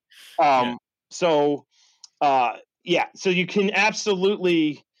do. So you can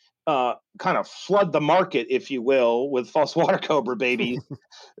absolutely kind of flood the market, if you will, with false water cobra babies,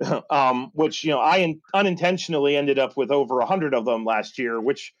 which, I unintentionally ended up with over 100 of them last year,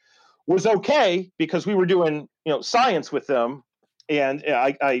 which was okay because we were doing, science with them. And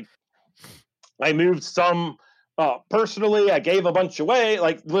I moved some personally. I gave a bunch away.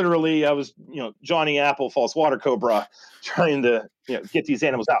 Like, literally, I was, Johnny Apple false water cobra trying to, get these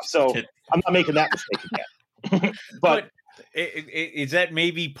animals out. So I'm not making that mistake again. but Is that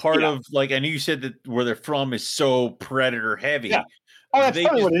maybe part of like I know you said that where they're from is so predator heavy? Yeah. Oh, that's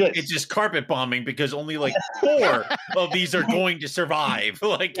probably what it is. It's just carpet bombing because only like 4 of these are going to survive.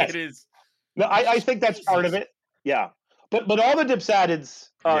 Like Yes. it is. No, I think that's part of it. Yeah, but all the Dipsadids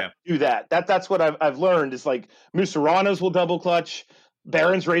do that. That's what I've learned is like Musaranos will double clutch,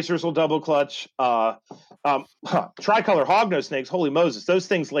 Barron's racers will double clutch, tricolor hognose snakes. Holy Moses, those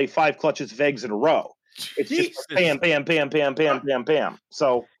things lay 5 clutches of eggs in a row. It's just bam, bam, bam, bam, bam, bam, bam.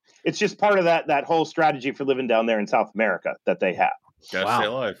 So it's just part of that whole strategy for living down there in South America that they have. Gotta stay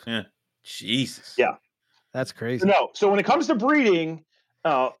alive. Yeah, Jesus. Yeah, that's crazy. No, so when it comes to breeding.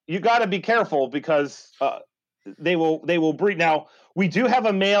 You got to be careful because they will breed. Now we do have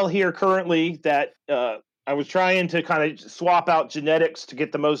a male here currently that I was trying to kind of swap out genetics to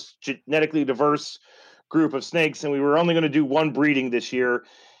get the most genetically diverse group of snakes, and we were only going to do 1 breeding this year.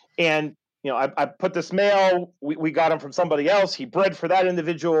 And I put this male. We got him from somebody else. He bred for that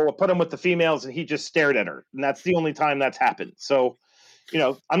individual. I put him with the females, and he just stared at her, and that's the only time that's happened. So, I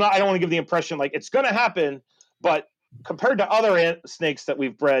don't want to give the impression like it's going to happen, but compared to other snakes that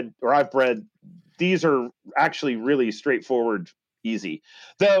we've bred or I've bred, these are actually really straightforward, easy.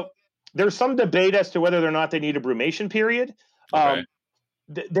 Though there's some debate as to whether or not they need a brumation period. Okay.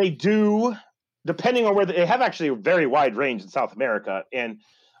 They do, depending on where they have actually a very wide range in South America and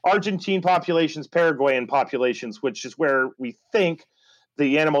Argentine populations, Paraguayan populations, which is where we think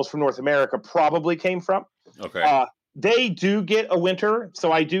the animals from North America probably came from. Okay. They do get a winter,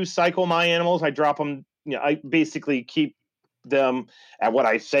 so I do cycle my animals. I drop them. I basically keep them at what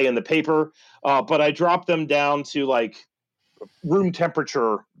I say in the paper, but I drop them down to like room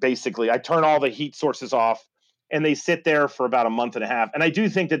temperature. Basically, I turn all the heat sources off, and they sit there for about a month and a half. And I do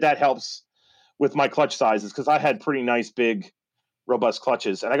think that helps with my clutch sizes because I had pretty nice, big, robust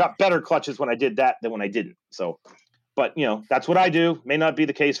clutches, and I got better clutches when I did that than when I didn't. So, but that's what I do. May not be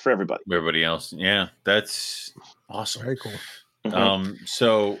the case for everybody. Everybody else, yeah, that's awesome. Very cool. Mm-hmm.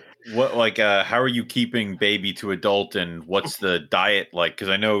 So what, like, how are you keeping baby to adult, and what's the diet like? Because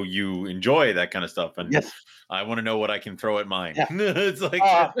I know you enjoy that kind of stuff, and yes. I want to know what I can throw at mine. Yeah. It's like,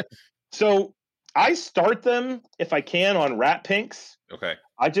 so I start them if I can on rat pinks. Okay.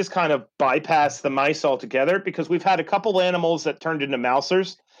 I just kind of bypass the mice altogether because we've had a couple animals that turned into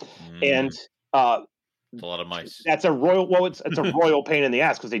mousers, and it's a lot of mice. That's a royal. Well, it's a royal pain in the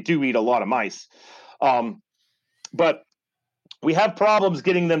ass because they do eat a lot of mice, but we have problems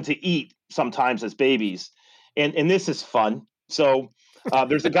getting them to eat sometimes as babies, and this is fun. So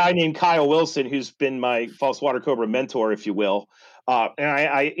there's a guy named Kyle Wilson who's been my false water cobra mentor, if you will, and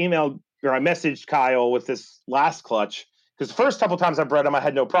I messaged Kyle with this last clutch because the first couple times I bred him I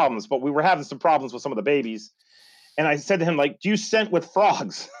had no problems, but we were having some problems with some of the babies, and I said to him like, "Do you scent with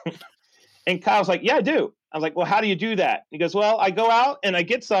frogs?" And Kyle's like, "Yeah, I do." I was like, "Well, how do you do that?" He goes, "Well, I go out and I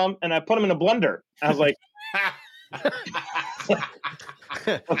get some and I put them in a blender." I was like,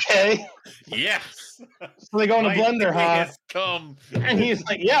 "Okay, yes." So they go in a blender, huh? Come. And he's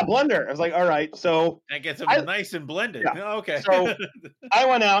like, "Yeah, blender." I was like, "All right." So that gets them nice and blended. Yeah. Oh, okay. So I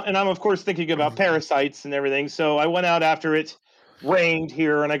went out, and I'm of course thinking about parasites and everything. So I went out after it rained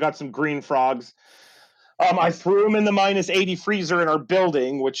here, and I got some green frogs. I threw them in the -80 freezer in our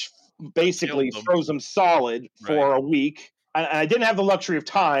building, which basically froze them solid for a week. And I didn't have the luxury of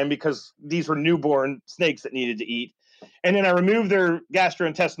time because these were newborn snakes that needed to eat. And then I removed their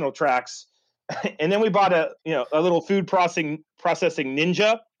gastrointestinal tracts. And then we bought a little food processing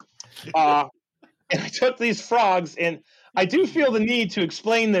ninja. And I took these frogs, and I do feel the need to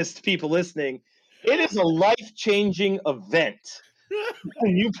explain this to people listening. It is a life-changing event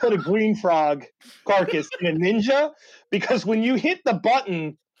when you put a green frog carcass in a ninja, because when you hit the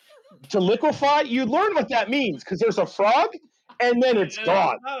button to liquefy, you learn what that means because there's a frog and then it's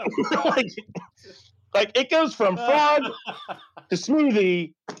gone. like it goes from frog to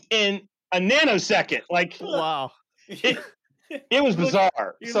smoothie in a nanosecond. Like, wow. It was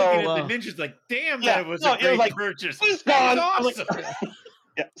bizarre. You're looking at the ninja's like, damn, that was a great purchase. He's gone. Awesome.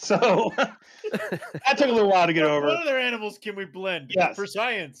 Yeah, so that took a little while to get over. What other animals can we blend for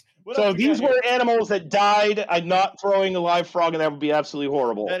science? So these were animals that died. I'm not throwing a live frog, and that would be absolutely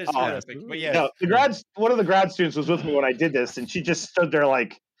horrible. That is perfect. But yeah, one of the grad students was with me when I did this, and she just stood there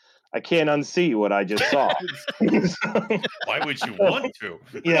like, I can't unsee what I just saw. Why would you want to?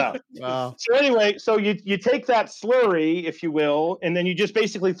 Yeah. Wow. So anyway, so you take that slurry, if you will, and then you just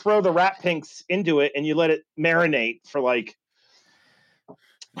basically throw the rat pinks into it, and you let it marinate for like,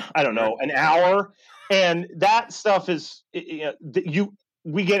 I don't know, an hour. And that stuff is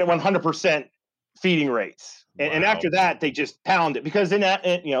we get it 100% feeding rates. And Wow. after that, they just pound it because in that,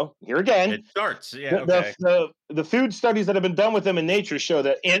 here again, It starts. Yeah. Okay. the food studies that have been done with them in nature show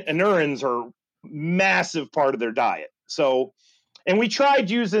that anurins are a massive part of their diet. So, and we tried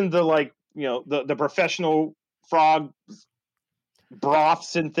using the professional frog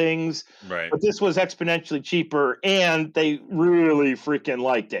broths and things, Right. but this was exponentially cheaper and they really freaking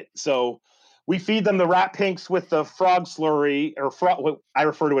liked it. So we feed them the rat pinks with the frog slurry or what I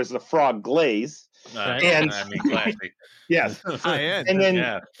refer to as the frog glaze. Right. And I mean, classic. yes. High end. And then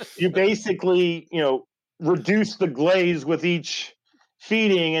Yeah. you basically, reduce the glaze with each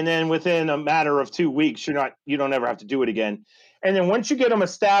feeding, and then within a matter of 2 weeks, you don't ever have to do it again. And then once you get them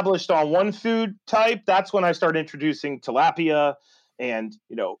established on one food type, that's when I start introducing tilapia and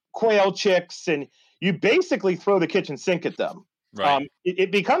quail chicks, and you basically throw the kitchen sink at them. Right.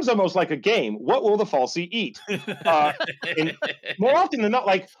 It becomes almost like a game. What will the falsie eat? And more often than not,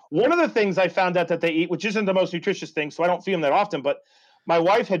 like one of the things I found out that they eat, which isn't the most nutritious thing, so I don't feed them that often, but my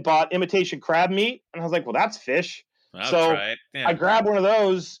wife had bought imitation crab meat, and I was like, well, that's fish. So Yeah. I grabbed one of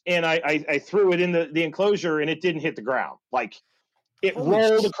those and I threw it in the enclosure, and it didn't hit the ground. Like it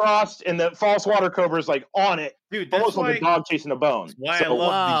rolled across, and the false water cobra is like on it, Dude, almost like a dog chasing a bone. That's why I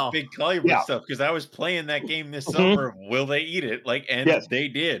love these big colibrid stuff, because I was playing that game this summer. Will they eat it? And they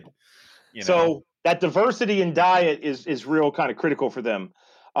did. So that diversity in diet is real kind of critical for them.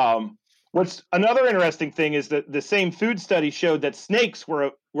 What's another interesting thing is that the same food study showed that snakes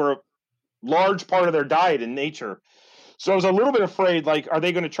were a large part of their diet in nature. So I was a little bit afraid, like, are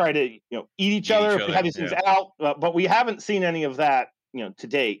they going to try to, eat each other if we have these things out? But we haven't seen any of that, to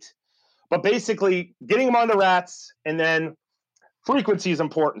date. But basically, getting them on the rats, and then frequency is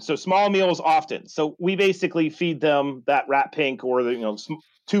important. So small meals often. So we basically feed them that rat pink or the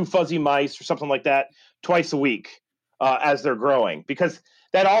 2 fuzzy mice or something like that twice a week as they're growing, because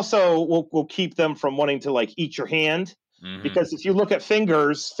that also will keep them from wanting to like eat your hand. Mm-hmm. Because if you look at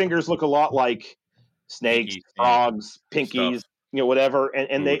fingers look a lot like snakes, frogs, pinkies, whatever.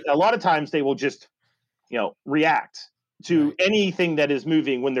 And they, a lot of times they will just, react to anything that is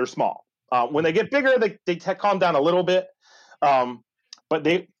moving when they're small. When they get bigger, they calm down a little bit. But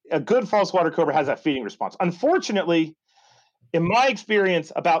a good false water cobra has that feeding response. Unfortunately, in my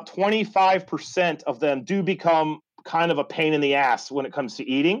experience, about 25% of them do become kind of a pain in the ass when it comes to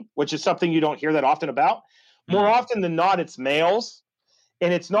eating, which is something you don't hear that often about. More often than not, it's males.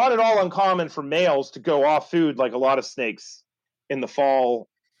 And it's not at all uncommon for males to go off food like a lot of snakes in the fall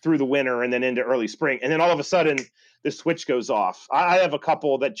through the winter and then into early spring. And then all of a sudden, the switch goes off. I have a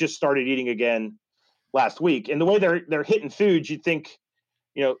couple that just started eating again last week. And the way they're hitting food, you'd think,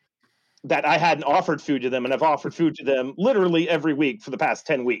 that I hadn't offered food to them, and I've offered food to them literally every week for the past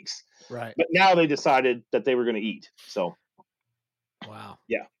 10 weeks. Right. But now they decided that they were going to eat. So. Wow.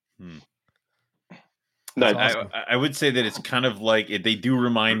 Yeah. Awesome. I would say that it's kind of like they do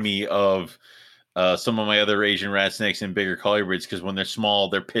remind me of some of my other Asian rat snakes and bigger colubrids, because when they're small,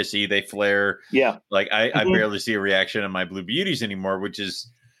 they're pissy, they flare. Yeah. Like I barely see a reaction on my blue beauties anymore, which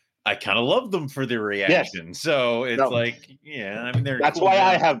is, I kind of love them for their reaction. Yes. So it's that's cool, why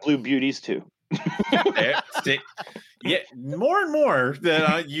I have blue beauties too. Yeah, more and more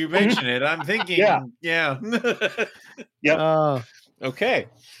that you mention it, I'm thinking, Yep. Okay.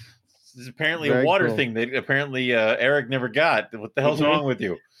 This is apparently a water thing that apparently Eric never got. What the hell's wrong with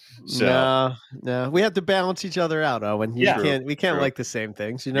you? So no, we have to balance each other out, Owen. We can't like the same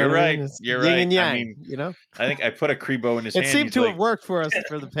things. You're right. You're right. And yang, I mean, I think I put a Crebo in his hand. It seemed to have worked for us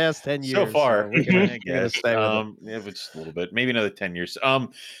for the past 10 years. So far, we're gonna stay with it was just a little bit, maybe another 10 years.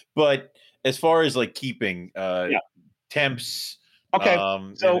 But as far as like keeping temps,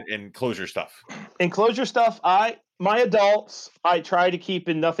 so enclosure stuff. Enclosure stuff, my adults, I try to keep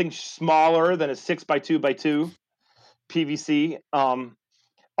in nothing smaller than a 6x2x2 PVC.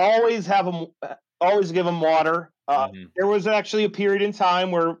 Always give them water. There was actually a period in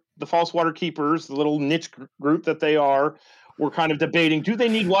time where the false water keepers, the little niche group that they are, were kind of debating, do they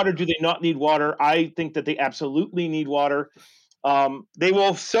need water? Do they not need water? I think that they absolutely need water. They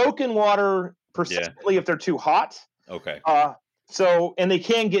will soak in water persistently if they're too hot. Okay. And they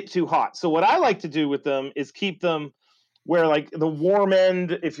can get too hot. So what I like to do with them is keep them where, like, the warm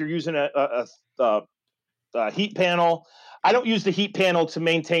end, if you're using a heat panel, I don't use the heat panel to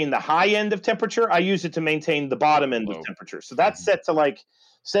maintain the high end of temperature. I use it to maintain the bottom end of temperature. So that's set to like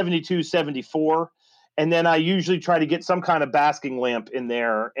 72, 74. And then I usually try to get some kind of basking lamp in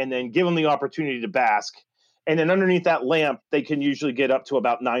there and then give them the opportunity to bask. And then underneath that lamp, they can usually get up to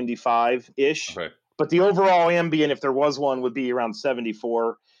about 95-ish. Okay. But the overall ambient, if there was one, would be around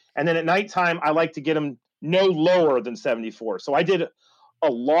 74. And then at nighttime, I like to get them no lower than 74. So I did a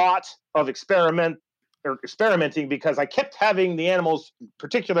lot of experimenting because I kept having the animals,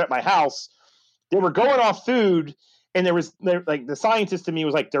 particularly at my house, they were going off food, and like the scientist in me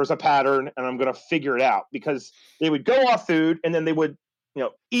was like, there's a pattern, and I'm going to figure it out, because they would go off food, and then they would,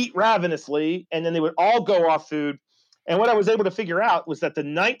 eat ravenously, and then they would all go off food. And what I was able to figure out was that the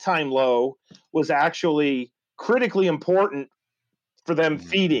nighttime low was actually critically important for them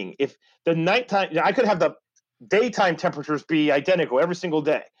feeding. If the nighttime, I could have the daytime temperatures be identical every single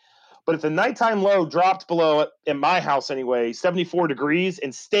day, but if the nighttime low dropped below, in my house anyway, 74 degrees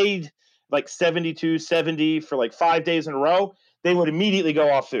and stayed like 72, 70 for like 5 days in a row, they would immediately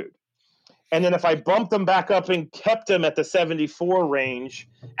go off food. And then if I bumped them back up and kept them at the 74 range,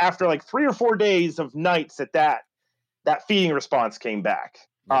 after like 3 or 4 days of nights at that feeding response came back.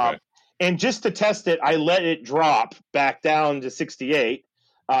 Okay. And just to test it, I let it drop back down to 68.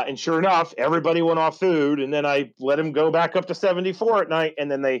 And sure enough, everybody went off food. And then I let them go back up to 74 at night.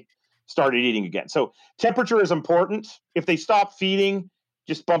 And then they started eating again. So temperature is important. If they stop feeding,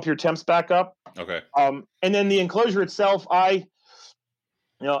 just bump your temps back up. Okay. And then the enclosure itself,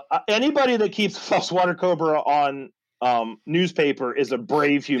 anybody that keeps false water cobra on newspaper is a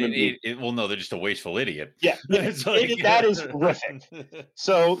brave human being. Well, no, they're just a wasteful idiot. Yeah, that is horrific.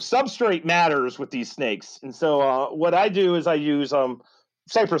 So substrate matters with these snakes, and so what I do is I use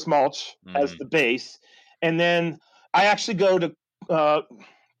cypress mulch as the base, and then I actually go to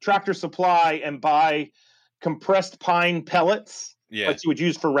Tractor Supply and buy compressed pine pellets, like you would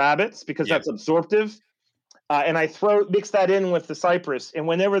use for rabbits, because that's absorptive. And I mix that in with the cypress, and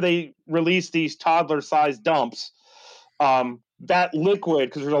whenever they release these toddler-sized dumps, that liquid,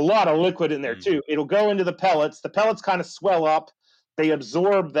 because there's a lot of liquid in there too, it'll go into the pellets. The pellets kind of swell up, they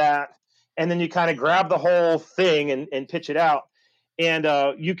absorb that, and then you kind of grab the whole thing and pitch it out. And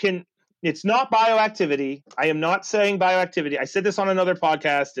it's not bioactivity. I am not saying bioactivity. I said this on another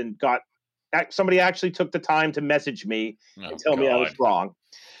podcast and somebody actually took the time to message me and tell me I was wrong.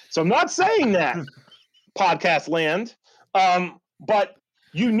 So I'm not saying that, podcast land. But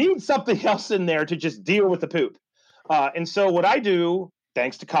you need something else in there to just deal with the poop. And so what I do,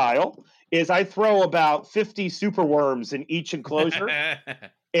 thanks to Kyle, is I throw about 50 super worms in each enclosure.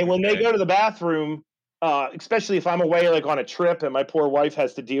 And when they go to the bathroom, especially if I'm away like on a trip and my poor wife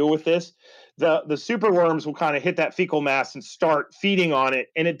has to deal with this, the super worms will kind of hit that fecal mass and start feeding on it.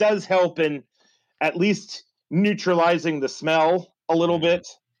 And it does help in at least neutralizing the smell a little bit,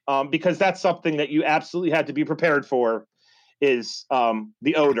 because that's something that you absolutely had to be prepared for, is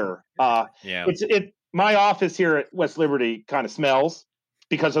the odor. My office here at West Liberty kind of smells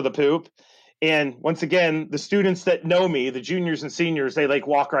because of the poop. And once again, the students that know me, the juniors and seniors, they like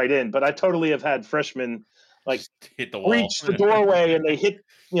walk right in. But I totally have had freshmen like hit the wall, reach the doorway, and they hit,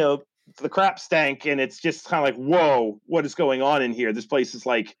 the crap stank. And it's just kind of like, whoa, what is going on in here? This place is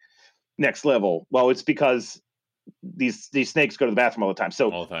like next level. Well, it's because these snakes go to the bathroom all the time.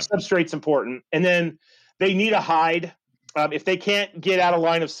 So substrate's important. And then they need a hide. If they can't get out of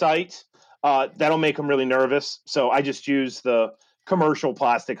line of sight, that'll make them really nervous. So I just use the commercial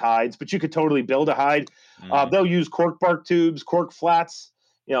plastic hides, but you could totally build a hide. They'll use cork bark tubes, cork flats,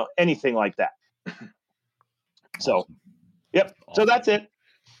 anything like that. So, yep. Awesome. So that's it.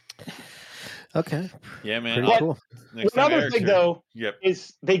 Okay. Yeah, man. Pretty cool. Another thing, though,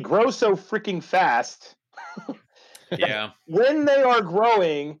 is they grow so freaking fast. Yeah. When they are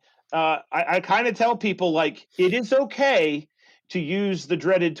growing, I kind of tell people, like, it is okay to use the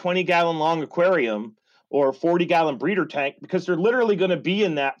dreaded 20-gallon long aquarium or 40-gallon breeder tank, because they're literally going to be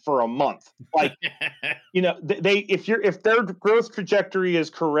in that for a month. Like, if their growth trajectory is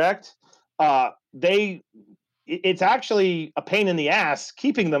correct, it's actually a pain in the ass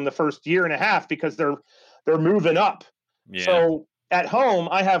keeping them the first year and a half, because they're moving up. Yeah. So at home,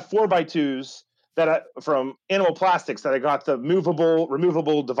 I have 4x2s from Animal Plastics that I got, the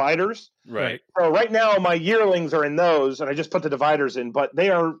removable dividers. Right. So right now my yearlings are in those, and I just put the dividers in, but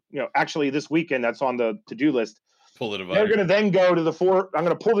they are, actually this weekend, that's on the to-do list. Pull the dividers. They're going to then go to I'm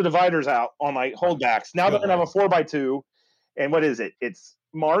going to pull the dividers out on my holdbacks. Now they're going to have a 4x2, and what is it? It's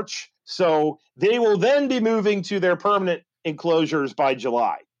March. So they will then be moving to their permanent enclosures by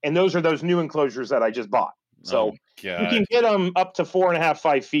July. And those are those new enclosures that I just bought. So you can get them up to 4.5,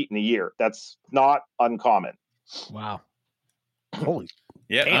 5 feet in a year. That's not uncommon. Wow. Holy.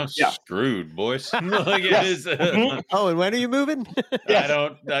 Yeah, damn. I'm screwed, boys. Like it is. Oh, and when are you moving?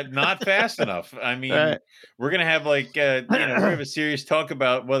 Not fast enough. I mean, we're going to have we have a serious talk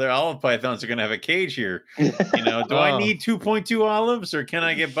about whether olive pythons are going to have a cage here. Do I need 2.2 olives, or can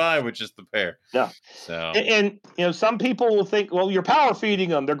I get by with just the pair? Yeah. So, and some people will think, well, you're power feeding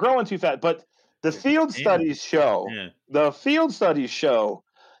them. They're growing too fast. But The field studies show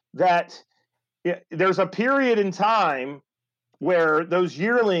that there's a period in time where those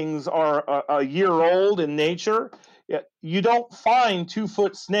yearlings are a year old in nature. You don't find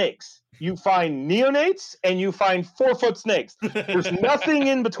 2-foot snakes. You find neonates and you find 4-foot snakes. There's nothing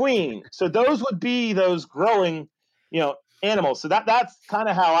in between. So those would be those growing, animals. So that's kind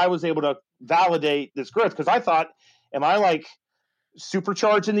of how I was able to validate this growth, because I thought, am I like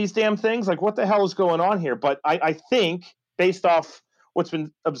supercharging these damn things? Like, what the hell is going on here? But I think, based off what's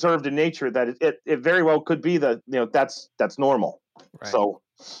been observed in nature, that it very well could be that that's normal. Right. So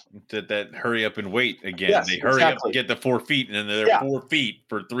that hurry up and wait again. Yes, they hurry up and get to 4 feet, and then they're 4 feet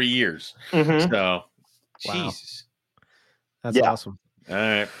for 3 years. Mm-hmm. So, wow. Jesus, that's awesome. All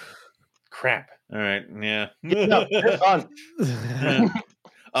right, crap. All right, yeah. No, they're fun.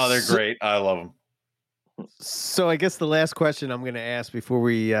 Oh, they're great. I love them. So I guess the last question I'm going to ask before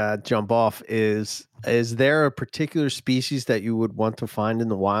we jump off is there a particular species that you would want to find in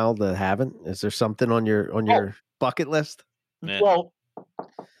the wild that haven't? Is there something on your bucket list? Yeah. Well,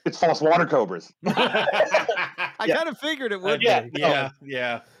 it's false water cobras. I kind of figured it would. Yeah.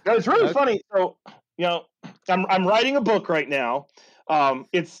 No, it's really funny. So, I'm writing a book right now.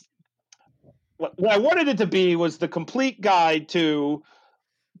 It's what I wanted it to be was the complete guide to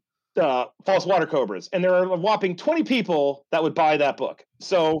false water cobras, and there are a whopping 20 people that would buy that book.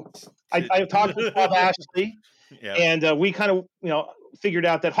 So I talked to Bob Ashley, and we kind of figured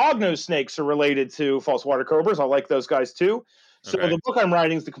out that hognose snakes are related to false water cobras. I like those guys too. So the book I'm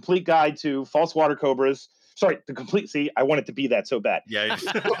writing is the complete guide to false water cobras. Sorry, I want it to be that so bad. Yeah,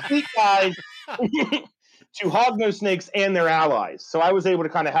 the complete guide to hognose snakes and their allies. So I was able to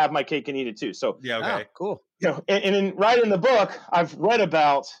kind of have my cake and eat it too. So cool. And in writing the book, I've read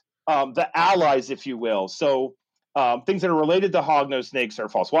about the allies, if you will. So things that are related to hognose snakes are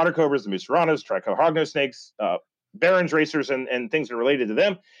false water cobras, the muscaranos, trico hognose snakes, Barron's racers, and things that are related to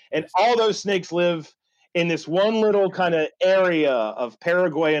them. And all those snakes live in this one little kind of area of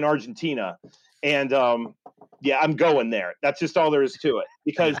Paraguay and Argentina. And I'm going there. That's just all there is to it,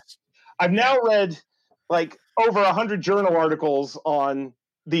 because I've now read like over 100 journal articles on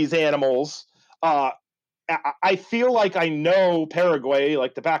these animals. I feel like I know Paraguay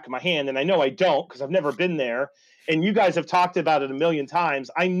like the back of my hand, and I know I don't, because I've never been there. And you guys have talked about it a million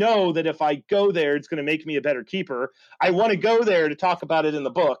times. I know that if I go there, it's going to make me a better keeper. I want to go there to talk about it in the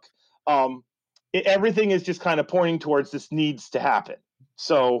book. Everything is just kind of pointing towards this needs to happen.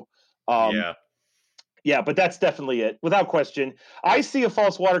 So, but that's definitely it, without question. I see a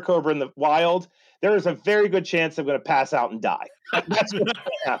false water cobra in the wild, there is a very good chance I'm going to pass out and die. That's what's going to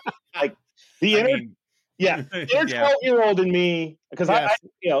happen. Like the inner 12-year-old in me, because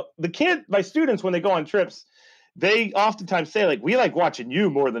my students, when they go on trips, they oftentimes say, like, we like watching you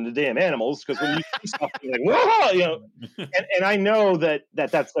more than the damn animals, because when you see something like, whoa, and I know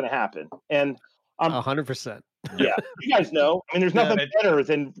that's going to happen. And 100%. Yeah, you guys know. I mean, there's nothing better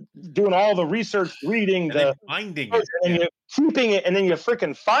than doing all the research, reading, and finding it, and you're keeping it, and then you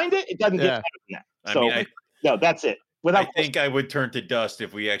freaking find it. It doesn't get better than that. So, that's it. I think I would turn to dust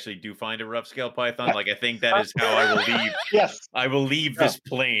if we actually do find a rough scale python. Like, I think that is how I will leave. Yes, I will leave this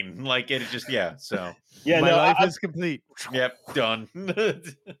plane. Like, it just So my life is complete. Yep, done.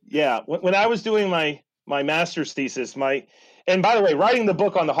 When I was doing my master's thesis, and by the way, writing the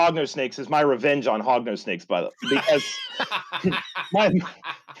book on the hognose snakes is my revenge on hognose snakes, because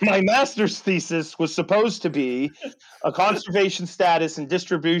my master's thesis was supposed to be a conservation status and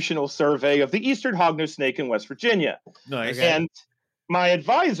distributional survey of the eastern hognose snake in West Virginia. Nice. And my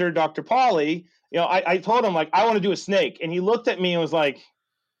advisor, Dr. Pauly, I told him, like, I want to do a snake. And he looked at me and was like,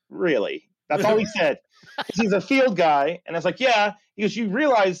 really? That's all he said. He's a field guy. And I was like, yeah. He goes, you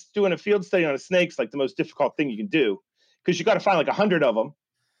realize doing a field study on a snake's like the most difficult thing you can do, because you got to find like 100 of them,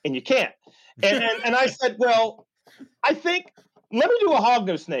 and you can't. And I said, well, I think, let me do a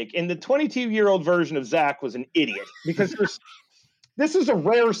hognose snake. And the 22-year-old version of Zach was an idiot, because this is a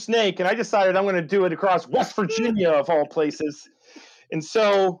rare snake, and I decided I'm going to do it across West Virginia, of all places. And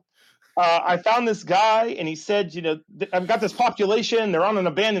so I found this guy, and he said, I've got this population. They're on an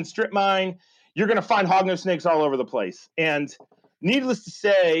abandoned strip mine. You're going to find hognose snakes all over the place. And needless to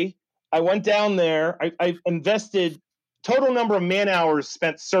say, I went down there. I invested total number of man hours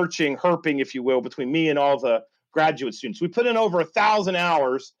spent searching, herping, if you will, between me and all the graduate students. We put in over 1,000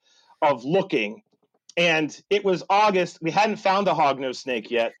 hours of looking, and it was August. We hadn't found a hognose snake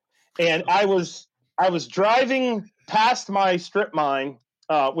yet. And I was driving past my strip mine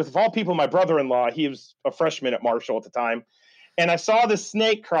with, of all people, my brother-in-law. He was a freshman at Marshall at the time. And I saw this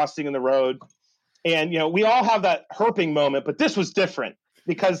snake crossing in the road. And, we all have that herping moment, but this was different.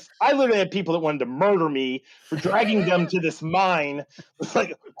 because I literally had people that wanted to murder me for dragging them to this mine with people that wanted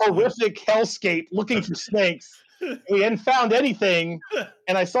to murder me for dragging them to this mine with like horrific hellscape looking for snakes. We hadn't found anything,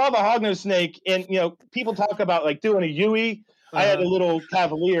 and I saw the hognose snake. And people talk about like doing a Yui. I had a little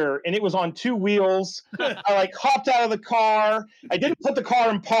Cavalier, and it was on 2 wheels. I like hopped out of the car. I didn't put the car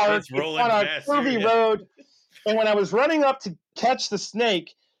in park. It's rolling on a fast curvy here, road. And when I was running up to catch the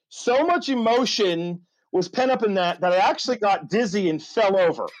snake, so much emotion was pent up in that I actually got dizzy and fell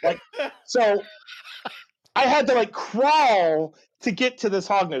over. So I had to like crawl to get to this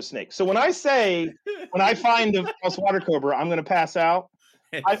hognose snake. So when I find the false water cobra, I'm going to pass out.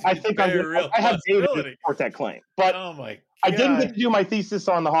 I think I have data to support that claim. But oh my God. I didn't get to do my thesis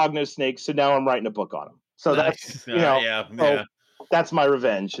on the hognose snake, so now I'm writing a book on them. So nice. that's my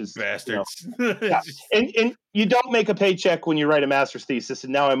revenge. Bastards. And you don't make a paycheck when you write a master's thesis,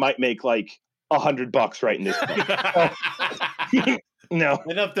 and now I might make like $100 writing this book. No,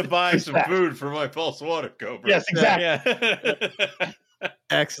 enough to buy some food for my false water cobra. Yes, exactly. Yeah.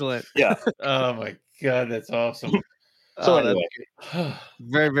 Excellent. Yeah. Oh my God, that's awesome. So anyway,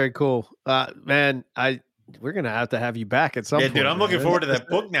 very, very cool. Man, we're gonna have you back at some point. Dude, I'm looking forward to that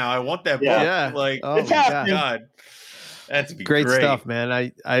book now. I want that book. Yeah. Like, oh it's my God. That's great stuff,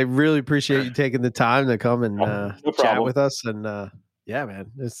 man. I really appreciate you taking the time to come and chat with us. And yeah, man,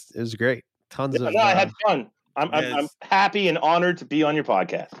 it was great. Tons of. I had fun. I'm happy and honored to be on your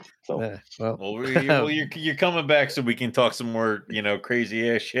podcast. So, you're coming back so we can talk some more, crazy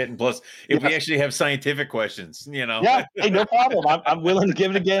ass shit. And plus, if we actually have scientific questions, yeah, hey, no problem. I'm willing to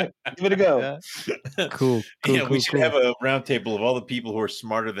give it a go. Yeah. Cool. We should have a round table of all the people who are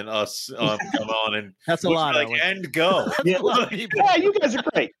smarter than us come on, and that's a lot. And go. Yeah, you guys are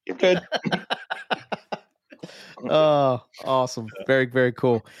great. You're good. Oh, awesome. Very, very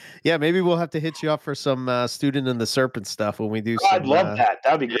cool. Yeah, maybe we'll have to hit you up for some Student and the Serpent stuff when we do I'd love that.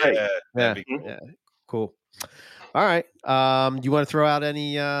 That'd be great. Yeah. Cool. All right. You want to throw out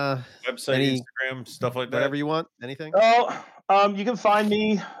any website, Instagram, stuff like that? Whatever you want. Anything? Oh, you can find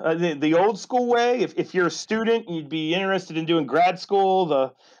me the old school way. If you're a student and you'd be interested in doing grad school,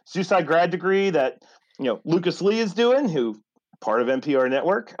 the Suicide grad degree that Lucas Lee is doing, who part of NPR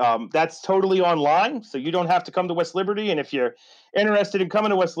Network. That's totally online, so you don't have to come to West Liberty. And if you're interested in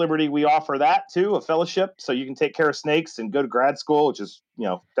coming to West Liberty, we offer that too, a fellowship, so you can take care of snakes and go to grad school, which is,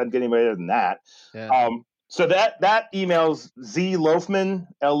 doesn't get any better than that. Yeah. So that email's zloufman,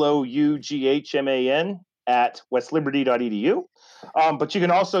 LOUGHMAN at westliberty.edu. But you can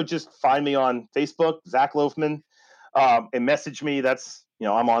also just find me on Facebook, Zach Loafman, and message me. That's,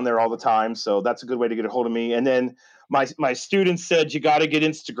 I'm on there all the time, so that's a good way to get a hold of me. And then my students said, you got to get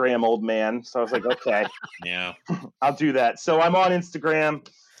Instagram, old man. So I was like, okay, yeah, I'll do that. So I'm on Instagram,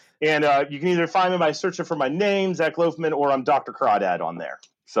 and you can either find me by searching for my name, Zach Loafman, or I'm Dr. Crawdad on there.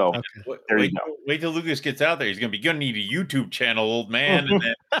 So there you go. Wait till Lucas gets out there. He's gonna need a YouTube channel, old man, and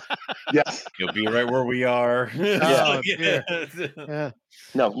then yes, he'll be right where we are. Yeah.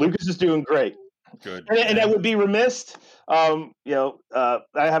 No, Lucas is doing great. Good. And I would be remiss. I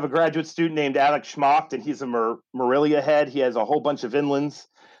have a graduate student named Alex Schmacht, and he's a Morelia head. He has a whole bunch of inlands.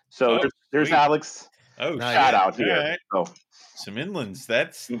 So there's Alex. Oh, shout out here. Right. So. Some inlands.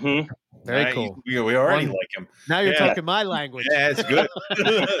 That's very cool. We already like him. Now you're talking my language. Yeah, it's good.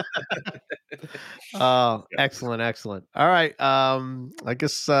 Excellent. All right. I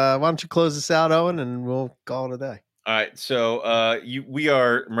guess why don't you close this out, Owen, and we'll call it a day. All right. So we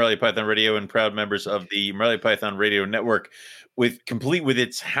are Morelia Python Radio and proud members of the Morelia Python Radio Network, complete with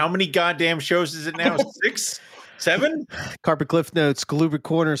its how many goddamn shows is it now? 6? 7? Carpet Cliff Notes, Galubric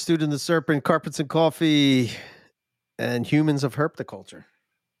Corner, Student and the Serpent, Carpets and Coffee, and Humans of Herpetoculture.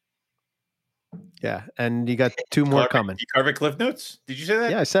 Yeah, and you got 2 more coming. Carpet Cliff Notes? Did you say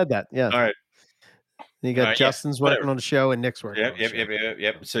that? Yeah, I said that. Yeah. All right. You got Justin's working on the show and Nick's working on the show.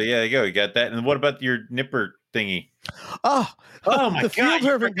 Yep. So yeah, there you go. You got that. And what about your Nipper thingy? Oh my God! Field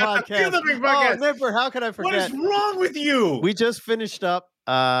Herping podcast. Oh, Nipper, how could I forget? What is wrong with you? We just finished up.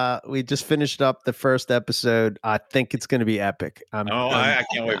 The first episode. I think it's going to be epic. I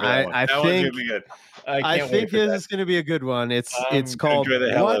can't wait for that one. I think this is going to be a good one. It's called enjoy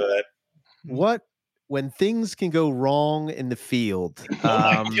the hell out of that. What when things can go wrong in the field.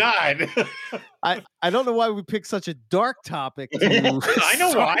 Oh my God. I don't know why we picked such a dark topic. I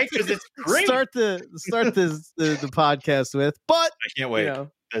know why, because it's great. Start the podcast with, but I can't wait.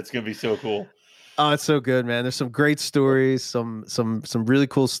 That's gonna be so cool. Oh, it's so good, man. There's some great stories, some really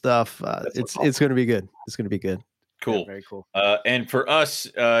cool stuff. It's gonna be good. It's gonna be good. Cool. Yeah, very cool. And for us,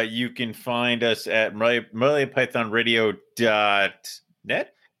 you can find us at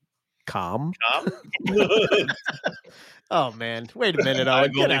MoreliaPythonRadio.net. Com. Oh man, wait a minute! I'll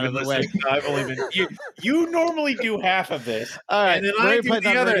get out of the way. I've only been. You normally do half of this, All right, and then I do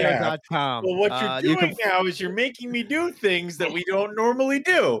the other half. MurrayPythonRadio.com. Well, what you're doing now is you're making me do things that we don't normally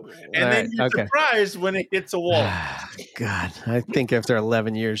do, and then you're surprised when it hits a wall. God, I think after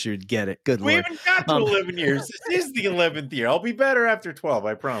 11 years you'd get it. Good we Lord. haven't got to 11 years. This is the 11th year. I'll be better after 12.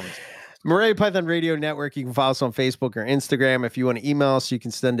 I promise. Morelia Python Radio Network. You can follow us on Facebook or Instagram. If you want to email us, you can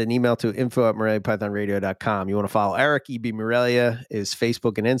send an email to info@MoreliaPythonRadio.com. You want to follow Eric, EB Morelia is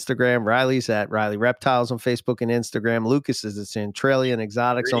Facebook and Instagram. Riley's at Riley Reptiles on Facebook and Instagram. Lucas is at Centralian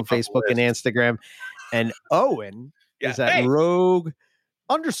Exotics on Facebook and Instagram. And Owen is at Rogue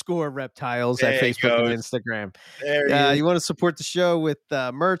 _reptiles at Facebook and Instagram. You want to support the show with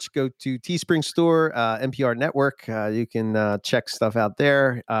merch, go to Teespring store, NPR Network. You can check stuff out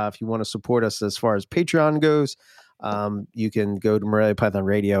there. If you want to support us as far as Patreon goes, you can go to Morelia Python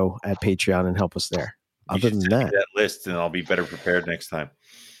Radio at Patreon and help us there. Other than that list, and I'll be better prepared next time.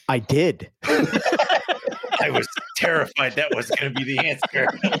 I did. I was terrified that was going to be the answer.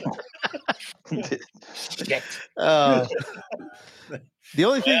 The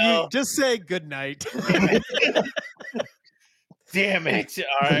only thing you just say good night. Damn it.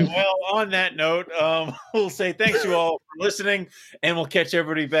 All right. Well, on that note, we'll say thanks you all for listening, and we'll catch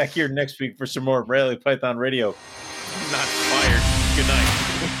everybody back here next week for some more Morelia Python Radio. Not fired. Good night.